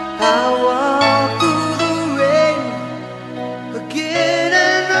 I'll walk through the rain again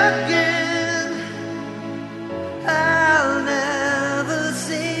and again. I'll never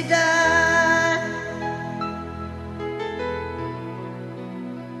say die.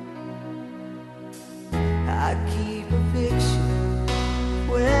 I keep a picture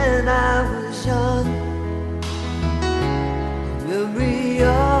when I was young, a memory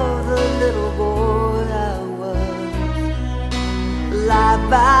of the little boy I was. Lie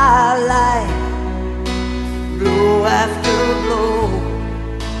by lie, blow after blow,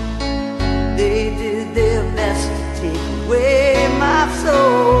 they did their best to take away